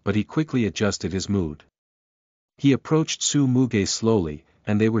birthmark, but he quickly adjusted his mood. He approached Su Muge slowly,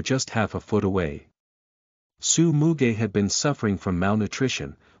 and they were just half a foot away. Su Muge had been suffering from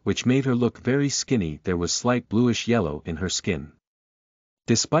malnutrition, which made her look very skinny. There was slight bluish yellow in her skin.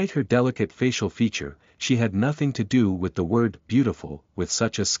 Despite her delicate facial feature, she had nothing to do with the word beautiful with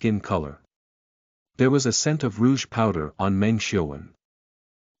such a skin color. There was a scent of rouge powder on Meng Xiuwen.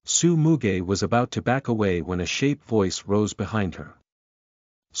 Su Muge was about to back away when a shape voice rose behind her.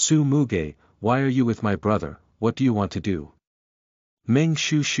 Su Muge, why are you with my brother, what do you want to do? Meng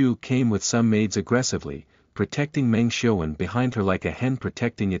Xiushu came with some maids aggressively, protecting Meng Xiuwen behind her like a hen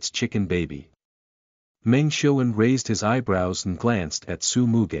protecting its chicken baby. Meng Xiuwen raised his eyebrows and glanced at Su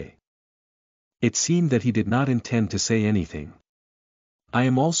Muge. It seemed that he did not intend to say anything. I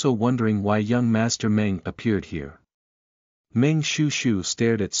am also wondering why young Master Meng appeared here. Meng Xiushu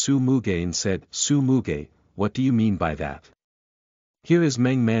stared at Su Muge and said, Su Muge, what do you mean by that? Here is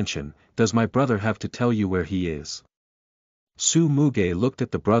Meng Mansion, does my brother have to tell you where he is? Su Muge looked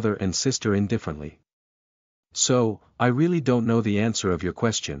at the brother and sister indifferently. So, I really don't know the answer of your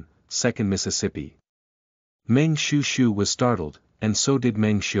question, Second Mississippi. Meng Xiushu was startled, and so did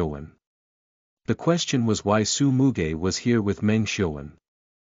Meng Xiuwen. The question was why Su Muge was here with Meng Xiuwen.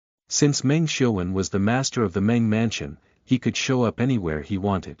 Since Meng Xiuwen was the master of the Meng Mansion, he could show up anywhere he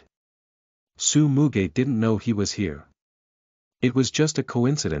wanted. Su Muge didn't know he was here. It was just a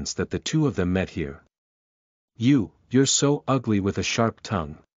coincidence that the two of them met here. You're so ugly with a sharp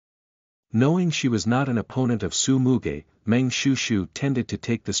tongue. Knowing she was not an opponent of Su Muge, Meng Xiushu tended to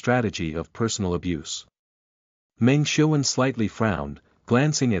take the strategy of personal abuse. Meng Xiuwen slightly frowned,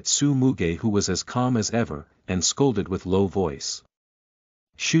 glancing at Su Muge who was as calm as ever, and scolded with low voice.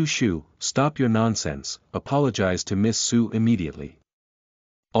 Xiushu, stop your nonsense, apologize to Miss Su immediately.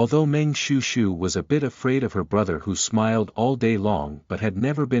 Although Meng Xiushu was a bit afraid of her brother who smiled all day long but had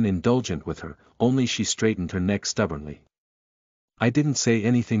never been indulgent with her, only she straightened her neck stubbornly. I didn't say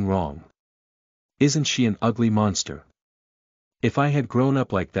anything wrong. Isn't she an ugly monster? If I had grown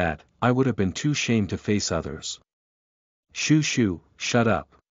up like that, I would have been too ashamed to face others. Xiushu, shut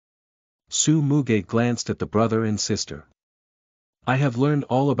up. Su Muge glanced at the brother and sister. I have learned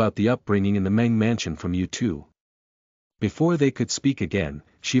all about the upbringing in the Meng Mansion from you too. Before they could speak again,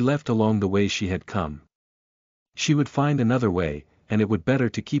 she left along the way she had come. She would find another way, and it would better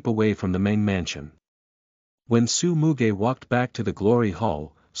to keep away from the Meng Mansion. When Su Muge walked back to the Glory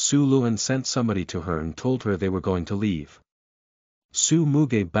Hall, Su Luan sent somebody to her and told her they were going to leave. Su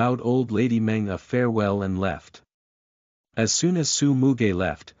Muge bowed old Lady Meng a farewell and left. As soon as Su Muge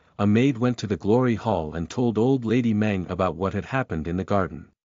left, a maid went to the Glory Hall and told old Lady Meng about what had happened in the garden.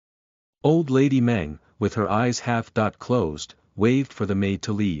 Old Lady Meng, with her eyes half closed, waved for the maid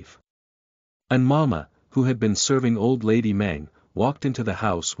to leave. And Mama, who had been serving old Lady Meng, walked into the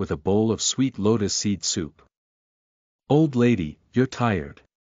house with a bowl of sweet lotus seed soup. Old lady, you're tired.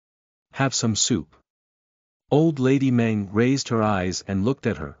 Have some soup. Old Lady Meng raised her eyes and looked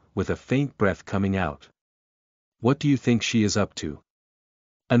at her, with a faint breath coming out. What do you think she is up to?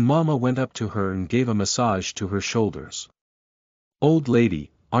 And Mama went up to her and gave a massage to her shoulders. Old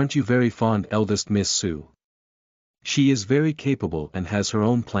lady, aren't you very fond eldest Miss Su? She is very capable and has her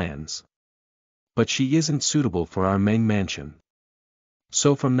own plans. But she isn't suitable for our Meng Mansion.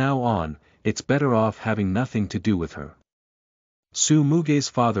 So from now on, it's better off having nothing to do with her. Su Muge's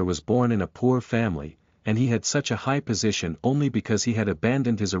father was born in a poor family, and he had such a high position only because he had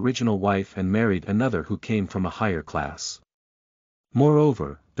abandoned his original wife and married another who came from a higher class.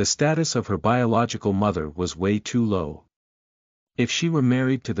 Moreover, the status of her biological mother was way too low. If she were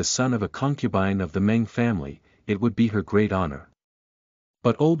married to the son of a concubine of the Meng family, it would be her great honor.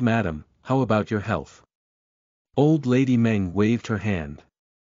 But old madam, how about your health? Old Lady Meng waved her hand.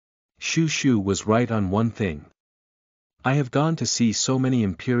 Xiushu was right on one thing. I have gone to see so many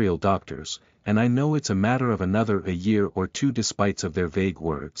imperial doctors, and I know it's a matter of another a year or two despite of their vague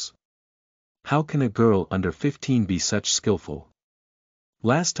words. How can a girl under 15 be such skillful?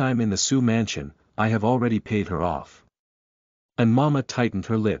 Last time in the Su Mansion, I have already paid her off. And Mama tightened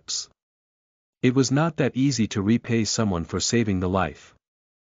her lips. It was not that easy to repay someone for saving the life.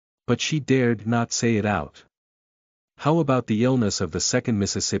 But she dared not say it out. How about the illness of the second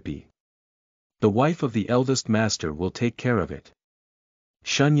Mississippi? The wife of the eldest master will take care of it.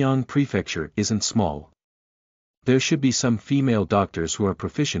 Shenyang Prefecture isn't small. There should be some female doctors who are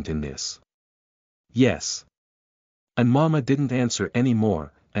proficient in this. Yes. And Mama didn't answer any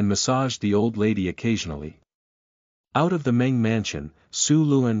more, and massaged the old lady occasionally. Out of the Meng Mansion, Su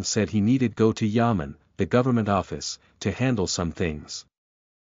Luan said he needed go to Yamen, the government office, to handle some things.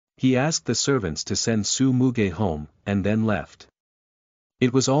 He asked the servants to send Su Muge home, and then left.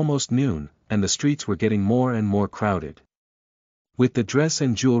 It was almost noon, and the streets were getting more and more crowded. With the dress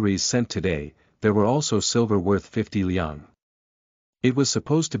and jewelries sent today, there were also silver worth 50 liang. It was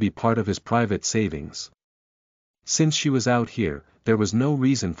supposed to be part of his private savings. Since she was out here, there was no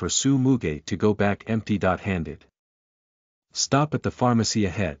reason for Su Muge to go back empty-handed. Stop at the pharmacy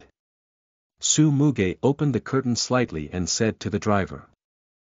ahead. Su Muge opened the curtain slightly and said to the driver.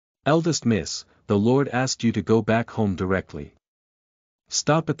 Eldest miss, the Lord asked you to go back home directly.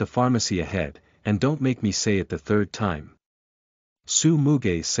 Stop at the pharmacy ahead, and don't make me say it the third time. Su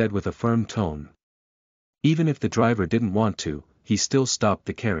Muge said with a firm tone. Even if the driver didn't want to, he still stopped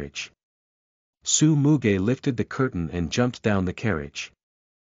the carriage. Su Muge lifted the curtain and jumped down the carriage.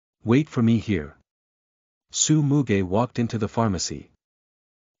 Wait for me here. Su Muge walked into the pharmacy.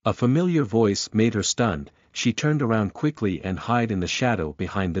 A familiar voice made her stunned. She turned around quickly and hid in the shadow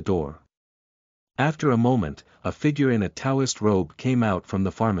behind the door. After a moment, a figure in a Taoist robe came out from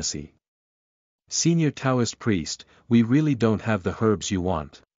the pharmacy. Senior Taoist priest, we really don't have the herbs you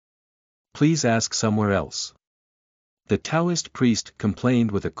want. Please ask somewhere else. The Taoist priest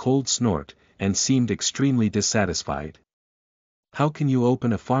complained with a cold snort, and seemed extremely dissatisfied. How can you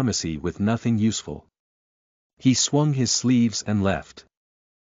open a pharmacy with nothing useful? He swung his sleeves and left.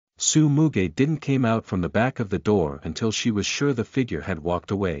 Su Muge didn't came out from the back of the door until she was sure the figure had walked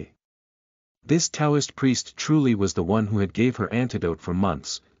away. This Taoist priest truly was the one who had gave her antidote for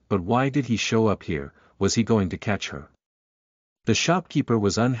months, but why did he show up here? Was he going to catch her? The shopkeeper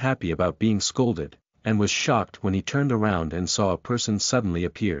was unhappy about being scolded, and was shocked when he turned around and saw a person suddenly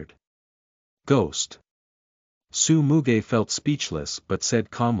appeared. Ghost. Su Muge felt speechless but said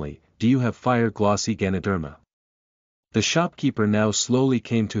calmly, do you have fire glossy Ganoderma? The shopkeeper now slowly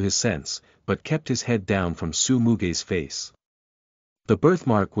came to his sense, but kept his head down from Su Muge's face. The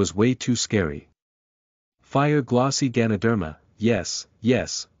birthmark was way too scary. Fire glossy Ganoderma, yes,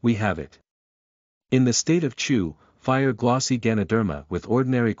 we have it. In the state of Chu, fire glossy Ganoderma with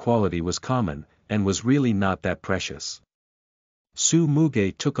ordinary quality was common, and was really not that precious. Su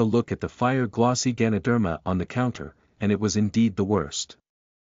Muge took a look at the fire glossy Ganoderma on the counter, and it was indeed the worst.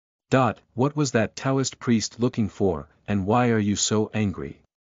 What was that Taoist priest looking for, and why are you so angry?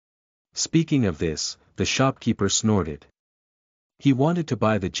 Speaking of this, the shopkeeper snorted. He wanted to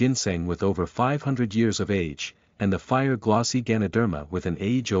buy the ginseng with over 500 years of age, and the fire glossy Ganoderma with an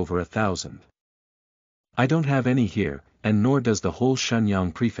age over 1,000. I don't have any here, and nor does the whole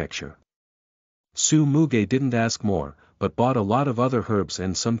Shenyang prefecture. Su Muge didn't ask more, but bought a lot of other herbs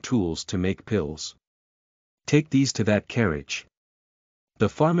and some tools to make pills. Take these to that carriage. The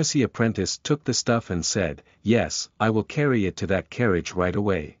pharmacy apprentice took the stuff and said, yes, I will carry it to that carriage right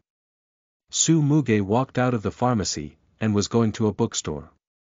away. Su Muge walked out of the pharmacy, and was going to a bookstore.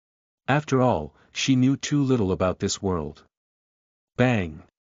 After all, she knew too little about this world. Bang!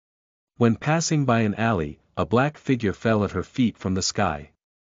 When passing by an alley, a black figure fell at her feet from the sky.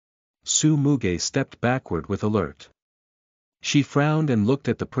 Su Muge stepped backward with alert. She frowned and looked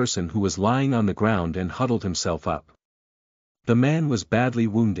at the person who was lying on the ground and huddled himself up. The man was badly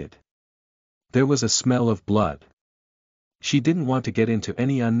wounded. There was a smell of blood. She didn't want to get into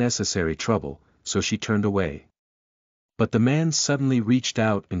any unnecessary trouble, so she turned away. But the man suddenly reached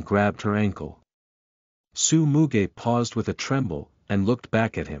out and grabbed her ankle. Su Muge paused with a tremble, and looked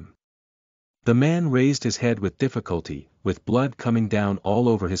back at him. The man raised his head with difficulty, with blood coming down all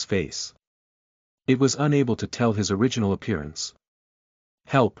over his face. It was unable to tell his original appearance.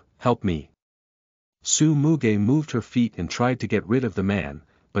 Help me. Su Muge moved her feet and tried to get rid of the man,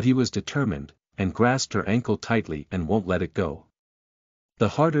 but he was determined, and grasped her ankle tightly and won't let it go. The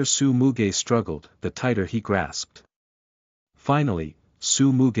harder Su Muge struggled, the tighter he grasped. Finally,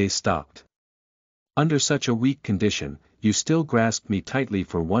 Su Muge stopped. Under such a weak condition, you still grasped me tightly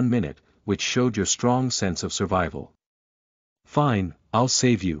for 1 minute, which showed your strong sense of survival. Fine, I'll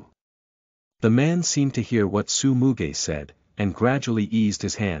save you. The man seemed to hear what Su Muge said, and gradually eased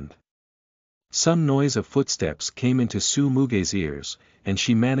his hand. Some noise of footsteps came into Su Muge's ears, and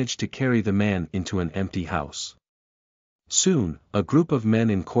she managed to carry the man into an empty house. Soon, a group of men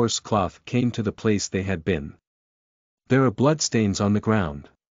in coarse cloth came to the place they had been. There are bloodstains on the ground.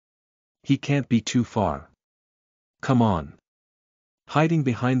 He can't be too far. Come on. Hiding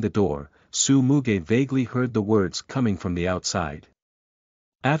behind the door, Su Muge vaguely heard the words coming from the outside.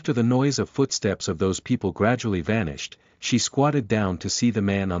 After the noise of footsteps of those people gradually vanished, she squatted down to see the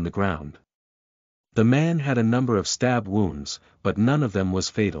man on the ground. The man had a number of stab wounds, but none of them was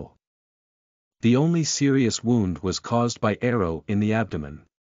fatal. The only serious wound was caused by arrow in the abdomen.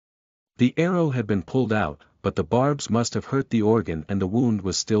 The arrow had been pulled out, but the barbs must have hurt the organ and the wound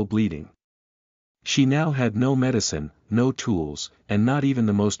was still bleeding. She now had no medicine, no tools, and not even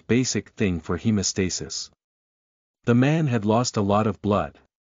the most basic thing for hemostasis. The man had lost a lot of blood.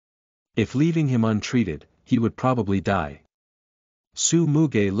 If leaving him untreated, he would probably die. Su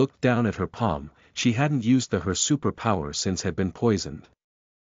Muge looked down at her palm. She hadn't used her super power since had been poisoned.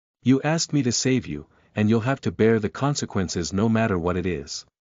 You asked me to save you, and you'll have to bear the consequences no matter what it is.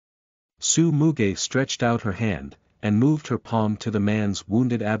 Su Muge stretched out her hand, and moved her palm to the man's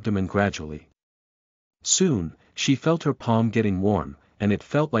wounded abdomen gradually. Soon, she felt her palm getting warm, and it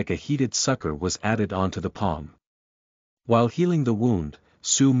felt like a heated sucker was added onto the palm. While healing the wound,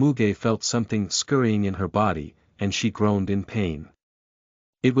 Su Muge felt something scurrying in her body, and she groaned in pain.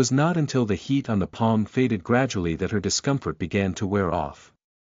 It was not until the heat on the palm faded gradually that her discomfort began to wear off.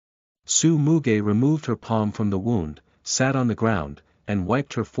 Su Muge removed her palm from the wound, sat on the ground, and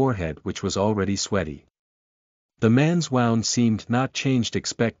wiped her forehead which was already sweaty. The man's wound seemed not changed,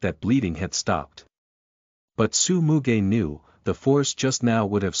 expect that bleeding had stopped. But Su Muge knew, the force just now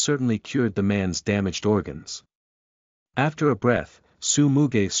would have certainly cured the man's damaged organs. After a breath, Su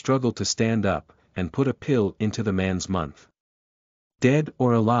Muge struggled to stand up, and put a pill into the man's mouth. Dead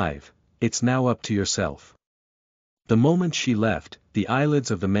or alive, it's now up to yourself. The moment she left, the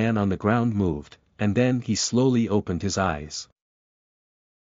eyelids of the man on the ground moved, and then he slowly opened his eyes.